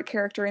favorite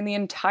character in the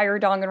entire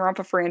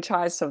Danganronpa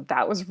franchise, so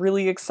that was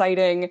really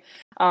exciting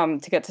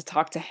to get to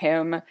talk to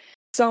him.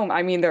 So,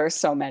 I mean, there are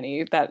so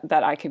many that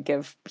I could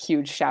give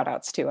huge shout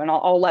outs to, and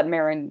I'll let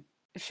Marin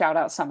shout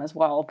out some as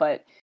well.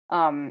 But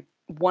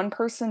one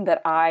person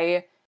that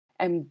I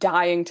am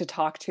dying to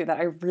talk to that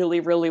I really,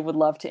 really would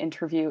love to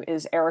interview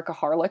is Erica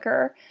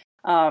Harlicker.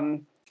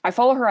 I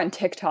follow her on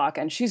TikTok,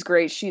 and she's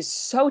great. She's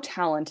so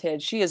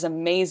talented. She is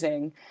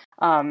amazing.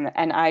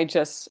 And I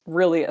just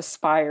really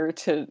aspire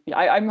to,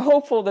 I'm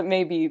hopeful that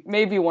maybe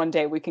one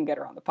day we can get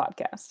her on the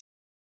podcast.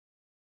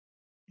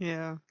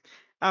 Yeah,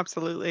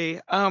 absolutely.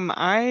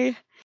 I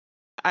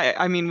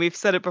mean, we've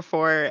said it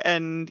before,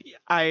 and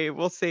I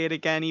will say it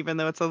again, even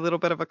though it's a little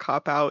bit of a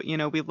cop out.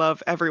 We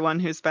love everyone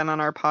who's been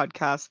on our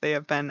podcast. They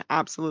have been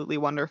absolutely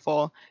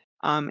wonderful.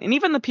 And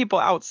even the people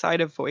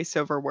outside of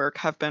voiceover work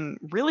have been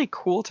really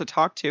cool to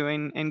talk to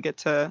and get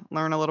to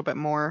learn a little bit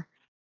more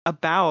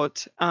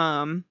about.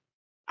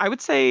 I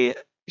would say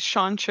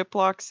Sean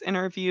Chiplock's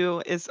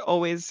interview is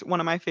always one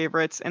of my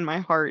favorites in my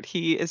heart.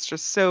 He is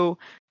just so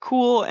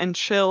cool and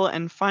chill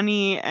and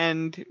funny,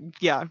 and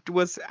yeah, it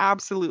was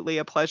absolutely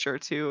a pleasure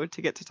to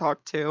get to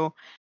talk to.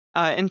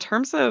 In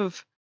terms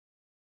of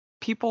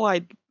people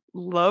I'd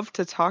love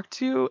to talk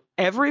to,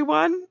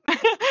 everyone.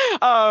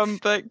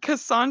 But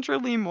Cassandra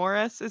Lee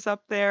Morris is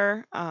up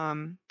there.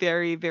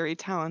 Very, very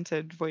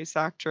talented voice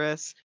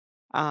actress.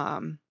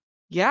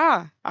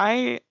 Yeah,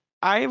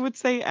 I would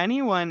say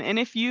anyone. And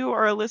if you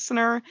are a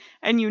listener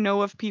and you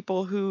know of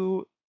people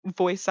who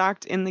voice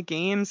act in the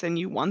games and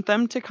you want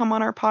them to come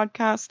on our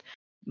podcast,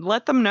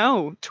 let them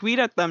know. Tweet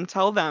at them.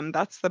 Tell them.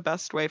 That's the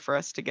best way for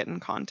us to get in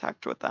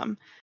contact with them.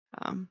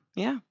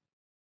 Yeah.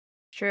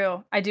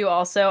 True. I do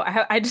also.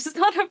 I just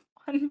thought of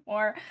one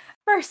more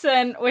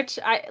person, which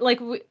I like.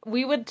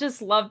 We would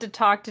just love to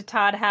talk to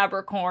Todd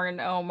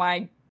Habercorn. Oh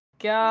my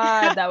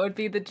god, that would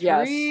be the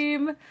Yes.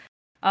 dream.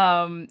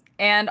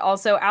 And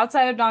also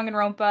outside of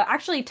Danganronpa,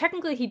 actually,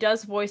 technically he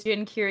does voice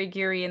Jin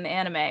Kirigiri in the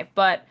anime,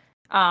 but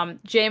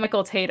J.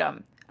 Michael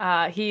Tatum.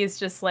 He is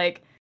just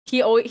like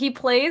he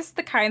plays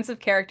the kinds of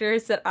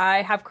characters that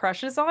I have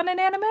crushes on in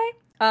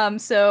anime.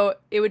 So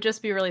it would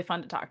just be really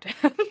fun to talk to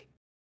him.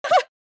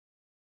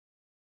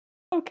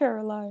 Oh,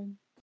 Caroline.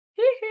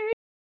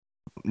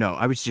 No,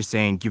 I was just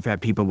saying you've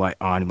had people like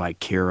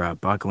Kira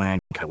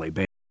Buckland, Kylie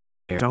Bear,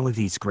 all of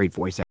these great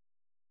voice actors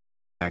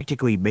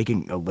practically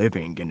making a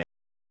living, and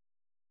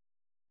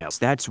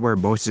that's where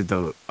most of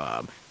the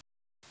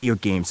video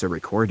games are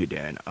recorded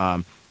in.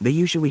 They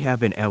usually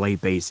have an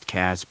LA-based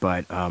cast,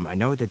 but I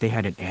know that they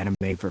had an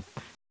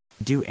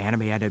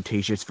anime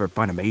adaptations for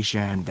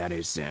Funimation that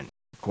is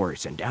of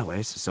course in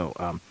Dallas.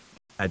 So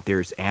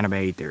there's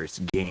anime, there's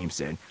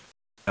games, and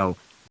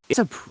it's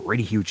a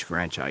pretty huge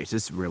franchise.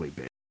 It's really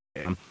big.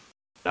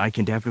 I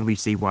can definitely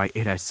see why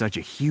it has such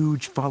a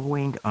huge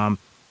following. I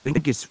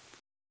think it's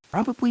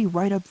probably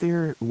right up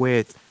there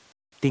with,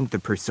 the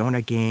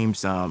Persona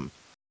games,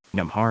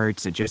 Kingdom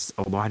Hearts, and just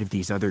a lot of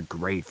these other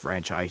great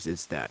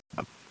franchises that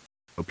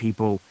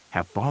people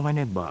have fallen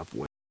in love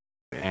with.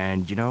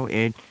 And,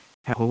 it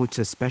holds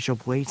a special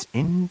place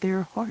in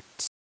their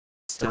hearts.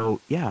 So,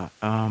 yeah,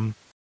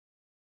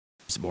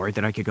 there's more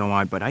that I could go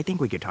on, but I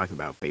think we could talk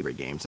about favorite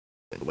games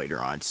later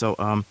on.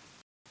 So,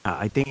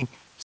 I think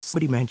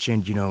somebody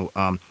mentioned,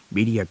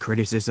 media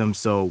criticism.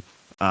 So,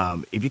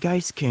 if you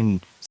guys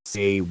can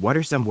say, what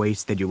are some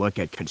ways that you look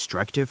at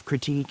constructive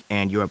critique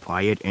and you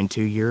apply it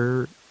into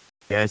your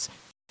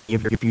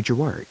future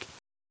work,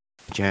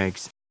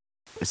 projects,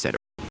 etc.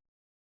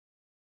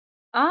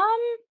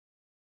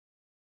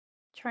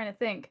 Trying to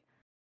think.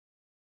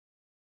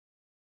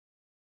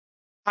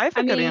 I have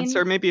a good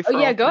answer, maybe for Oh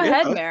yeah, all go three of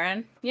ahead, us.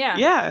 Marin. Yeah.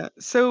 Yeah.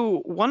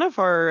 So one of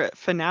our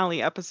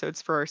finale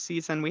episodes for our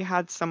season, we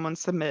had someone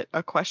submit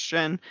a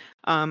question,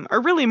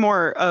 or really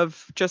more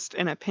of just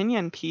an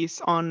opinion piece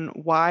on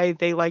why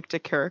they liked a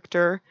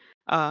character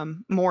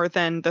more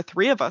than the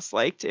three of us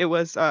liked. It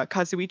was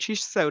Kazuichi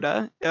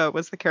Soda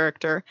was the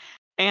character.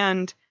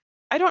 And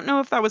I don't know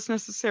if that was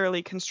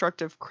necessarily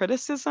constructive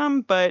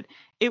criticism, but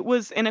it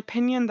was an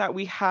opinion that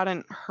we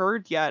hadn't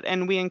heard yet.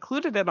 And we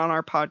included it on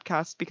our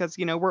podcast because,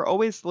 we're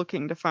always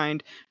looking to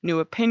find new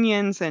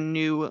opinions and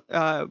new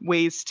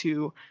ways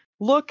to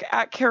look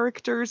at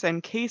characters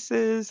and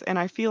cases. And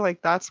I feel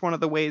like that's one of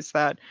the ways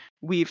that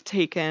we've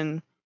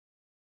taken,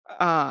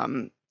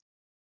 I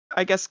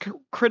guess,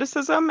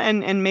 criticism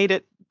and made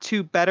it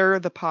to better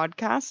the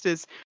podcast.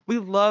 Is we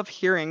love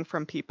hearing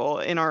from people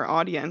in our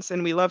audience,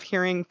 and we love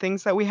hearing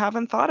things that we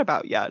haven't thought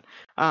about yet.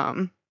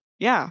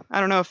 Yeah, I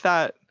don't know if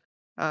that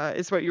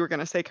is what you were going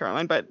to say,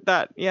 Caroline. But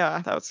that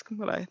was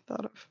what I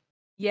thought of.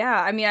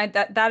 Yeah, I mean,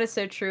 that is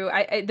so true.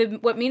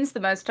 What means the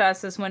most to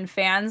us is when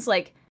fans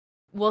like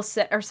will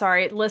sit, or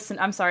sorry, listen.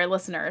 I'm sorry,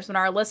 listeners. When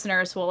our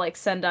listeners will like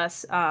send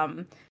us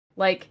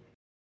like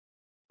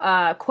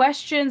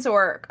questions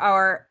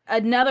or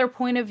another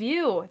point of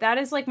view. That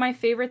is like my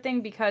favorite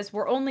thing because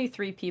we're only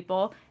 3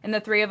 people, and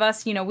the 3 of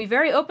us, we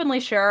very openly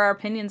share our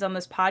opinions on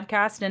this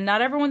podcast, and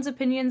not everyone's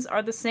opinions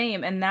are the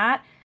same, and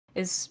that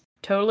is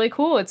totally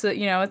cool. It's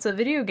a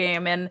video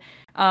game, and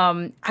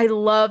I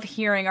love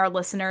hearing our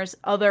listeners'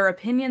 other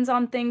opinions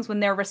on things when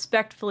they're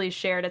respectfully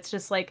shared. It's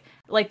just like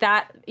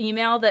that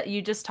email that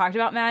you just talked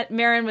about,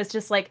 Marin, was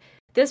just like,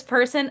 this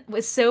person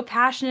was so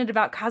passionate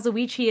about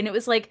Kazuichi, and it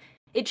was like,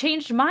 it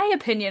changed my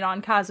opinion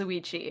on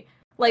Kazuichi.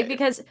 Like,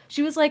 because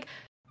she was like,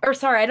 or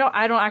sorry,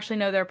 I don't actually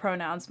know their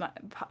pronouns,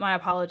 my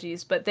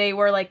apologies, but they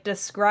were like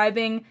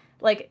describing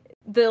like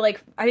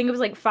I think it was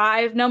like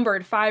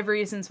 5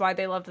 reasons why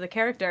they loved the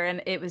character,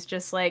 and it was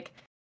just like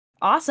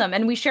awesome.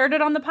 And we shared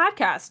it on the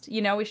podcast.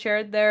 We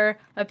shared their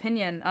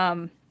opinion.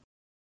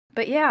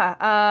 But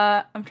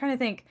yeah, I'm trying to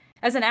think.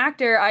 As an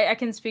actor, I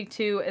can speak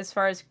to, as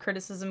far as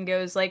criticism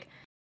goes, like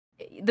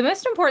the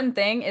most important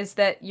thing is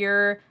that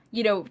you're,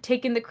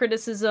 taking the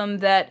criticism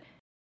that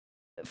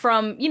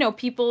from,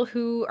 people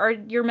who are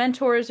your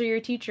mentors or your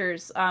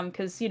teachers.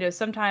 Because,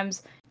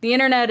 sometimes the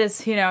internet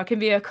is, can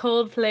be a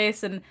cold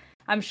place, and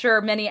I'm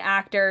sure many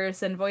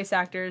actors and voice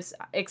actors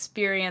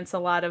experience a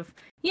lot of,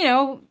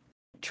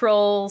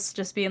 trolls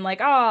just being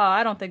like, oh,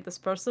 I don't think this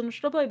person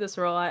should play this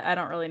role. I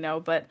don't really know,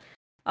 but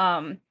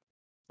I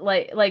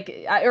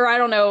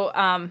don't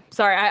know.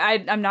 Sorry,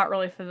 I'm not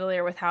really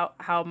familiar with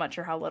how much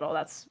or how little.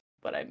 That's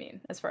what I mean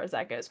as far as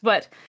that goes.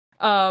 But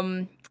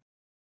what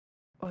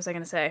was I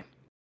gonna say?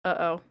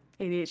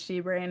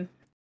 ADHD brain.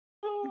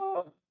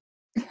 Oh.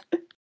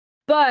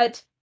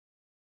 But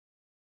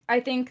I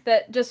think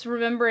that just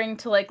remembering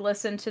to like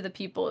listen to the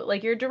people,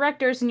 like your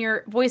directors and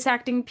your voice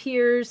acting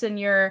peers and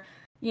your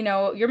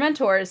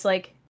mentors,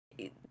 like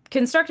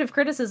constructive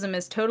criticism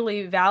is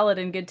totally valid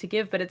and good to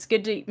give, but it's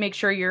good to make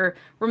sure you're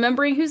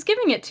remembering who's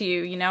giving it to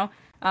you,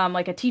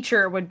 like a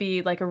teacher would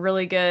be like a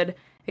really good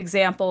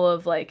example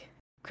of like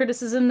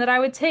criticism that I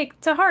would take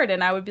to heart,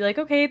 and I would be like,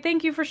 okay,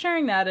 thank you for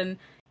sharing that, and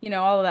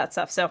all of that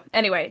stuff. So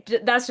anyway,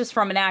 that's just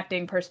from an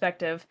acting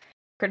perspective,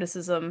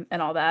 criticism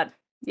and all that.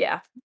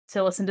 Yeah,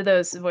 to listen to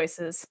those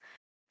voices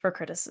for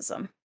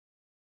criticism.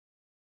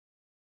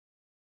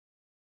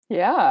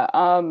 Yeah,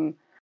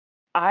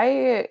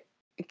 I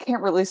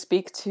can't really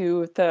speak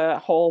to the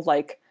whole,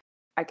 like,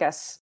 I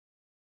guess,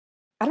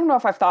 I don't know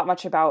if I've thought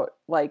much about,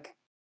 like,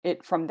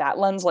 it from that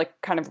lens, like,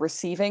 kind of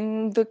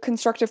receiving the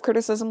constructive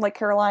criticism like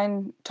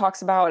Caroline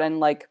talks about, and,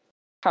 like,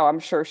 how I'm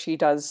sure she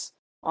does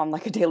on,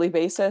 like, a daily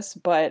basis,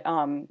 but,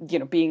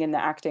 being in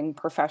the acting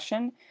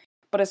profession.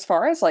 But as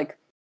far as, like,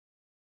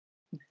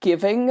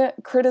 giving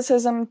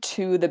criticism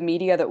to the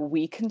media that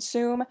we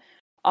consume,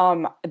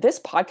 this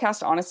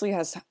podcast honestly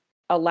has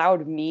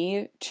allowed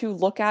me to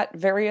look at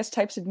various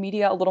types of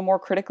media a little more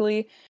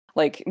critically,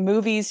 like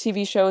movies,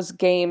 TV shows,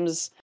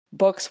 games,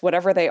 books,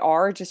 whatever they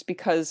are, just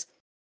because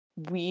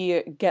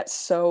we get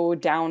so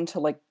down to,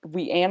 like,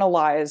 we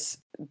analyze,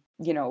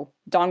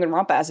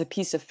 Danganronpa as a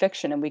piece of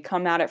fiction, and we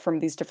come at it from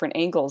these different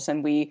angles,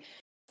 and we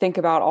think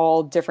about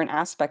all different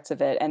aspects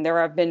of it. And there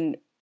have been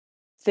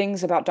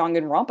things about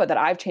Danganronpa that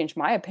I've changed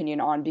my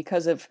opinion on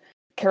because of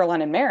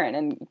Caroline and Marin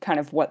and kind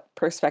of what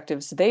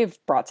perspectives they've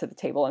brought to the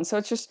table. And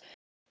so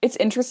it's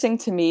interesting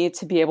to me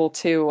to be able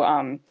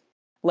to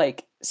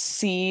like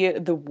see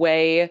the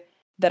way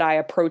that I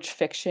approach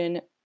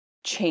fiction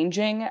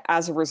changing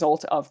as a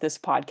result of this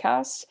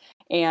podcast.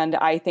 And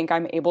I think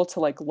I'm able to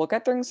like look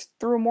at things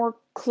through a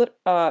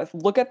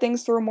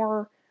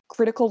more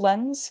critical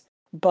lens,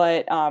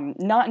 but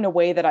not in a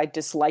way that I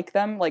dislike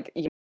them. Like,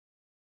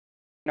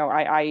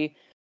 I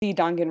see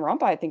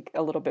Danganronpa, I think,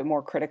 a little bit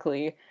more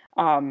critically,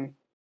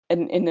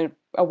 in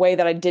a way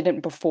that I didn't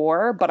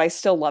before, but I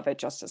still love it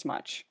just as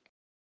much.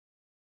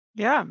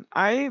 Yeah,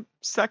 I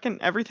second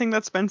everything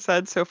that's been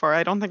said so far.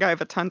 I don't think I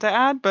have a ton to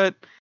add, but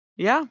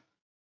yeah.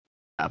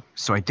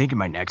 So I think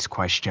my next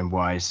question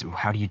was,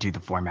 how do you do the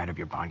format of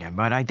your podcast?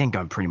 But I think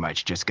I'm pretty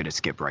much just going to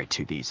skip right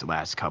to these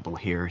last couple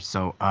here.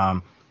 So,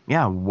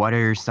 yeah, what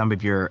are some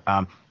of your,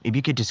 if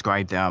you could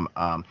describe them,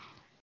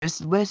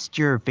 just list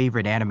your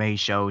favorite anime,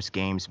 shows,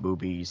 games,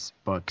 movies,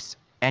 books,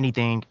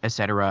 anything,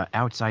 etc.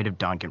 outside of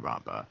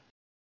Danganronpa.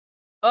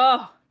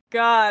 Oh,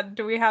 God,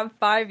 do we have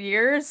 5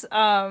 years?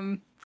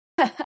 Sorry.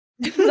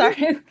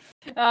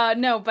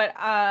 No, but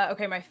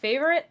okay, my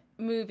favorite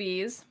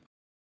movies.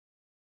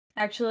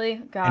 Actually,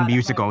 God. And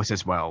musicals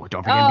as well.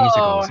 Don't forget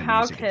musicals and how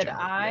music in could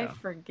general. I Yeah.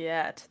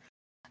 forget?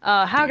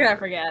 How could I Theater,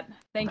 forget? all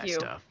Thank that you.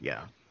 stuff,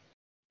 yeah.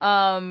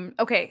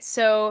 Okay,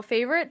 so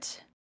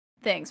favorite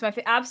things. My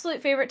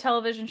absolute favorite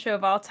television show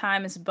of all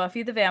time is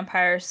Buffy the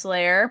Vampire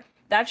Slayer.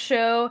 That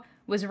show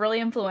was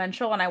really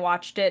influential, and I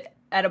watched it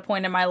at a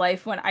point in my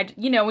life when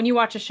when you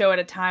watch a show at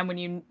a time when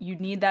you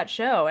need that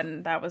show,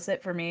 and that was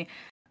it for me.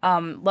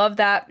 Love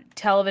that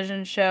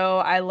television show.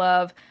 I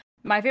love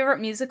my favorite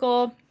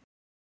musical.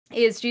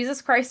 is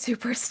Jesus Christ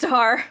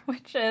Superstar,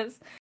 which is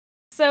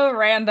so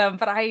random,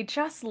 but I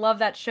just love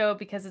that show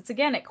because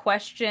it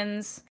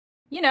questions,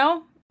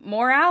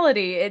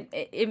 morality.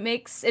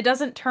 It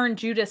doesn't turn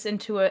Judas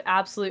into an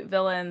absolute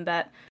villain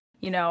that,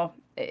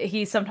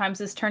 he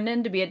sometimes is turned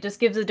into be. It just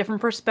gives a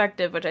different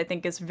perspective, which I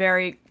think is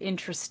very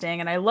interesting.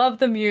 And I love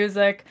the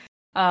music.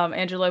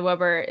 Andrew Lloyd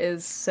Webber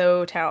is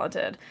so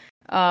talented.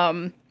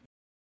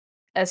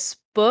 As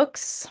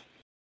books,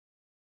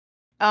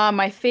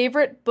 my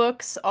favorite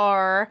books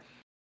are,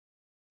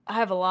 I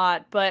have a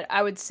lot, but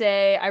I would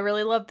say I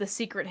really love The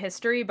Secret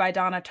History by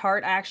Donna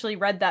Tartt. I actually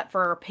read that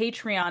for our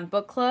Patreon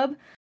book club.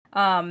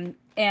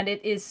 And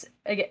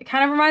it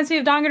kind of reminds me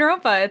of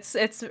Danganronpa.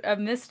 It's a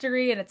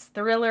mystery and it's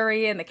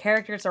thrillery and the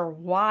characters are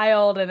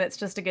wild and it's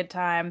just a good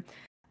time.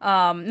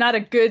 Not a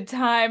good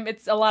time.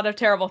 It's a lot of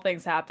terrible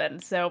things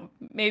happen, so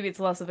maybe it's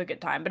less of a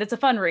good time, but it's a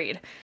fun read.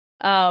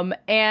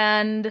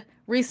 And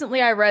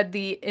recently I read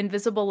The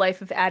Invisible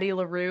Life of Addie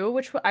LaRue,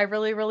 which I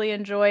really, really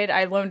enjoyed.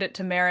 I loaned it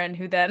to Marin,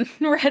 who then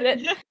read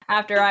it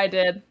after I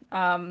did.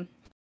 But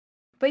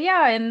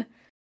yeah, and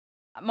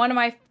one of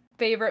my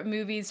favorite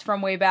movies from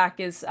way back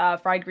is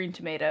Fried Green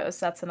Tomatoes.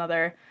 That's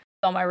another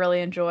film I really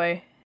enjoy.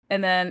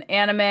 And then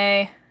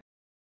anime,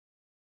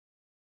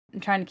 I'm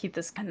trying to keep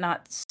this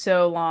not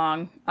so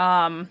long.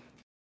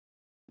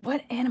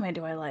 What anime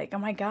do I like? Oh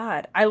my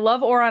god. I love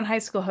Ouran High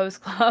School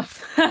Host Club.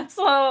 That's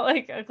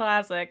like a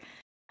classic.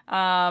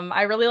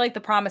 I really like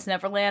The Promised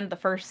Neverland. The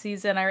first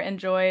season I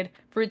enjoyed.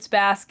 Fruits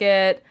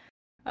Basket.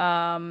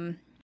 Danganronpa.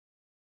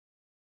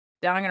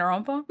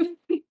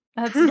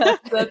 That's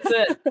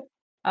it.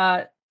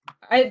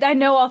 I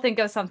know I'll think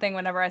of something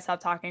whenever I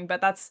stop talking, but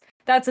that's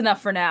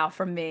enough for now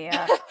from me.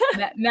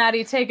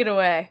 Maddie, take it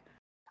away.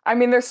 I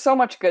mean, there's so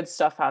much good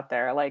stuff out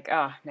there. Like,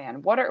 oh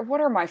man, what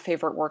are my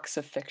favorite works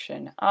of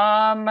fiction?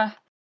 Yeah,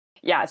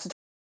 it's a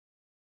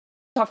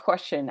tough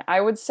question.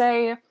 I would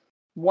say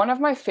one of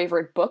my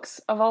favorite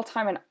books of all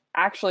time, and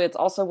actually it's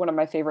also one of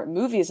my favorite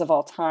movies of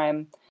all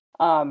time,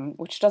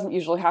 which doesn't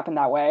usually happen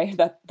that way,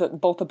 that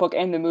both the book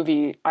and the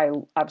movie I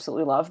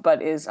absolutely love,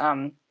 but is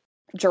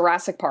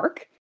Jurassic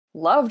Park.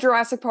 Love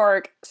Jurassic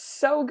Park.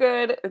 So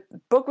good.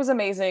 Book was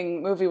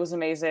amazing. Movie was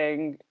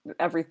amazing.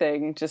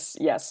 Everything. Just,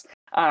 yes.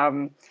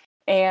 And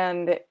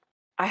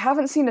I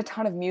haven't seen a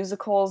ton of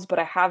musicals, but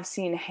I have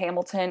seen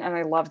Hamilton and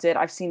I loved it.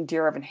 I've seen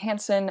Dear Evan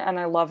Hansen and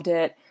I loved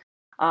it.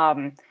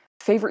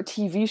 Favorite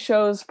TV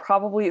shows,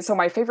 probably. So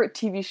my favorite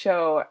TV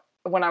show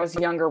when I was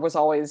younger was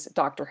always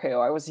Doctor Who.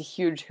 I was a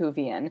huge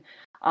Whovian.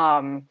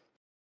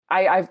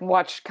 I've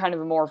watched kind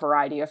of a more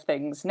variety of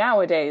things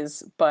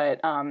nowadays, but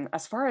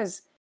as far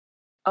as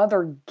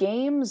other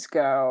games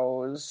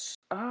goes,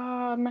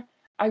 I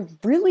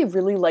really,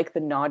 really like the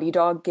Naughty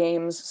Dog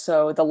games.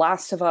 So The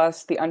Last of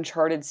Us, the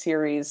Uncharted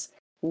series,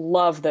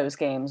 love those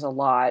games a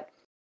lot.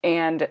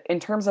 And in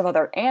terms of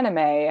other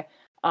anime,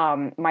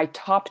 my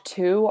top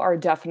two are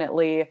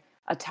definitely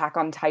Attack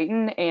on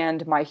Titan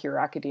and My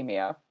Hero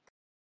Academia.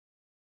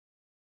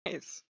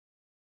 Nice.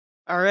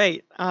 All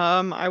right.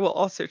 I will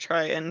also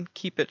try and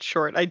keep it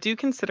short. I do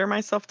consider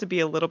myself to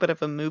be a little bit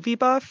of a movie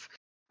buff.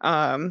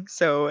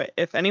 So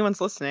if anyone's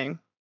listening,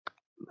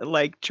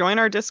 join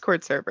our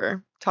Discord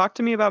server. Talk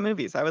to me about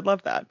movies. I would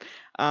love that.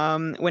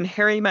 When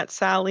Harry Met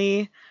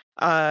Sally,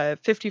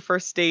 50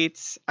 First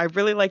Dates. I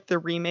really like the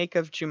remake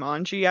of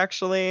Jumanji,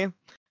 actually.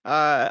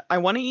 I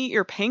Want to Eat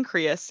Your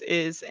Pancreas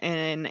is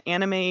an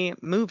anime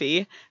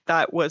movie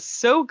that was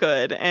so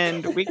good,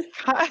 and we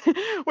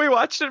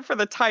watched it for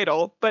the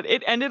title, but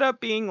it ended up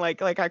being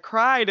like I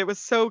cried. It was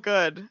so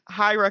good.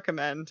 High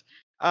recommend.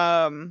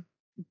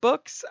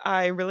 Books,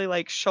 I really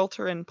like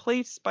Shelter in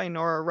Place by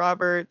Nora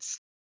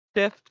Roberts,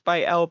 Shift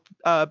by Elle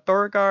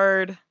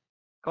Burgard,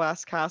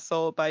 Glass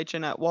Castle by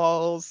Jeanette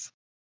Walls.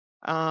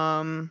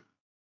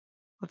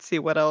 Let's see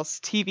what else.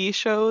 TV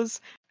shows.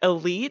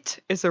 Elite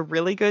is a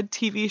really good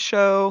TV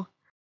show.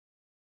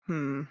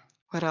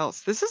 What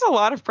else? This is a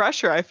lot of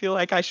pressure. I feel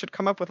like I should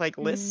come up with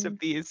lists of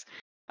these.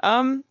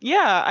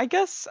 Yeah, I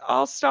guess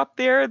I'll stop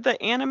there. The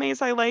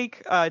animes I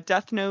like,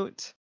 Death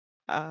Note,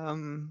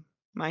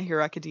 My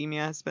Hero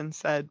Academia has been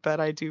said, but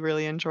I do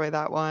really enjoy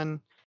that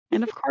one.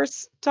 And of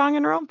course,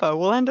 Danganronpa.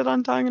 We'll end it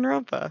on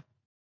Danganronpa.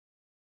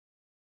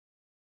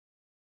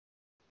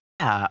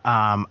 Yeah,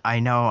 I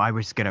know I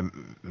was gonna.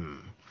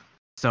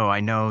 So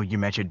I know you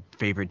mentioned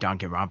favorite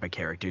Danganronpa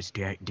characters.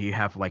 Do you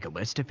have a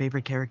list of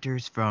favorite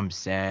characters from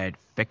said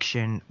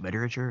fiction,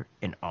 literature,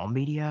 in all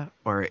media,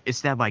 or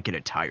is that an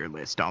entire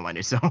list all on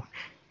its own?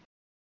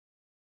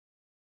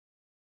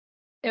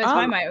 It was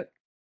my mic.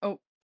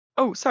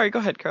 Oh, sorry. Go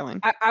ahead,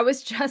 Caroline. I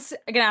was just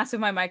gonna ask if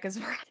my mic is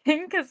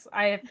working because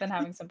I have been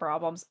having some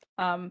problems.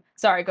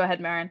 Sorry. Go ahead,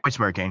 Marin. It's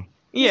working.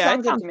 Yeah,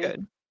 it sounds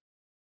good.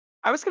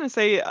 I was gonna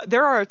say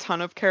there are a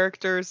ton of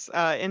characters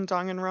in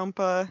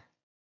Danganronpa.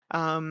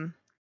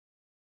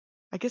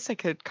 I guess I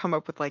could come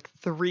up with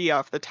 3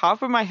 off the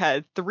top of my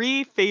head.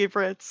 3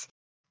 favorites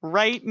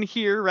right in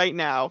here, right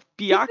now.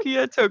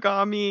 Byakuya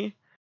Togami,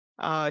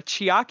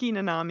 Chiaki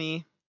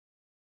Nanami,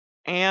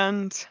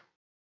 and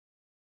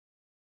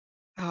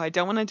I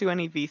don't want to do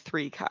any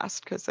V3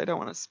 cast because I don't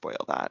want to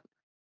spoil that.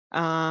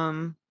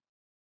 Um,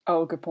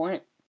 Oh, good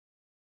point.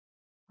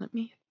 let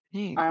me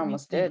think. I let me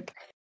almost think.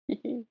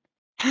 did.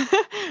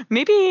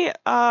 Maybe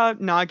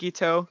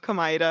Nagito,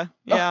 Komaeda. Oh,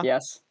 Yeah,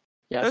 yes.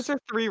 those Yes. are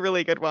 3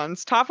 really good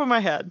ones. Top of my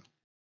head.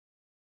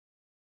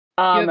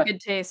 You have Um,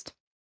 good taste.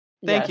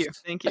 Thank you.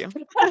 yes. Thank you.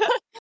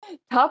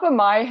 Top of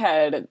my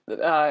head,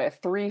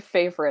 3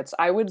 favorites.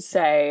 I would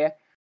say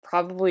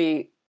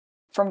probably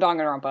from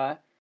Danganronpa,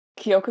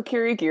 Kyoko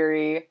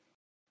Kirigiri,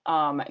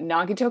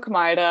 Nagito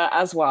Komaeda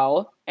as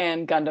well,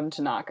 and Gundam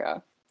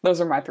Tanaka. Those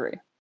are my 3.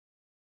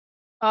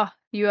 Oh,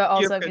 you You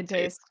also have have good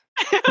taste.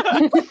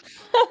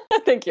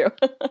 Thank you.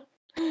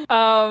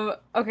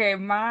 Okay,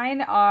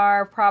 mine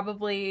are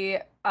probably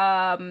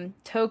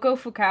Toko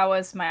Fukawa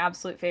is my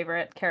absolute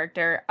favorite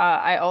character.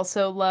 I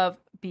also love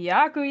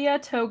Byakuya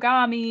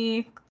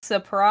Togami.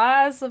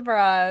 Surprise,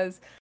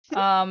 surprise.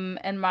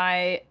 And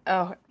my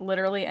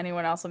literally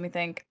anyone else, let me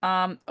think.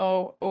 God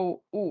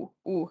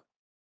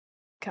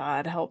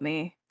help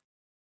me.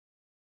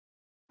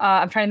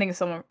 I'm trying to think of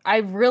someone. I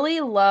really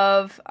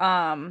love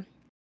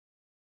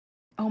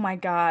oh my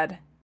god.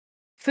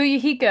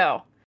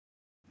 Fuyuhiko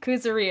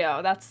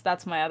Kuzurio.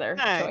 That's my other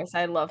Nice. choice.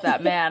 I love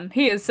that man.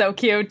 He is so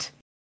cute.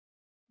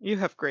 You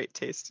have great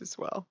taste as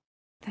well.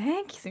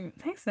 Thanks,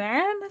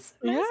 Aaron. That's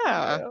so nice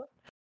Yeah. of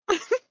you.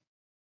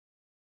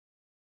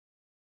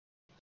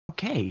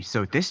 Okay,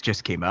 so this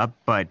just came up,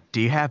 but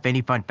do you have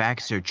any fun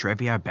facts or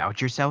trivia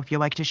about yourself you'd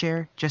like to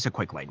share? Just a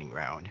quick lightning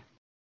round.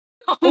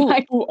 Oh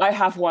my Ooh, I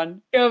have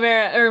one. go,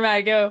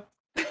 Matt, go.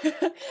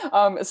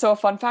 So a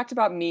fun fact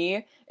about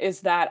me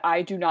is that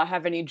I do not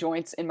have any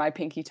joints in my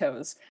pinky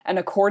toes. And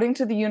according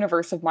to the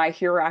universe of My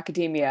Hero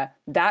Academia,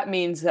 that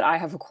means that I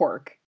have a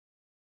quirk.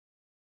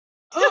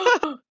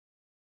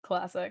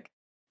 Classic.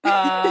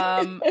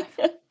 I'm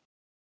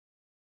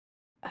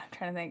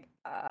trying to think.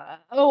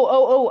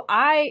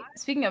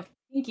 Speaking of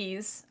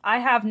pinkies, I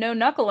have no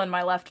knuckle in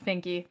my left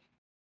pinky.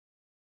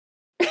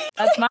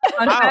 That's my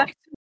fun Wow. fact.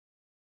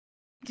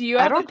 Do you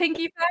I have a don't-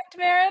 pinky fact,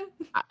 Marin?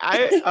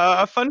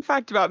 A fun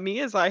fact about me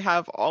is I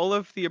have all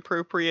of the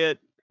appropriate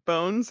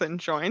bones and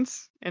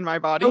joints in my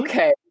body.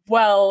 Okay,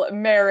 well,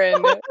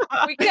 Marin.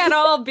 We can't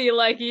all be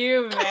like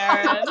you,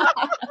 Marin.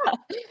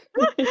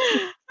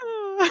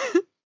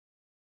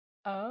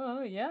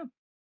 Oh, yeah.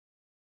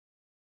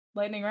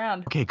 Lightning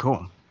round. Okay,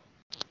 cool.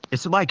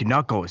 It's like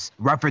Knuckles,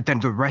 rougher than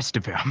the rest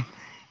of him.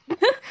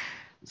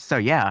 So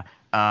yeah,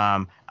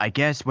 I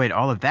guess with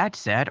all of that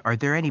said, are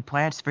there any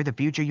plans for the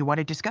future you want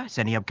to discuss?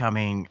 Any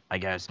upcoming, I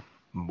guess,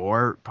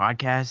 more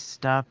podcast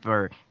stuff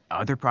or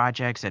other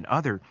projects and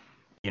other,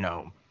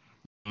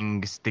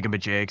 things,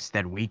 thingamajigs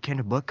that we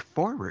can look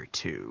forward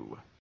to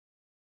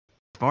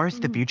as far as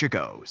the future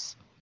goes?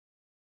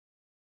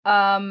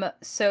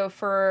 So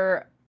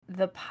for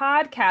the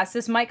podcast,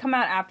 this might come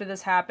out after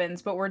this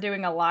happens, but we're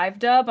doing a live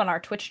dub on our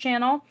Twitch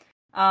channel,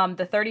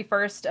 the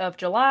 31st of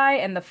July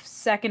and the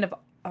 2nd of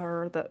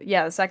the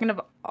 2nd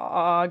of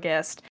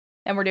August.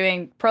 And we're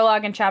doing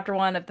prologue and chapter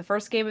 1 of the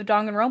first game of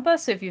Danganronpa.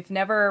 So if you've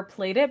never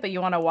played it, but you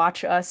want to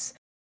watch us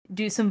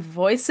do some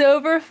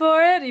voiceover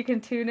for it, you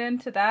can tune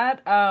into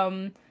that.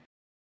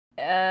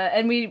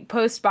 And we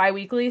post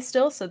bi-weekly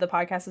still, so the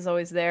podcast is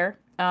always there.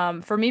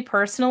 For me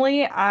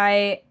personally,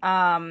 I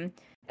am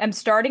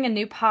starting a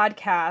new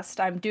podcast.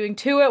 I'm doing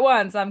 2 at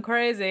once. I'm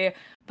crazy.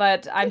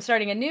 But I'm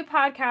starting a new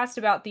podcast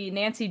about the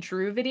Nancy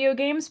Drew video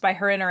games by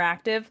Her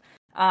Interactive.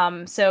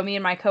 So me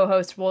and my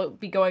co-host will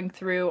be going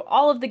through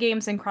all of the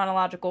games in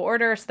chronological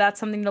order, so that's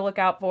something to look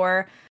out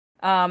for.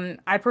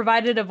 I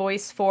provided a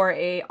voice for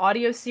a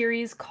audio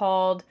series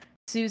called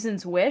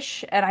Susan's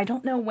Wish, and I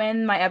don't know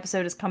when my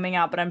episode is coming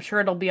out, but I'm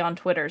sure it'll be on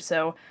Twitter,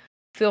 so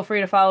feel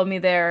free to follow me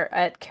there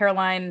at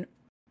Caroline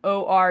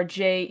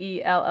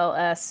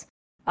ORJELLS.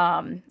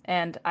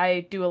 And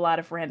I do a lot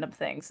of random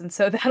things, and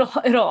so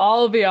it'll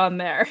all be on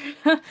there.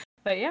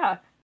 But yeah.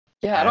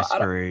 Yeah, As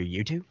for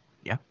YouTube?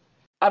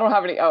 I don't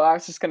have any. Oh, I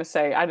was just gonna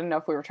say I didn't know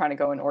if we were trying to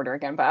go in order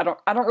again, but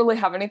I don't really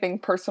have anything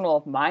personal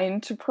of mine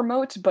to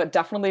promote, but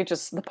definitely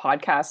just the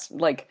podcast.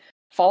 Like,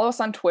 follow us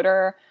on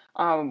Twitter.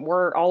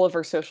 We're all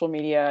over social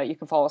media. You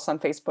can follow us on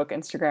Facebook,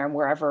 Instagram,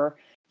 wherever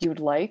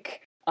you'd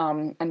like.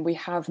 And we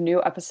have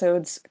new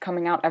episodes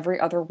coming out every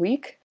other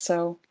week.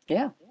 So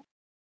yeah.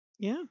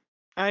 Yeah,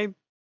 I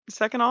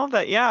second all of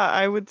that. Yeah,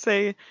 I would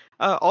say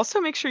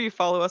also make sure you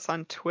follow us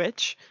on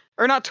Twitch.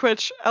 Or not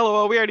Twitch,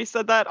 LOL, we already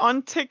said that,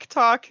 on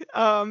TikTok,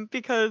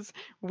 because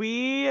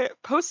we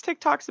post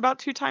TikToks about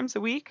 2 times a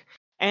week,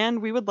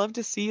 and we would love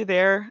to see you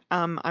there.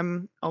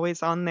 I'm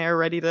always on there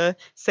ready to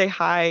say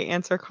hi,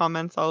 answer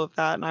comments, all of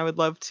that, and I would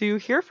love to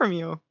hear from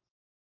you.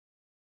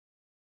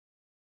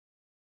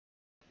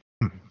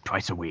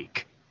 Twice a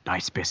week.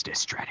 Nice business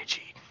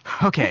strategy.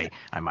 Okay,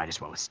 I might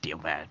as well steal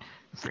that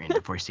in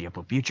the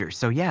foreseeable future.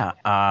 So yeah,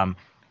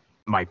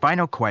 my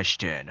final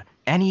question.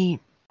 Any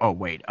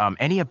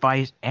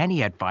advice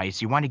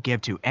you want to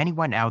give to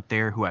anyone out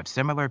there who have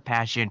similar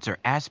passions or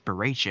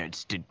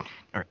aspirations to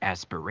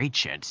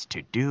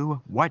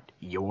do what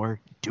you're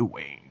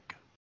doing?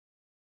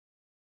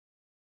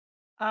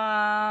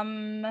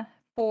 For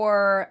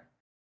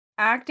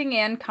acting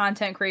and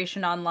content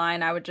creation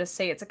online, I would just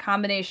say it's a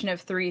combination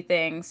of three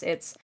things.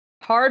 It's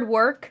hard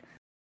work,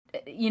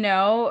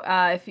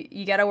 if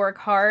you got to work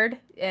hard,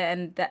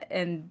 and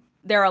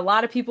there are a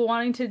lot of people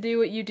wanting to do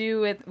what you do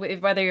with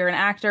whether you're an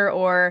actor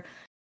or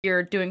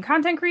you're doing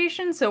content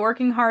creation, so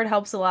working hard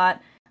helps a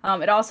lot.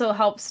 It also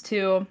helps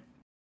to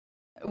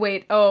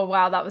wait. Oh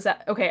wow, that was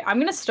that. Okay, I'm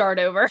gonna start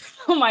over.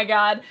 Oh my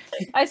god,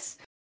 I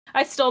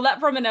stole that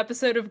from an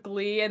episode of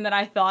Glee, and then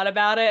I thought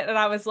about it, and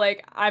I was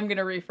like, I'm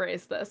gonna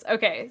rephrase this.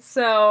 Okay,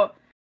 so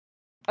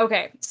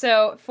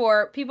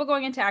for people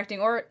going into acting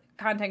or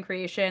content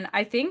creation,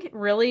 I think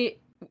really,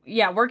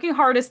 yeah, working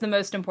hard is the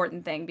most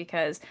important thing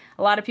because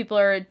a lot of people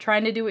are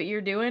trying to do what you're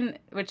doing,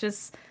 which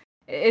is,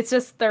 it's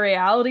just the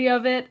reality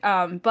of it.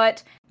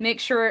 But make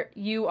sure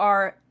you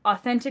are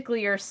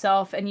authentically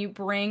yourself and you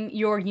bring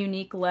your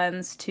unique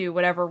lens to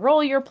whatever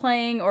role you're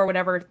playing or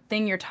whatever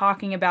thing you're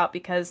talking about,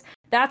 because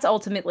that's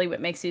ultimately what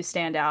makes you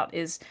stand out,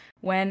 is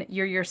when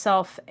you're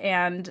yourself.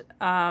 And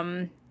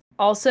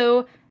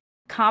also,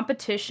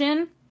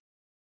 competition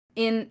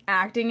in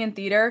acting and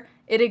theater,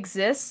 it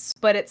exists,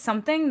 but it's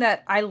something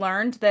that I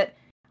learned that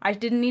I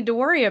didn't need to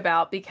worry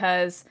about,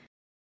 because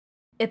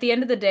at the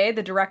end of the day,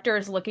 the director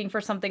is looking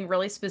for something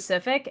really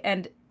specific,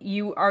 and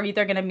you are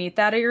either going to meet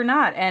that or you're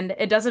not. And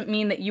it doesn't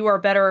mean that you are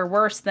better or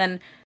worse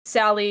than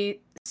Sally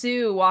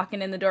Sue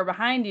walking in the door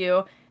behind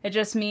you. It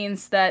just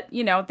means that,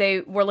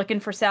 they were looking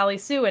for Sally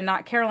Sue and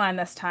not Caroline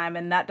this time.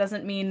 And that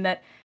doesn't mean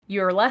that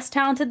you're less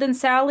talented than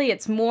Sally.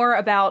 It's more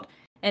about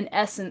an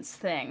essence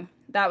thing.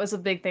 That was a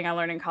big thing I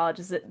learned in college,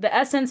 is that the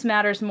essence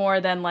matters more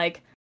than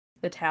like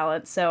the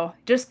talent. So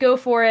just go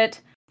for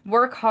it.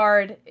 Work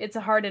hard. It's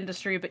a hard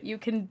industry, but you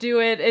can do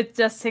it. It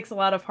just takes a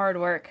lot of hard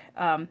work.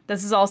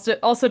 This is also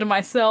to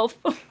myself.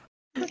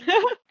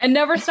 And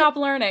never stop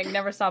learning.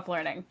 Never stop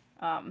learning.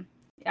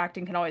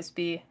 Acting can always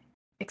be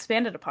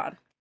expanded upon.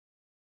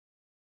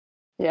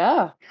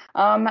 Yeah.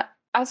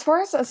 As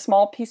far as a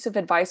small piece of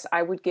advice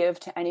I would give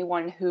to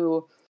anyone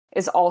who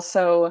is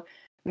also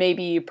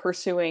maybe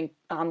pursuing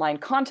online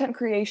content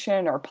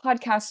creation or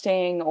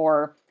podcasting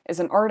or is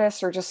an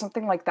artist or just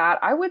something like that,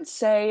 I would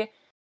say,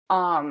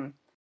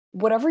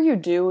 whatever you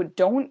do,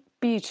 don't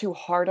be too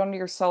hard on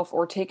yourself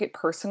or take it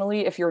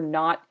personally if you're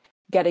not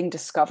getting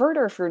discovered,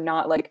 or if you're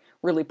not like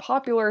really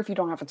popular, if you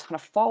don't have a ton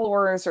of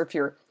followers, or if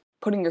you're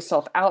putting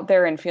yourself out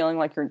there and feeling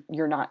like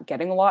you're not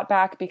getting a lot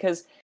back.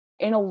 Because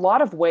in a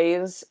lot of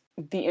ways,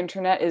 the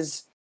internet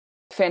is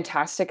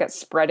fantastic at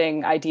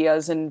spreading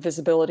ideas and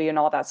visibility and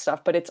all that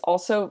stuff, but it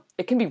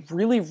can be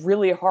really,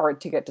 really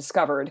hard to get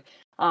discovered.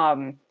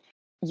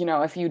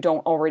 If you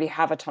don't already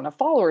have a ton of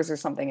followers or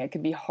something, it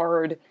can be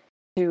hard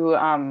to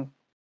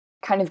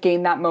kind of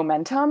gain that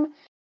momentum.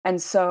 And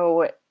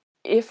so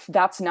if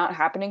that's not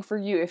happening for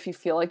you, if you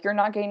feel like you're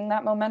not gaining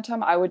that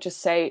momentum, I would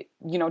just say,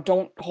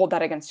 don't hold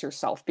that against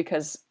yourself,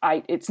 because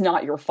it's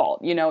not your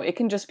fault. It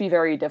can just be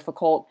very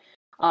difficult.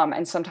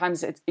 And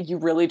sometimes you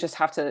really just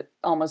have to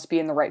almost be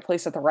in the right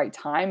place at the right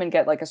time and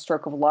get like a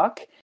stroke of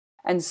luck.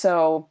 And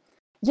so,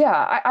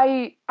 yeah,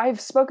 I've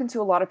spoken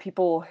to a lot of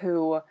people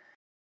who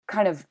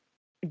kind of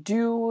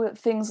do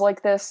things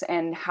like this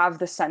and have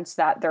the sense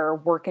that they're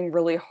working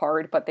really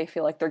hard, but they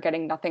feel like they're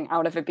getting nothing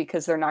out of it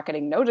because they're not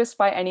getting noticed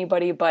by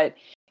anybody. But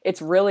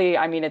it's really,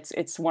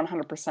 it's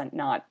 100%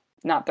 not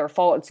their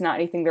fault. It's not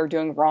anything they're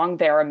doing wrong.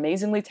 They're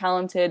amazingly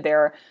talented.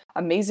 They're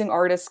amazing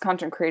artists,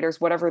 content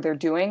creators, whatever they're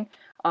doing.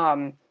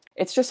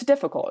 It's just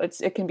difficult.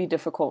 It can be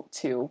difficult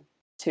to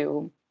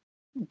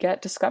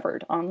get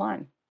discovered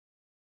online.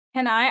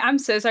 I'm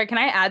so sorry. Can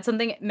I add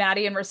something,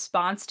 Maddie, in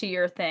response to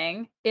your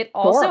thing? It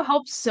also Sure.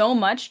 helps so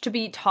much to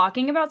be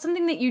talking about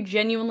something that you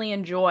genuinely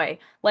enjoy.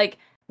 Like,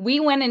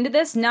 we went into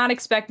this not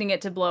expecting it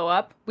to blow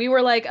up. We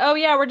were like, oh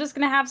yeah, we're just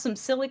going to have some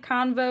silly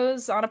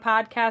convos on a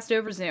podcast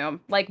over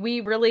Zoom. Like, we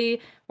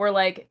really were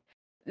like,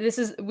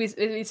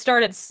 we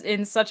started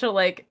in such a,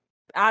 like,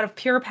 out of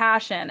pure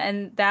passion.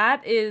 And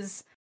that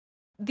is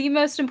the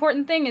most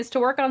important thing, is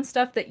to work on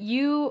stuff that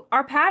you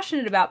are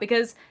passionate about,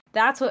 because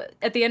that's what,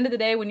 at the end of the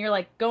day, when you're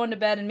like going to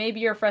bed and maybe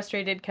you're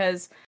frustrated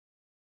because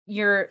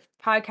your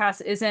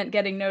podcast isn't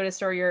getting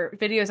noticed or your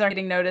videos aren't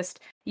getting noticed,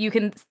 you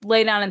can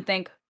lay down and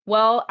think,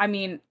 well,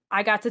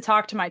 I got to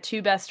talk to my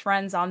two best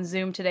friends on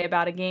Zoom today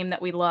about a game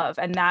that we love,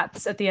 and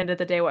that's at the end of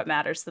the day what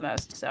matters the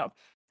most. So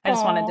I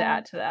just wanted to Aw.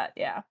 add to that.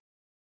 Yeah.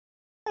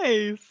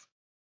 Nice.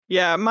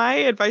 Yeah, my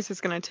advice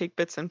is going to take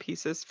bits and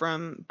pieces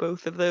from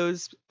both of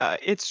those.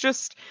 It's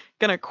just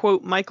going to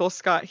quote Michael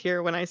Scott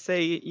here when I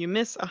say you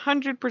miss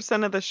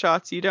 100% of the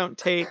shots you don't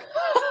take.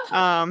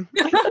 Um,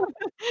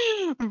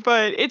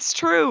 but it's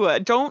true.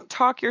 Don't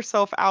talk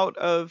yourself out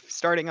of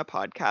starting a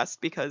podcast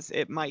because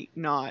it might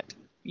not,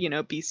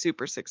 be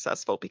super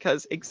successful.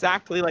 Because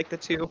exactly like the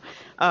two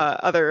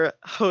other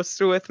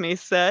hosts with me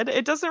said,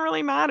 it doesn't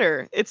really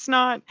matter. It's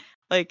not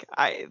like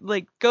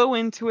go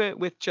into it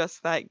with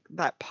just that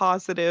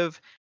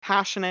positive,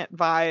 passionate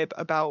vibe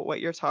about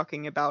what you're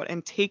talking about,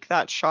 and take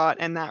that shot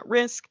and that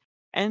risk,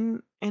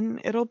 and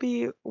it'll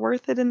be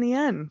worth it in the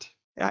end.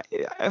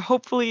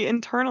 hopefully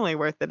internally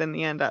worth it in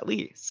the end, at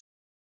least.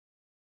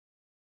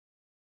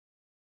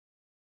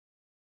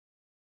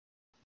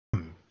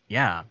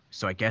 Yeah,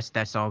 so I guess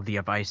that's all the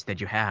advice that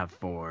you have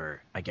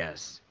for, I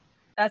guess,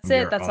 That's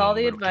it. your That's all own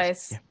the little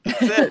advice. Yeah.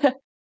 That's it.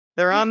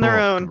 They're on their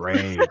Oh, own.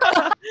 great.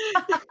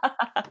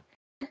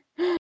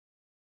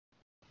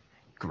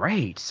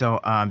 Great. So,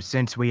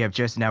 since we have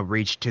just now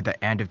reached to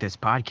the end of this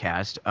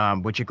podcast,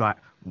 would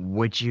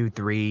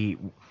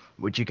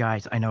you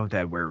guys, I know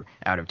that we're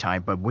out of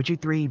time, but would you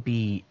three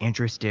be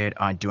interested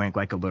on doing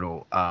like a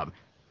little,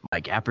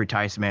 like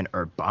advertisement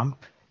or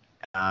bump,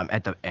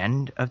 at the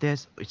end of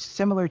this? It's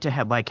similar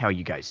to like how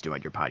you guys do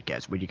on your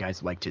podcast. Would you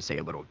guys like to say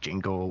a little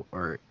jingle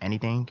or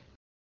anything?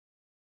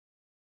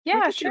 We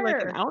Yeah, could do like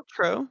an sure.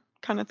 outro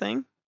kind of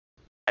thing.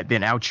 An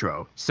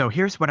outro. So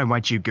here's what I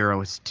want you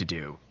girls to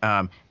do.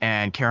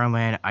 And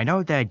Carolyn, I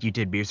know that you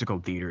did musical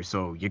theater,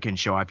 so you can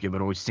show off your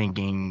little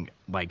singing,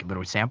 like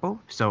little sample.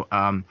 So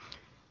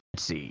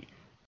let's see.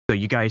 So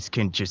you guys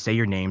can just say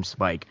your names,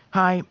 like,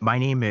 "Hi, my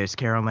name is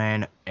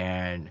Carolyn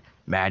and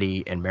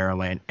Maddie and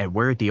Marilyn, and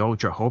we're the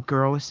Ultra Hope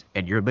Girls,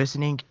 and you're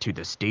listening to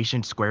the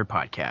Station Square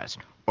podcast,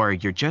 or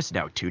you're just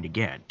now tuning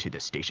in to the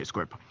Station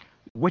Square,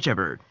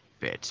 whichever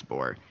fits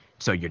more.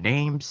 So your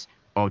names,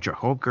 Ultra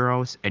Hope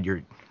Girls, and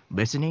you're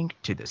listening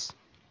to this,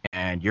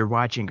 and you're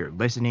watching or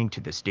listening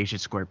to the Station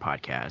Square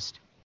podcast.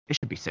 It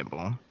should be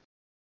simple.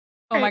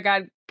 Oh my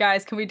God,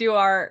 guys, can we do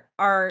our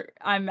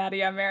I'm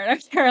Maddie, I'm Marin, I'm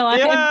Caroline?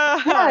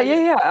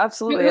 Yeah,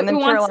 absolutely. And then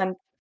who wants- Caroline,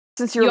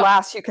 since you're You-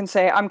 last, you can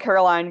say, "I'm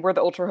Caroline. We're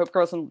the Ultra Hope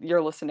Girls, and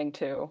you're listening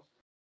to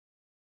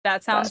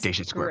That sounds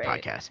Station Square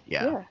great. podcast.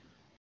 Yeah.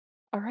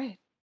 All right.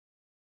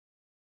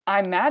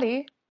 I'm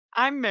Maddie.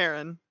 I'm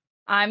Marin.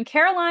 I'm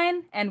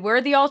Caroline, and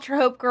we're the Ultra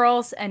Hope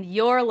Girls, and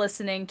you're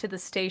listening to the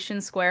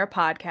Station Square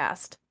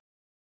podcast.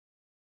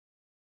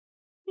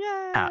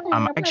 Yeah.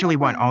 I actually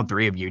want all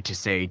three of you to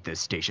say the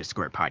Station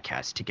Square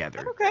podcast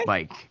together. Okay.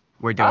 Like,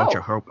 we're the Oh.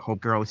 Ultra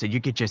Hope Girls, and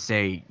you could just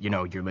say,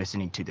 you're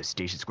listening to the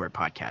Station Square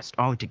podcast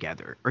all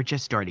together, or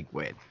just starting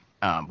with,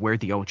 we're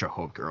the Ultra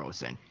Hope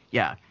Girls, and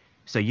yeah.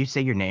 So you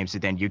say your names,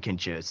 and then you can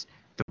just,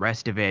 the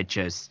rest of it,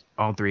 just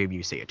all three of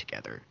you say it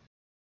together.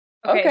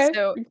 Okay,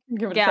 so we can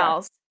give it a try.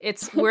 gals,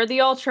 it's we're the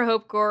Ultra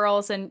Hope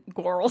Girls and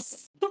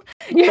girls.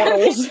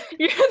 Girls.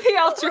 You're the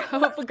Ultra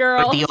Hope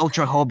Girls. But the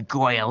Ultra Hope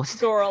Girls.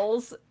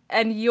 Girls,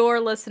 and you're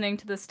listening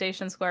to the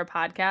Station Square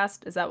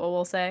podcast. Is that what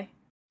we'll say?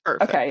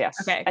 Perfect. Okay, yes.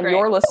 Okay, and great.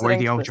 you're listening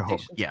the to Ultra the Hope,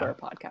 Station yeah. Square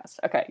podcast.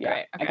 Okay, yeah.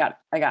 Great, okay.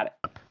 I got it.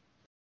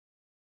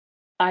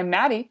 I'm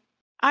Maddie.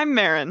 I'm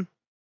Marin.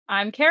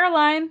 I'm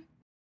Caroline.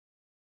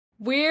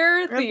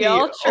 We're We're the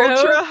Ultra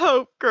Hope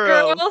Hope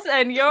Girls. Girls,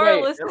 and you're Wait,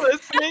 You're listening.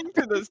 listening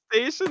to the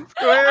Station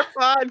Square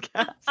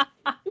podcast.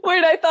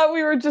 Wait, I thought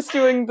we were just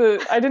doing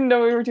I didn't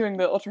know we were doing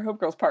the Ultra Hope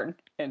Girls part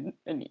in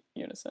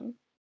unison.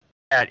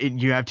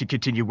 You have to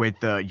continue with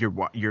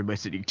you're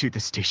listening to the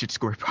Station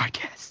Square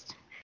podcast.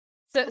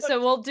 So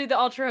we'll do the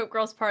Ultra Hope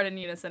Girls part in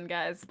unison,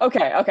 guys.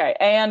 Okay,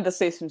 and the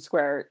Station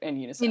Square in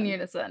unison. In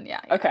unison, yeah.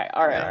 yeah. Okay,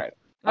 all right.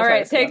 All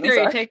right, take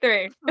three. Take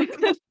three.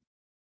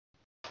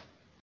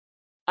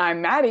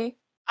 I'm Maddie.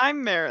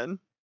 I'm Marin.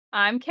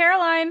 I'm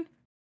Caroline.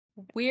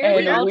 We're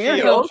And the we're Ultra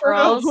the Hope Ultra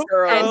Girls, Hope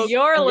Girls, and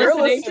you're and you're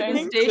listening to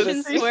listening the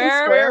Station Station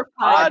Square Square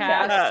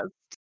podcast.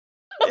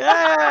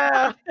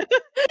 Yeah.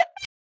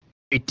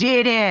 We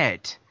did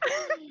it!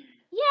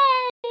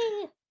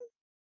 Yay!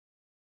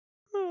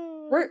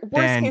 Worst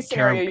Then case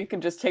scenario, Carol- you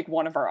can just take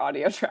one of our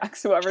audio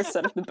tracks, whoever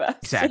said it the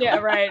best. Exactly. Yeah,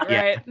 right,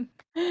 Yeah.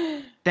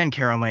 right. Then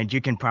Caroline, you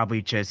can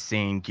probably just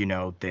sing,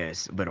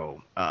 this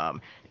little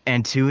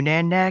and tune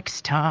in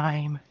next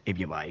time if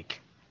you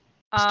like.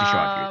 Just to show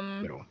off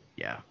your little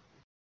yeah.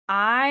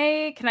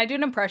 Can I do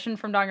an impression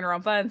from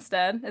Danganronpa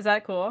instead? Is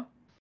that cool?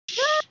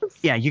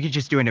 Yeah, you could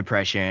just do an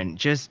impression,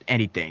 just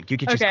anything. You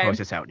could just Okay.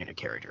 close us out in a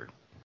character.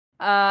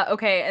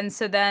 Okay, and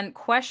so then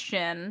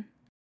question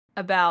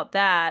about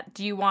that.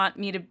 Do you want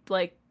me to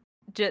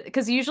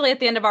because usually at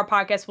the end of our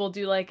podcast we'll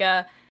do like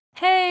a,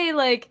 hey,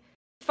 like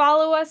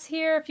follow us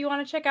here if you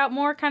want to check out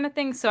more kind of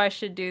thing. So I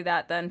should do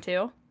that then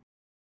too.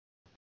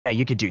 Yeah,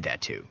 you could do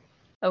that too.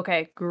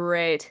 Okay,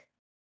 great.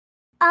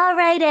 All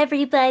right,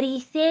 everybody.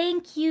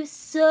 Thank you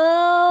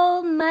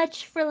so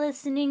much for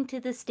listening to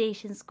the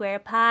Station Square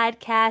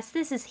podcast.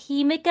 This is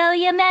Himiko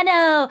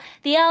Yameno,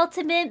 the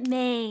ultimate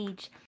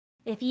mage.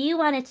 If you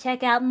want to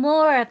check out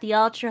more of the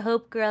Ultra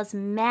Hope Girls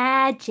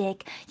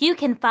magic, you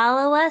can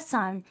follow us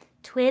on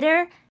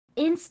Twitter,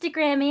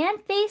 Instagram, and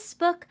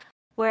Facebook.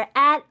 We're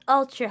at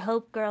Ultra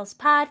Hope Girls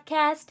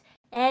Podcast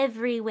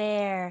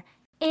everywhere.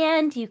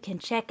 And you can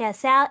check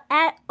us out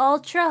at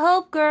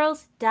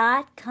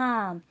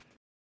ultrahopegirls.com.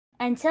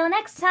 Until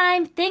next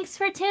time, thanks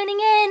for tuning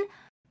in.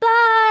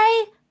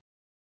 Bye!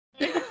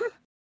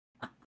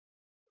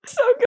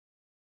 So good.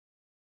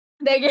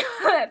 Thank you.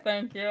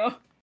 Thank you.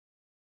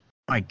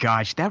 My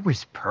gosh, that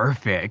was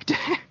perfect.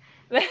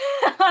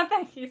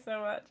 Thank you so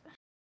much.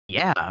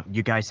 Yeah,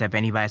 you guys have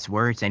any last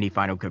words, any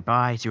final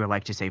goodbyes you would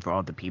like to say for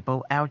all the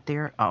people out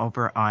there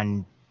over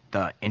on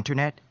the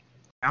internet?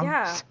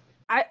 Yeah.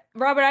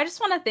 Robert, I just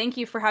want to thank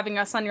you for having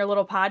us on your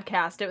little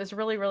podcast. It was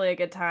really, really a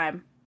good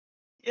time.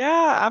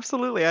 Yeah,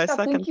 absolutely. I Yeah,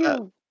 second thank that.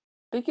 you.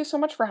 Thank you so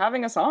much for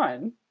having us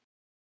on.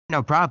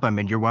 No problem,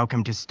 and you're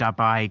welcome to stop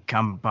by,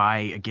 come by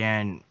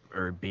again,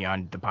 or be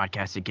on the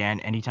podcast again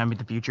anytime in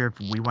the future if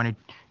we want to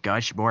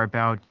gush more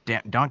about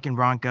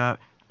Danganronpa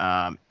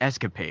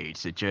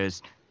escapades. It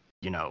just,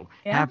 Yeah.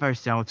 have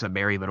ourselves a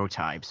merry little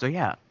time. So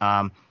yeah,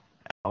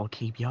 I'll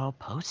keep y'all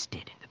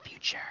posted in the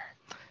future.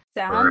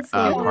 Sounds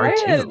part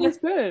good. two. That's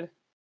good.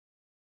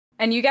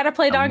 And you got to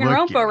play I'm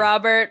looking. Danganronpa,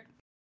 Robert.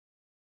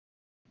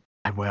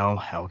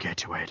 I'll get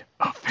to it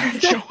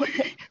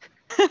eventually.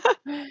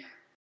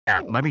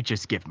 Yeah, let me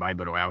just give my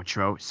little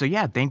outro. So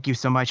yeah, thank you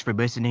so much for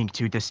listening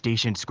to the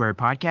Station Square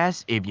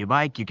podcast. If you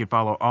like, you can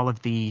follow all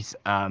of these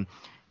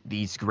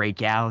great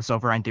gals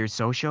over on their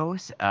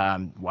socials.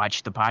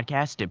 Watch the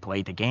podcast and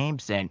play the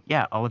games and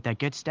yeah, all of that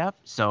good stuff.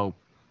 So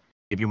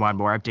if you want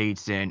more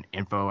updates and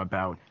info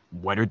about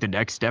what are the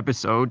next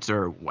episodes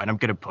or when I'm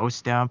gonna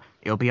post them,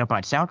 it'll be up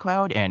on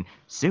SoundCloud and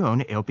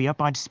soon it'll be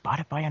up on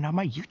Spotify and on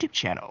my YouTube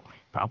channel.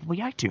 Probably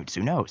iTunes,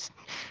 who knows?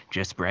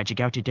 Just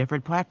branching out to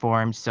different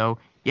platforms. So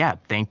yeah,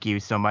 thank you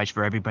so much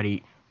for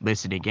everybody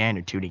listening in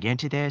or tuning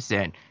into this,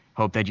 and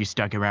hope that you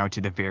stuck around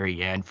to the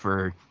very end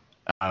for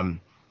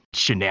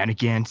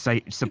shenanigans,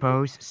 I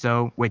suppose.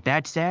 So with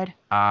that said,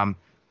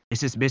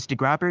 this is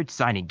Mystic Robert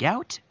signing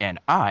out, and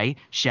I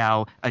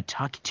shall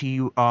talk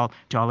to all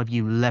of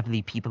you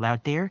lovely people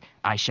out there.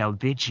 I shall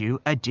bid you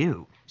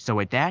adieu. So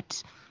with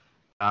that,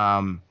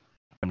 I'm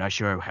not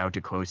sure how to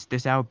close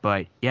this out,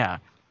 but yeah,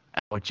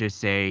 I'll just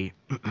say,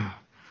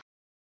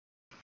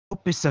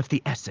 hope is of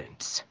the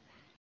essence,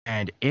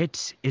 and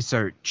it is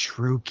our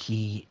true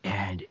key,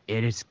 and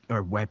it is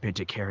our weapon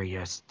to carry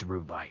us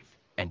through life,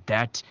 and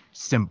that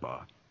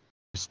Simba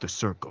is the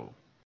circle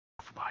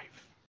of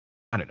life.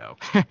 I don't know.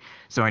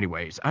 So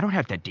anyways, I don't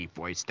have that deep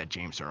voice that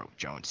James Earl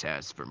Jones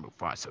has for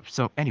Mufasa.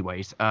 So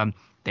anyways,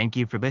 thank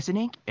you for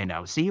listening, and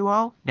I'll see you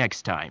all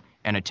next time.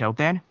 And until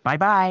then,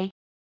 bye-bye.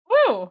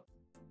 Woo!